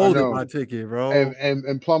know. Folded my ticket, bro.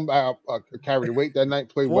 And Plum carried the weight that night,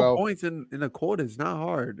 played 4 well. points in a quarter is not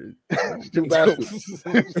hard. It's 2 baskets.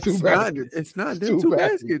 It's 2 baskets. It's not them 2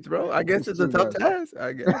 baskets, bro. I guess it's a tough task.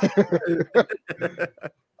 I guess.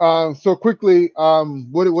 So quickly,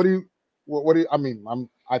 what do you? I mean,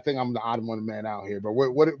 I think I'm the odd one man out here, but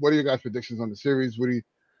what are your guys' predictions on the series? What do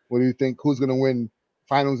you think? Who's gonna win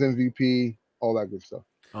Finals MVP? All that good stuff.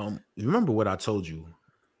 Remember what I told you.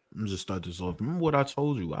 Let me just start this off. Remember what I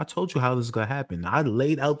told you. I told you how this is gonna happen. I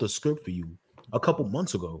laid out the script for you a couple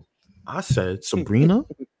months ago. I said Sabrina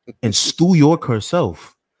and Stu York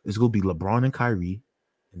herself is gonna be LeBron and Kyrie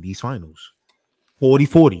in these finals.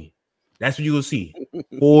 40-40. That's what you will see.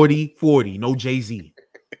 40-40. No Jay-Z.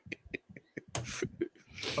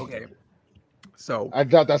 Okay. So I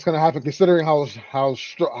doubt that's gonna happen, considering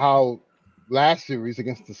how last series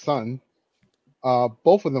against the Sun,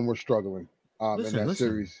 both of them were struggling in that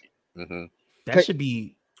series. Mm-hmm. That should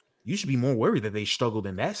be. You should be more worried that they struggled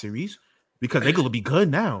in that series because they're gonna be good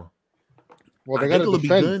now. Well, they got to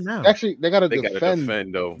defend now. Actually, they got to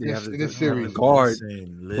defend though. This series. Guard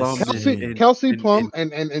Kelsey Plum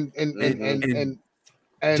and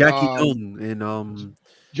Jackie Young and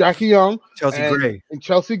Jackie Young,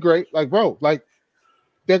 Chelsea Gray. Like, bro, like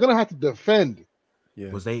they're gonna have to defend.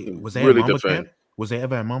 Yeah. Was they really at Mamba camp? Was they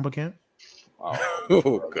ever at Mamba camp?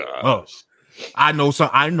 Oh gosh. Oh, I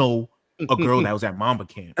know a girl that was at Mamba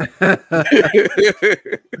camp.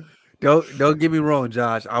 Don't get me wrong,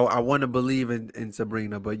 Josh. I want to believe in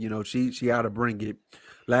Sabrina, but you know she ought to bring it.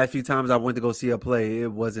 Last few times I went to go see her play,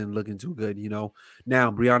 it wasn't looking too good. You know. Now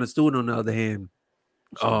Brianna Stewart, on the other hand,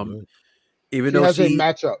 even though she has a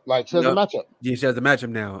matchup, she has a matchup. Yeah, she has a matchup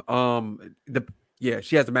now.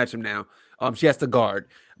 She has a matchup now. She has to guard,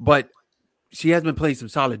 but she has been playing some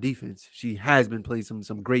solid defense. She has been playing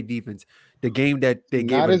some great defense. The game that they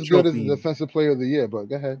gave her not as good as the defensive player of the year, but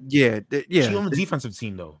go ahead. Yeah. She on the defensive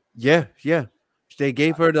team though. Yeah. They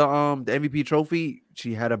gave her the MVP trophy.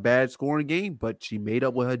 She had a bad scoring game, but she made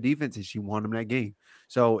up with her defense and she won them that game.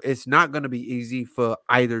 So it's not going to be easy for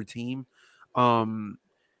either team.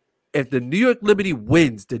 If the New York Liberty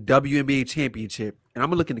wins the WNBA championship, and I'm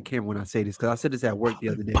gonna look in the camera when I say this because I said this at work the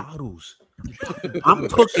other day. Bottles. I'm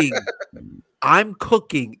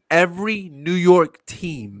cooking every New York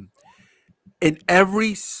team in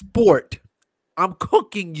every sport. I'm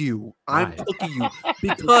cooking you. I'm cooking you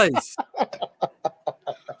because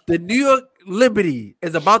the New York Liberty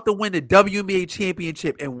is about to win the WNBA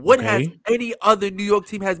championship. And what has any other New York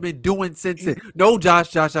team has been doing since then? No,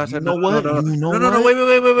 Josh. You know what? No.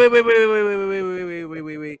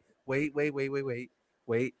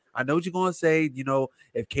 Wait. I know what you're gonna say. You know,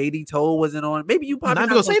 if Katie Toll wasn't on, maybe you probably not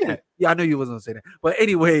gonna say that. Yeah, I know you wasn't gonna say that. But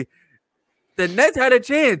anyway, the Nets had a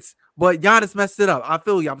chance. But Giannis messed it up. I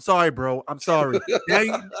feel you. I'm sorry, bro. I'm sorry.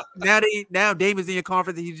 now Dame is in your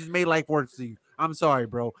conference and he just made life worse for you. I'm sorry,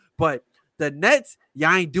 bro. But the Nets,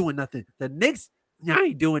 y'all ain't doing nothing. The Knicks, y'all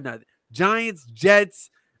ain't doing nothing. Giants, Jets,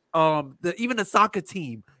 even the soccer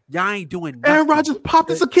team, y'all ain't doing nothing. Aaron Rodgers popped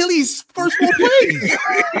his Achilles first 4 plays.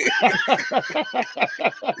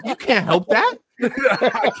 You can't help that.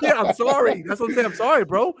 I can't. I'm sorry. That's what I'm saying. I'm sorry,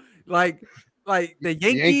 bro. Like the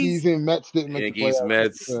Yankees and Mets didn't make the playoffs.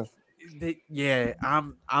 Mets.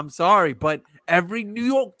 I'm sorry, but every New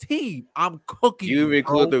York team, I'm cooking. You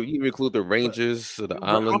include the Rangers, the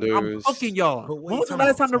Islanders. I'm cooking y'all. When was the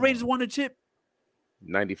last time the Rangers won a chip?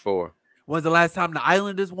 94. When was the last time the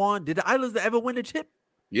Islanders won? Did the Islanders ever win a chip?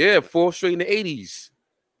 Yeah, 4 straight in the 80s.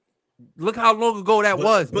 Look how long ago that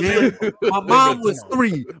was, man. My mom was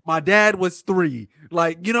 3. My dad was 3.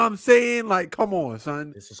 Like, you know what I'm saying? Like, come on,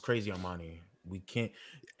 son. This is crazy, Armani. We can't.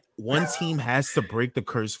 One team has to break the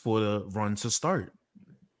curse for the run to start,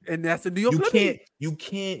 and that's the New York Liberty. You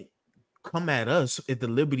can't come at us if the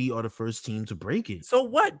Liberty are the first team to break it. So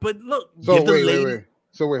what? But look. So wait.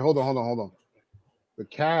 So wait. Hold on. The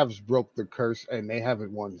Cavs broke the curse, and they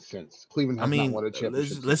haven't won since. Cleveland has not won a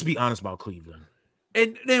championship. Let's be honest about Cleveland.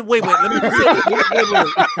 And then wait. Let me just say,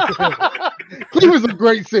 Cleveland's a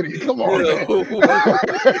great city. Come on.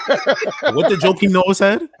 What did Joakim Noah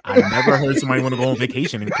said? I never heard somebody want to go on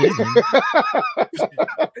vacation in Cleveland.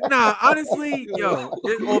 Nah, honestly, yo,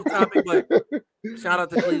 it's off topic, but Shout out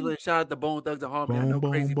to Cleveland. Shout out to Bone Thugs and Harmony. I Boom, know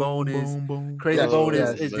boom, boom, boom, boom. Crazy Yes, Bone Oh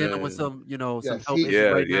yes, is dealing with man. some, some yes. health He issues Yeah,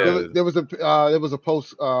 right there now. was yeah. there was a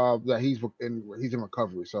post that he's in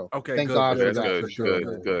recovery. So Okay, thank good, God good, for That's good, that good. for good, sure, good,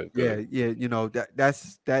 Good. good. man. Good. Yeah, Good.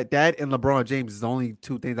 yeah. That and LeBron James is the only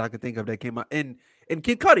two things I can think of that came out. And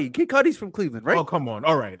Kid Cudi. Kid Cudi's from Cleveland, right? Oh, come on.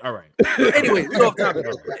 All right, all right. But anyway, we off topic.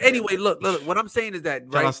 All right. Anyway, look. What I'm saying is that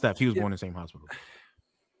Shout out right. Steph. He was born in the same hospital.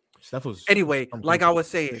 Steph was Anyway, from like I Cleveland. was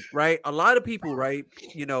saying, right? A lot of people, right?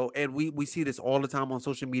 And we see this all the time on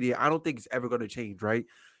social media. I don't think it's ever going to change, right?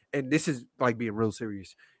 And this is like being real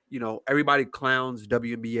serious. Everybody clowns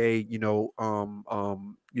WNBA,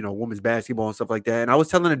 women's basketball and stuff like that. And I was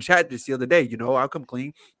telling the chat this the other day, I'll come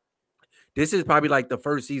clean. This is probably like the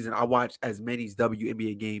first season I watched as many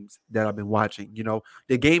WNBA games that I've been watching.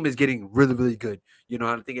 The game is getting really, really good. I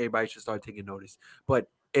think everybody should start taking notice. But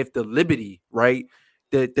if the Liberty, right,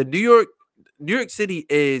 the New York City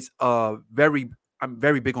is I'm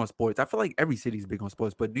very big on sports. I feel like every city is big on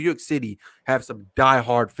sports, but New York City have some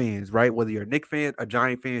diehard fans, right? Whether you're a Knicks fan, a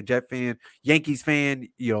Giant fan, Jet fan, Yankees fan,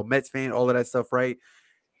 Mets fan, all of that stuff, right?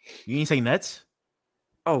 You didn't say Nets?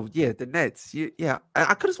 Oh yeah, the Nets. Yeah,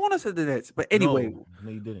 I could have sworn I said the Nets, but anyway,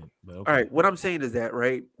 No, you didn't. But all okay. right. What I'm saying is that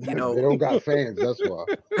right, They don't got fans. That's why.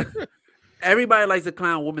 everybody likes to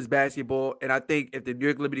clown women's basketball, and I think if the New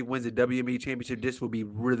York Liberty wins the WNBA championship, this will be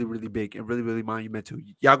really, really big and really, really monumental.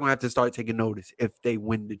 Y'all gonna have to start taking notice if they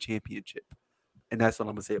win the championship, and that's what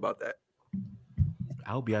I'm gonna say about that.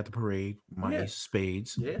 I'll be at the parade. My Yeah. ace of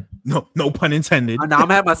spades. Yeah. No pun intended. Now I'm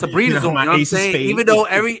having my Sabrina's on. My You know what I'm ace of saying? spades. Even though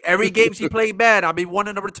every game she played bad, I'll be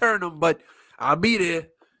wanting to return them, but I'll be there.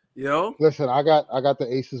 Listen, I got the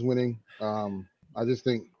Aces winning. I just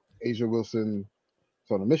think Asia Wilson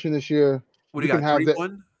is on a mission this year. What do You you can got? have the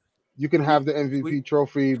 3-1. you can have the Sweet. MVP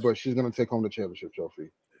trophy, but she's gonna take home the championship trophy,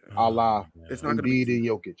 a la It's not gonna be Embiid and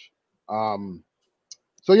Jokic.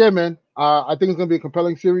 So yeah, man. I think it's gonna be a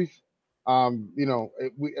compelling series. We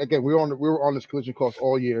were on this collision course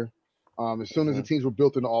all year. As soon as the teams were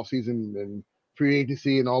built in the offseason and free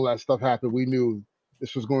agency and all that stuff happened, we knew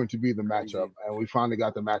this was going to be the matchup, and we finally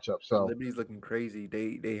got the matchup. So Liberty's looking crazy.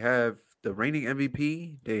 They have the reigning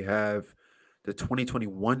MVP. They have the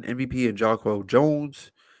 2021 MVP in Jocko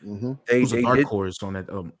Jones. mhm. They Who's a they dark did. horse on that?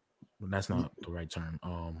 That's not the right term.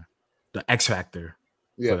 The X factor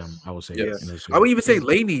for them, Yes. I would say. Yes. in this I would even say series.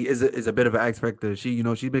 Laney is a bit of an X factor. She's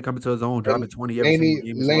been coming to her own, dropping 20 every single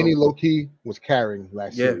game as well. Laney low key was carrying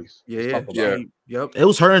last Yeah, series. Let's yeah, talk about Yeah. it. Yep. It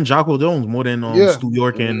was her and Jocko Jones more than Yeah. Stu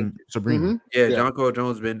York Mhm. and Sabrina. Mhm. Yeah, Yeah. Jocko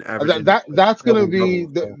Jones been averaging. That's gonna double-double, be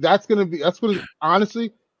so. that's gonna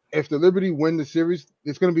honestly, if the Liberty win the series,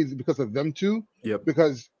 it's gonna be because of them two. Yep.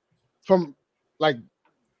 Because from like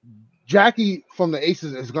Jackie from the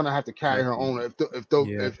Aces is gonna have to carry her own if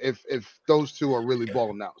those two are really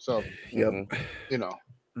balling out. So Yep.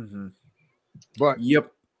 Mm-hmm. But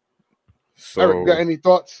Yep. So Eric, got any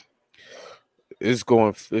thoughts? It's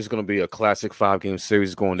going to be a classic 5-game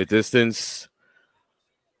series going the distance.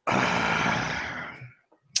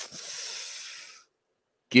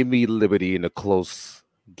 Give me Liberty in a close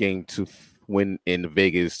game to win in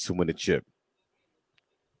Vegas to win the chip.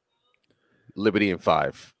 Liberty in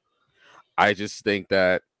 5. I just think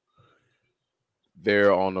that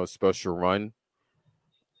they're on a special run.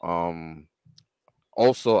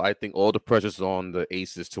 Also, I think all the pressure's on the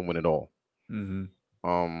Aces to win it all.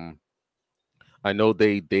 Mm-hmm. I know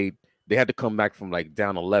they had to come back from like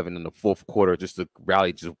down 11 in the fourth quarter just to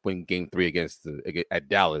rally, just win Game 3 at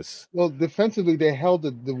Dallas. Well, defensively, they held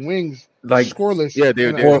the Wings Like scoreless. Yeah,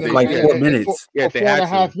 for 4 minutes. Yeah, for they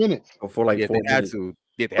 4.5 minutes. For like 4 they had minutes. to.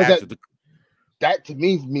 Yeah, they But had to. That to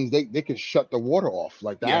me means they can shut the water off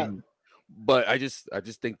like that. Yeah. But I just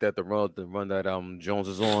think that the run that Jones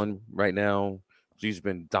is on right now, she's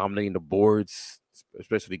been dominating the boards,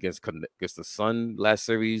 especially against the Sun last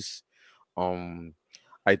series.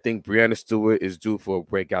 I think Brianna Stewart is due for a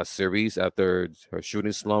breakout series after her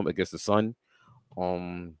shooting slump against the Sun.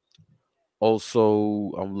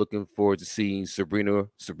 Also, I'm looking forward to seeing Sabrina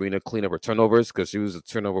clean up her turnovers because she was a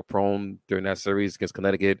turnover prone during that series against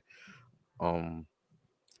Connecticut.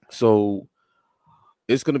 So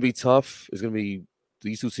it's gonna be tough. It's gonna be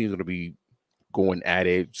these two teams are gonna be going at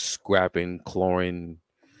it, scrapping, clawing.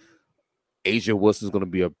 Asia Wilson's gonna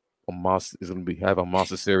be a monster. Is gonna have a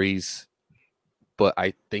monster series. But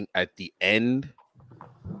I think at the end,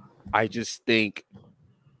 I just think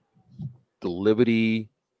the Liberty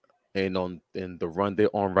and the run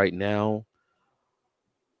they're on right now,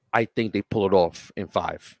 I think they pull it off in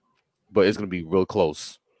 5. But it's gonna be real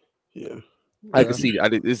close. Yeah. I can see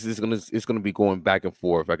it's gonna be going back and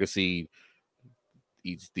forth. I can see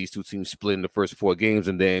these two teams split in the first 4 games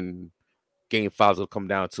and then Game 5 will come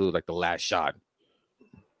down to like the last shot.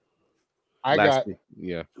 I got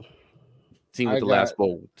Team with the last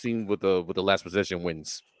bowl. Team with the last possession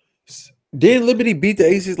wins. Didn't Liberty beat the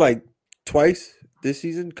Aces like twice this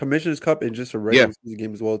season? Commissioner's Cup and just a regular season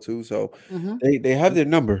game as well too. So they have their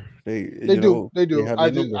number. They do. They have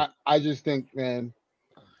their number. I just think, man.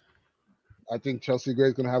 I think Chelsea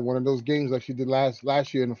Gray's gonna have one of those games like she did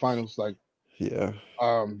last year in the finals. Like, she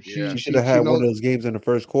should have had one of those games in the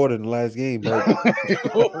first quarter in the last game. But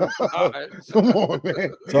come on,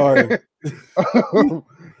 man. Sorry.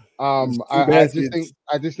 I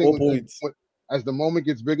just think as the moment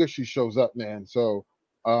gets bigger, she shows up, man. So,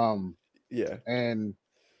 and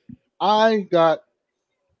I got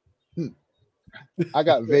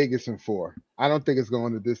Vegas in 4. I don't think it's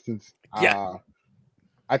going the distance.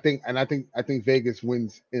 I think Vegas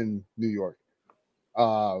wins in New York.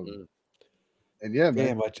 And yeah,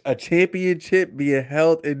 man. Damn, a championship being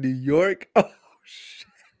held in New York. Oh shit.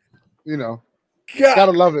 You know,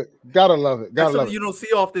 gotta love it. Gotta love it. That's something you don't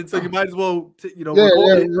see often, so you might as well,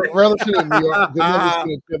 relish it in New York. Never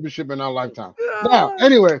seen a championship in our lifetime. Now,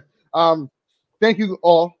 anyway, thank you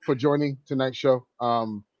all for joining tonight's show.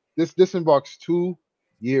 This embarks 2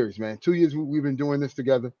 years, man. 2 years we've been doing this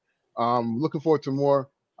together. Looking forward to more.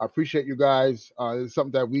 I appreciate you guys. It's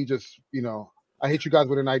something that we just, I hit you guys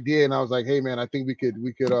with an idea, and I was like, hey, man, I think we could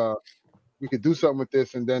do something with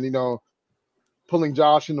this. And then, pulling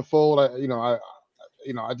Josh in the fold, I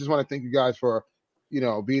just want to thank you guys for,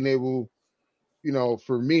 being able,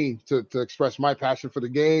 for me to express my passion for the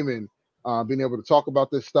game and being able to talk about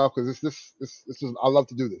this stuff, because this is, I love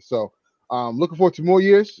to do this. So looking forward to more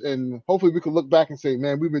years, and hopefully we can look back and say,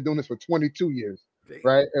 man, we've been doing this for 22 years.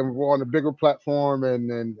 Right, and we're on a bigger platform, and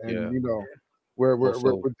we're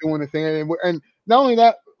doing the thing, and not only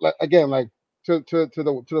that, like again, like to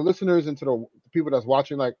the listeners and to the people that's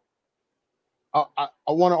watching, like I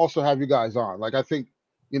want to also have you guys on. Like I think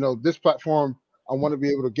this platform, I want to be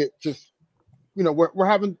able to get just we're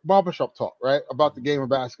having barbershop talk, right, about the game of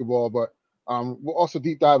basketball, but we'll also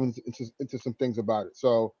deep dive into some things about it.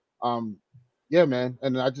 So yeah, man,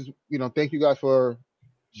 and I just thank you guys for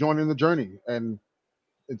joining the journey, and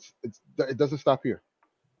it doesn't stop here.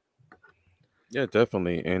 Yeah,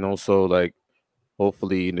 definitely. And also, like,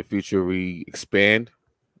 hopefully in the future we expand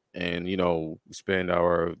and expand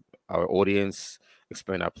our audience,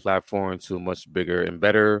 expand our platform to much bigger and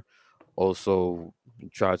better. Also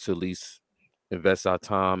try to at least invest our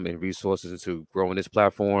time and resources into growing this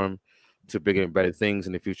platform to bigger and better things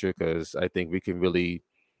in the future, because I think we can really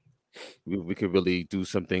do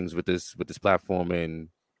some things with this platform and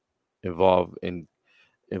involve and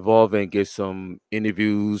get some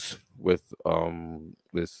interviews with a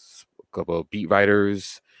couple of beat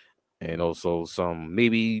writers, and also some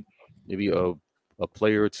maybe a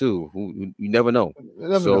player or two who you never know.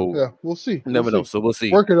 Yeah, we'll see. Never know. So we'll see.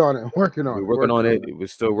 Working on it. We're working on it. We're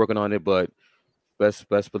still working on it, but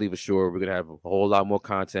best believe sure we're gonna have a whole lot more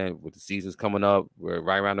content with the seasons coming up. We're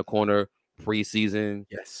right around the corner. Preseason.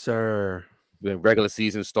 Yes, sir. The regular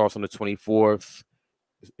season starts on the 24th.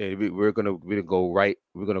 And we're gonna go right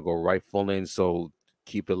full in. So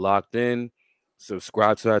keep it locked in.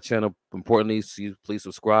 Subscribe to our channel. Importantly, please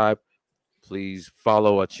subscribe. Please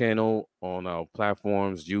follow our channel on our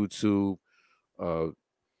platforms: YouTube,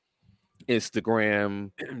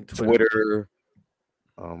 Instagram, Twitter.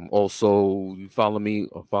 Also, follow me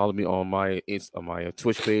on my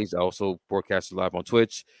Twitch page. I also broadcast live on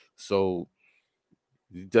Twitch. So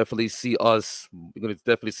you definitely see us. You're gonna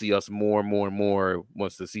definitely see us more and more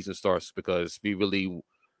once the season starts, because we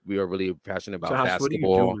are really passionate about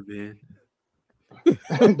basketball. What are you doing, man?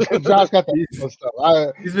 Josh got the stuff.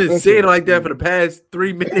 He's been saying like that for the past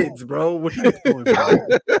 3 minutes, bro. What are you doing, bro?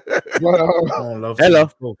 Hello,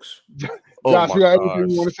 folks. Josh, you got anything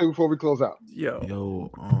you want to say before we close out? Yo,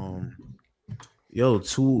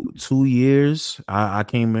 2 years. I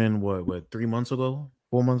came in what 3 months ago,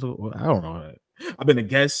 4 months ago. I don't know. I've been a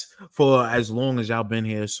guest for as long as y'all been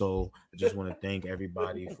here, so I just want to thank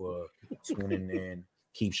everybody for tuning in.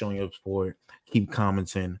 Keep showing your support, keep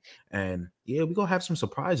commenting, and yeah, we're gonna have some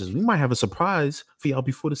surprises. We might have a surprise for y'all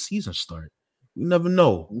before the season start. You never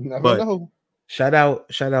know. Shout out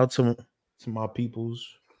to my peoples.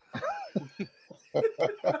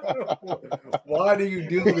 Why do you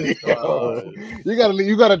do this? You gotta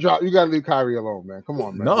leave Kyrie alone, man. Come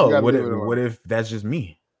on, man. No, what if that's just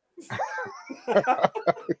me?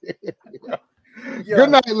 Good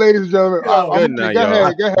night, ladies and gentlemen. Good night,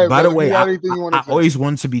 y'all. Go ahead. By the way, I always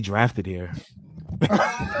wanted to be drafted here.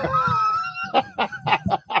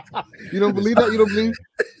 You don't believe that? You don't believe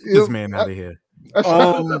this man out of here?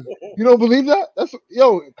 You don't believe that?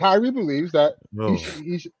 Kyrie believes that Bro,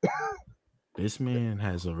 he should. this man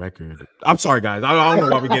has a record. I'm sorry, guys. I don't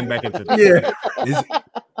know why we're getting back into this. Yeah.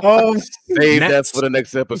 This Save that Nets. for the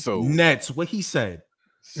next episode. Nets, what he said.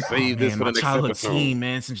 Save Oh, this man, for my the next childhood episode. team,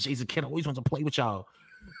 man. Since Jay's a kid, I always want to play with y'all.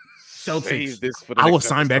 Celtics. Save this for the I next will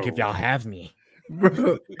sign back episode. if y'all have me.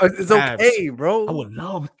 Bro, it's okay, bro. I would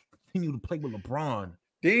love to continue to play with LeBron.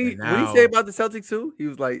 What now- did he say about the Celtics too? He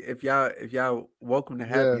was like, if y'all welcome to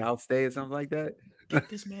have me, I'll stay or something like that. Get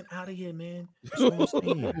this man out of here, man. That's what I'm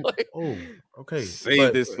saying. Oh, okay.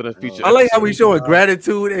 Save this for the future. I like how we episode. showing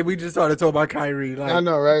gratitude and we just started talking about Kyrie. Like, I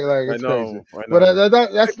know, right? Like I it's know, crazy. I know.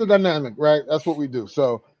 But that's the dynamic, right? That's what we do.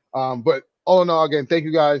 So, but all in all, again, thank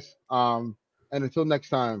you guys. And until next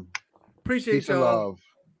time, appreciate peace and y'all. love.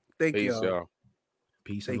 Thank Peace, y'all. y'all.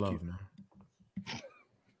 Peace Thank and you. love, man.